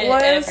It shit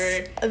was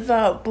ever. the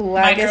My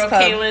blackest girl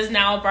club. Kayla's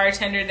now a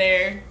bartender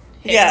there.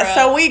 Hit her Yeah, up.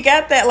 so we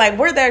get that, like,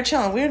 we're there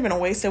chilling. We had been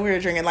wasted. We were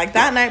drinking. Like,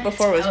 that night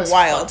before was, That was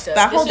wild. fucked up.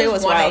 That whole This day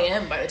was 1 wild.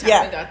 a.m. by the time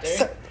Yeah. we got there.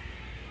 So,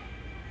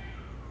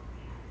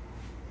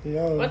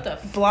 Yo. What the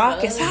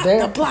block is fuck? hot.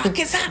 There- The block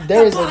is hot.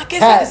 there The is a block is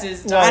cat. hot. This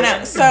is Like, I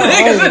know. So,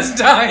 Niggas is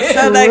dying.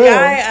 so For the real.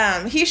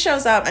 guy, he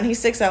shows up and he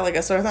sticks out like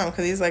a sore thumb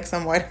because he's like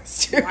some white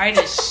ass dude. White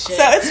as shit.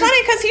 So it's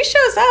funny because he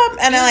shows up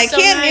and then, He like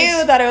was so he nice.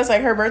 knew that it was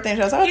like her birthday and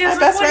she was like, oh, He it's was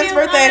my like, best "What do friend's you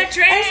birthday. wanna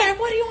drink?" I was like,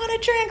 what do you want to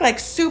drink? Like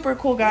super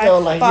cool guy. Yo,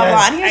 like, blah yes.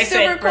 blah. And he I was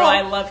super said, bro, cool.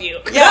 I love you.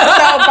 Yeah,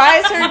 so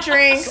buys her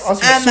drinks, So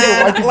us and super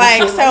white then people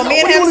like, shit, so like, me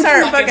and what do him you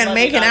start want? fucking Fucking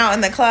making love you, out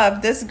in the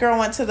club. This girl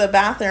went to the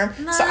bathroom,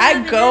 so I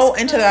Love go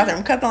is into the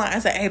bathroom, cut the line. I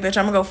said, "Hey, bitch,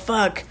 I'm gonna go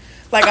fuck.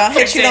 Like, I'll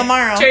hit you Said,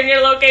 tomorrow." Turn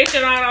your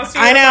location on. I'll see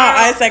you I know. tomorrow.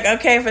 I was like,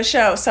 "Okay, for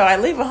sure." So I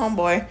leave a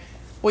homeboy.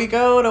 We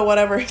go to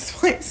whatever his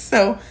place.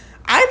 So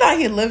I thought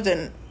he lived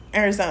in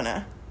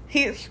Arizona.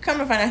 He come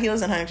to find out he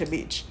lives in Huntington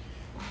Beach.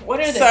 What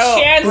are the So,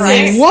 chances?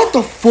 right. What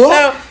the fuck?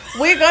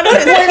 So we go to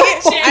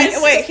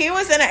his. He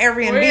was in an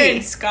Airbnb. We're in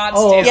Scottsdale.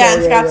 Oh, okay. Yeah,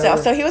 in Yeah, Scottsdale. yeah.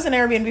 So he was in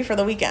Airbnb for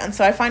the weekend.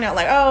 So I find out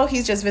like, oh,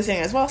 he's just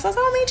visiting as well. So I was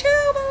like, oh, me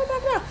too. Blah blah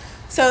blah blah.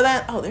 So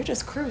then, oh, they're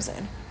just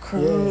cruising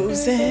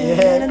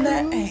Yeah. in the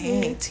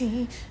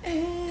ATM.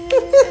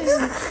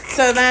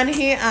 So then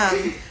he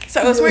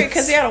so it was weird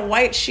because he had a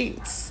white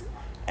sheets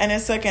and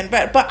it's like in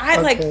bed. But I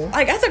like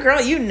as a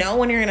girl, you know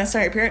when you're gonna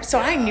start your period. So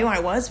I knew I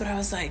was, but I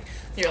was like,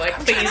 You're like,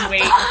 I'm please trying to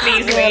wait, fuck.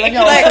 please Yeah, wait. like, yo,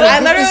 like gotta I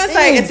get literally this was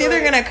like, in. it's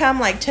either gonna come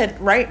like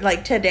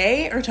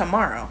today or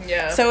tomorrow.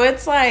 Yeah. So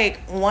it's like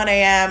 1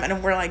 a.m.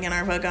 and we're like in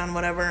our fucking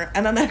whatever.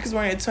 And then the next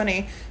morning it's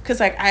funny because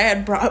like I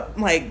had brought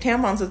like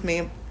tampons with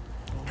me.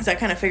 Because I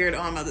kind of figured, oh,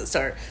 I'm about to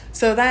start.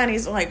 So then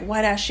he's like,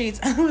 white ass sheets.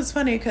 And it was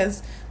funny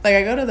because like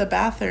I go to the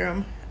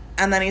bathroom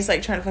and then he's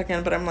like trying to fuck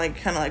in, but I'm like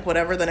kind of like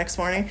whatever the next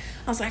morning.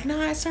 I was like, no,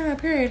 I started my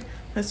period.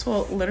 This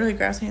fool literally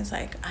grabs me and is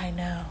like, I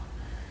know.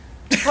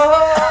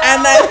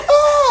 And then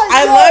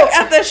I look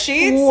at the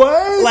sheets.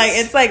 What? Like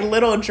it's like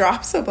little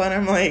drops of blood.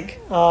 I'm like,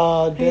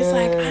 Oh, damn. he's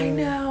like, I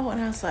know. And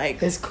I was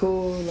like, It's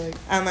cool. Like,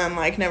 and then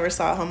like never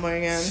saw homeboy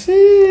again.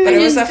 sheesh. But it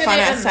was a couldn't fun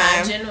ass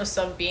time. imagine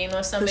with being with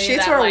The somebody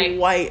sheets that were like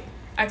white.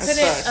 I as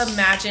couldn't fuck.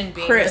 imagine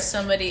being Crisp. with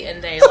somebody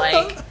and they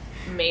like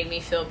made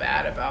me feel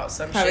bad about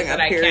some Having shit a that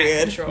I period.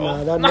 can't control.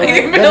 Nah, that Like,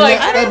 never- be that like,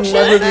 never- I didn't That'd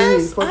never choose be me.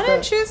 this. Fuck I didn't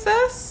that. choose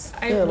this.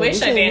 I Yeah, like, wish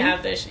this I ain't didn't me.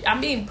 have this. I'm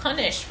being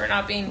punished for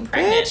not being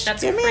pregnant. Bitch,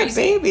 That's give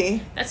crazy. me a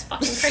baby. That's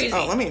fucking crazy.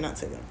 Oh, let me not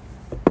say that.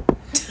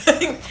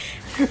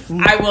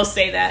 I will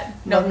say that.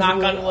 No,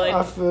 knock on wood.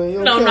 I feel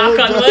you. No, Okay, knock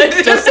on just-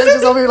 wood. Just say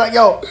this over here like,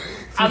 yo, if you're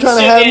I'm trying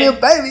to have me a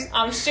shooting. baby.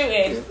 I'm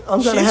shooting.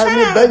 I'm trying to She's have trying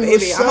me to a have a baby.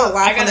 baby. What's I'm up? a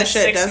laugh I got when a the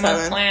shit does 6-month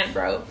happen. plan,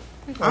 bro.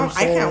 I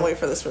saying- can't wait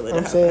for this really to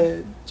I'm happen.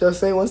 saying, just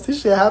say once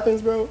this shit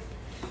happens, bro.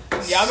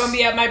 Y'all gonna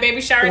be at my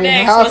baby shower We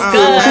next. have What's to.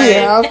 good? We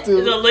have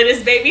to. The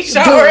littest baby Dude,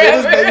 shower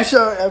this ever. baby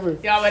shower ever.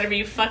 Y'all better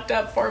be fucked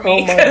up for Oh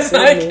me my because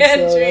I goodness, can't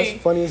yo, that's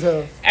drink. funny as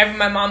hell.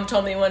 My mom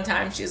told me one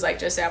time, she's like,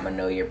 just say I'm gonna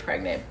know you're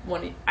pregnant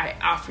when I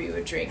offer you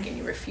a drink and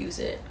you refuse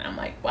it. And I'm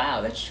like,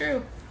 wow, that's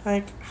true.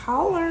 Like,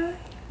 holler.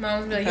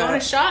 Mom's be like, you want a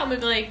shot? I'm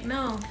gonna be like,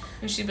 no.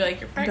 And she'd be like,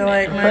 you're They're pregnant.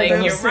 like, I'm my like,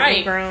 boobs you're have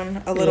right.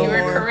 grown a little You were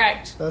more.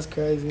 correct. That's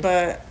crazy.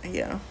 But,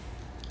 yeah.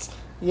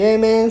 Yeah,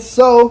 man.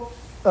 So,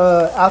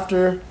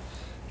 after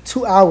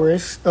 2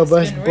 hours of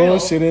us been real.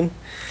 bullshitting,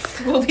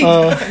 We'll be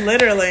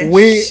Literally.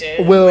 we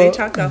Shit. will We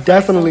talked about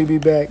definitely be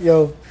back.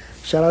 Yo,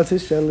 shout out to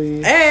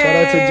Shelly. Hey. Shout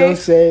out to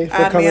Jose for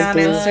Add me coming on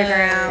through.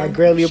 Instagram. I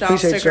greatly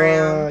appreciate y'all.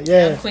 Shopstagram.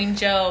 Yeah. Queen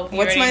Joe. You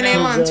What's my already name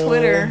know. on Joe.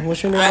 Twitter?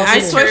 What's your name? I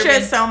Velvet switch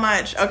Turban. it so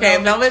much. Okay,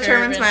 Velvet Velvet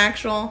Turban's Turban. my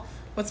actual.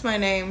 What's my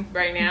name?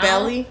 Right now?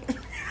 Belly.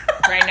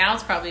 Right now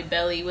it's probably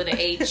Belly with an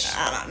H.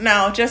 I don't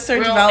know. Just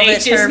search Real Velvet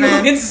H's Turban.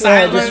 moving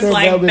silence search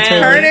like Velvet Belly.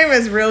 Turban. Her name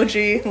is Real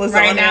G Lasagna.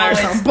 Right now or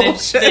some it's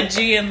bullshit. the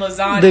G in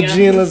lasagna. The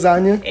G and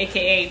lasagna.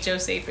 AKA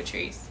Jose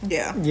Patrice.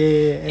 Yeah.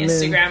 Yeah. And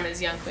Instagram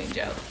is Young Queen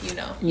Joe.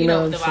 You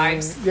know what the I'm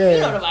vibes. saying? Yeah.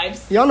 You know the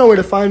vibes. Y'all know where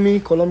to find me.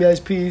 Colombia is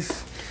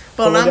peace.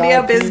 Colombia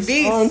is on beast.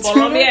 Twitter.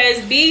 Colombia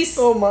is beast.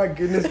 Oh my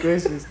goodness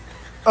gracious.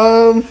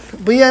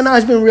 But yeah, no,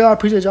 it's been real. I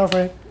appreciate y'all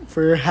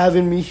for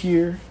having me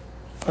here.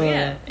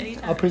 Yeah,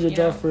 anytime. I appreciate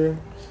y'all for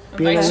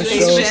being Invite on the you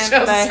show. to Haitian,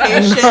 show. the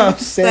You know what I'm Haitian,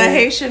 saying? the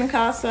Haitian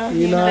casa.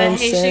 You know what The I'm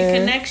Haitian saying?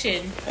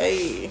 connection.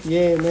 Hey.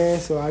 Yeah, man.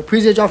 So I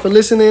appreciate y'all for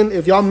listening.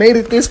 If y'all made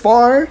it this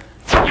far,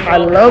 I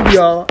love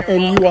y'all,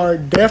 and you are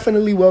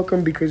definitely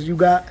welcome because you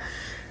got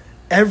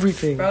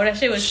everything. Bro, that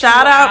shit was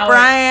Shout 2 out hours.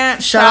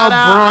 Bryant. Shout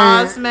out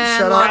Bryant. Osman.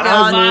 Shout Love out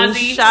y'all. Osman.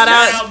 Bozzy. Shout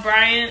out- Shout out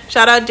Bryant.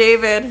 Shout out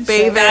David.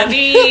 Baby.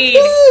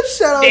 David.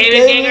 Shout out David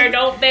David. Ganger,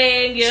 don't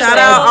bang. Yeah, Shout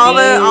out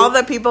Bobby. all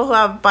the people who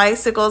have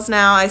bicycles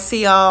now. I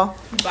see y'all.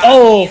 Bobby,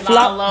 Oh,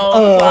 Flop-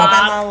 Lalo,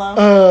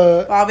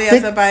 Flop, Bobby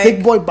has a bike.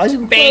 Thick boy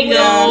bicycle.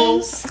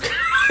 Bangles.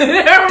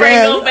 Ringo,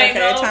 Damn. Okay,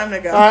 Bango. time to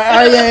go. All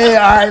right,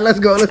 all right, let's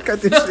go. Let's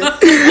cut this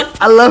shit.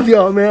 I love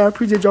y'all, man. I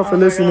appreciate y'all for Oh my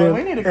God, listening,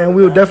 we need to go and to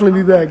we'll bed.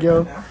 definitely be back,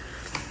 yo. Yeah.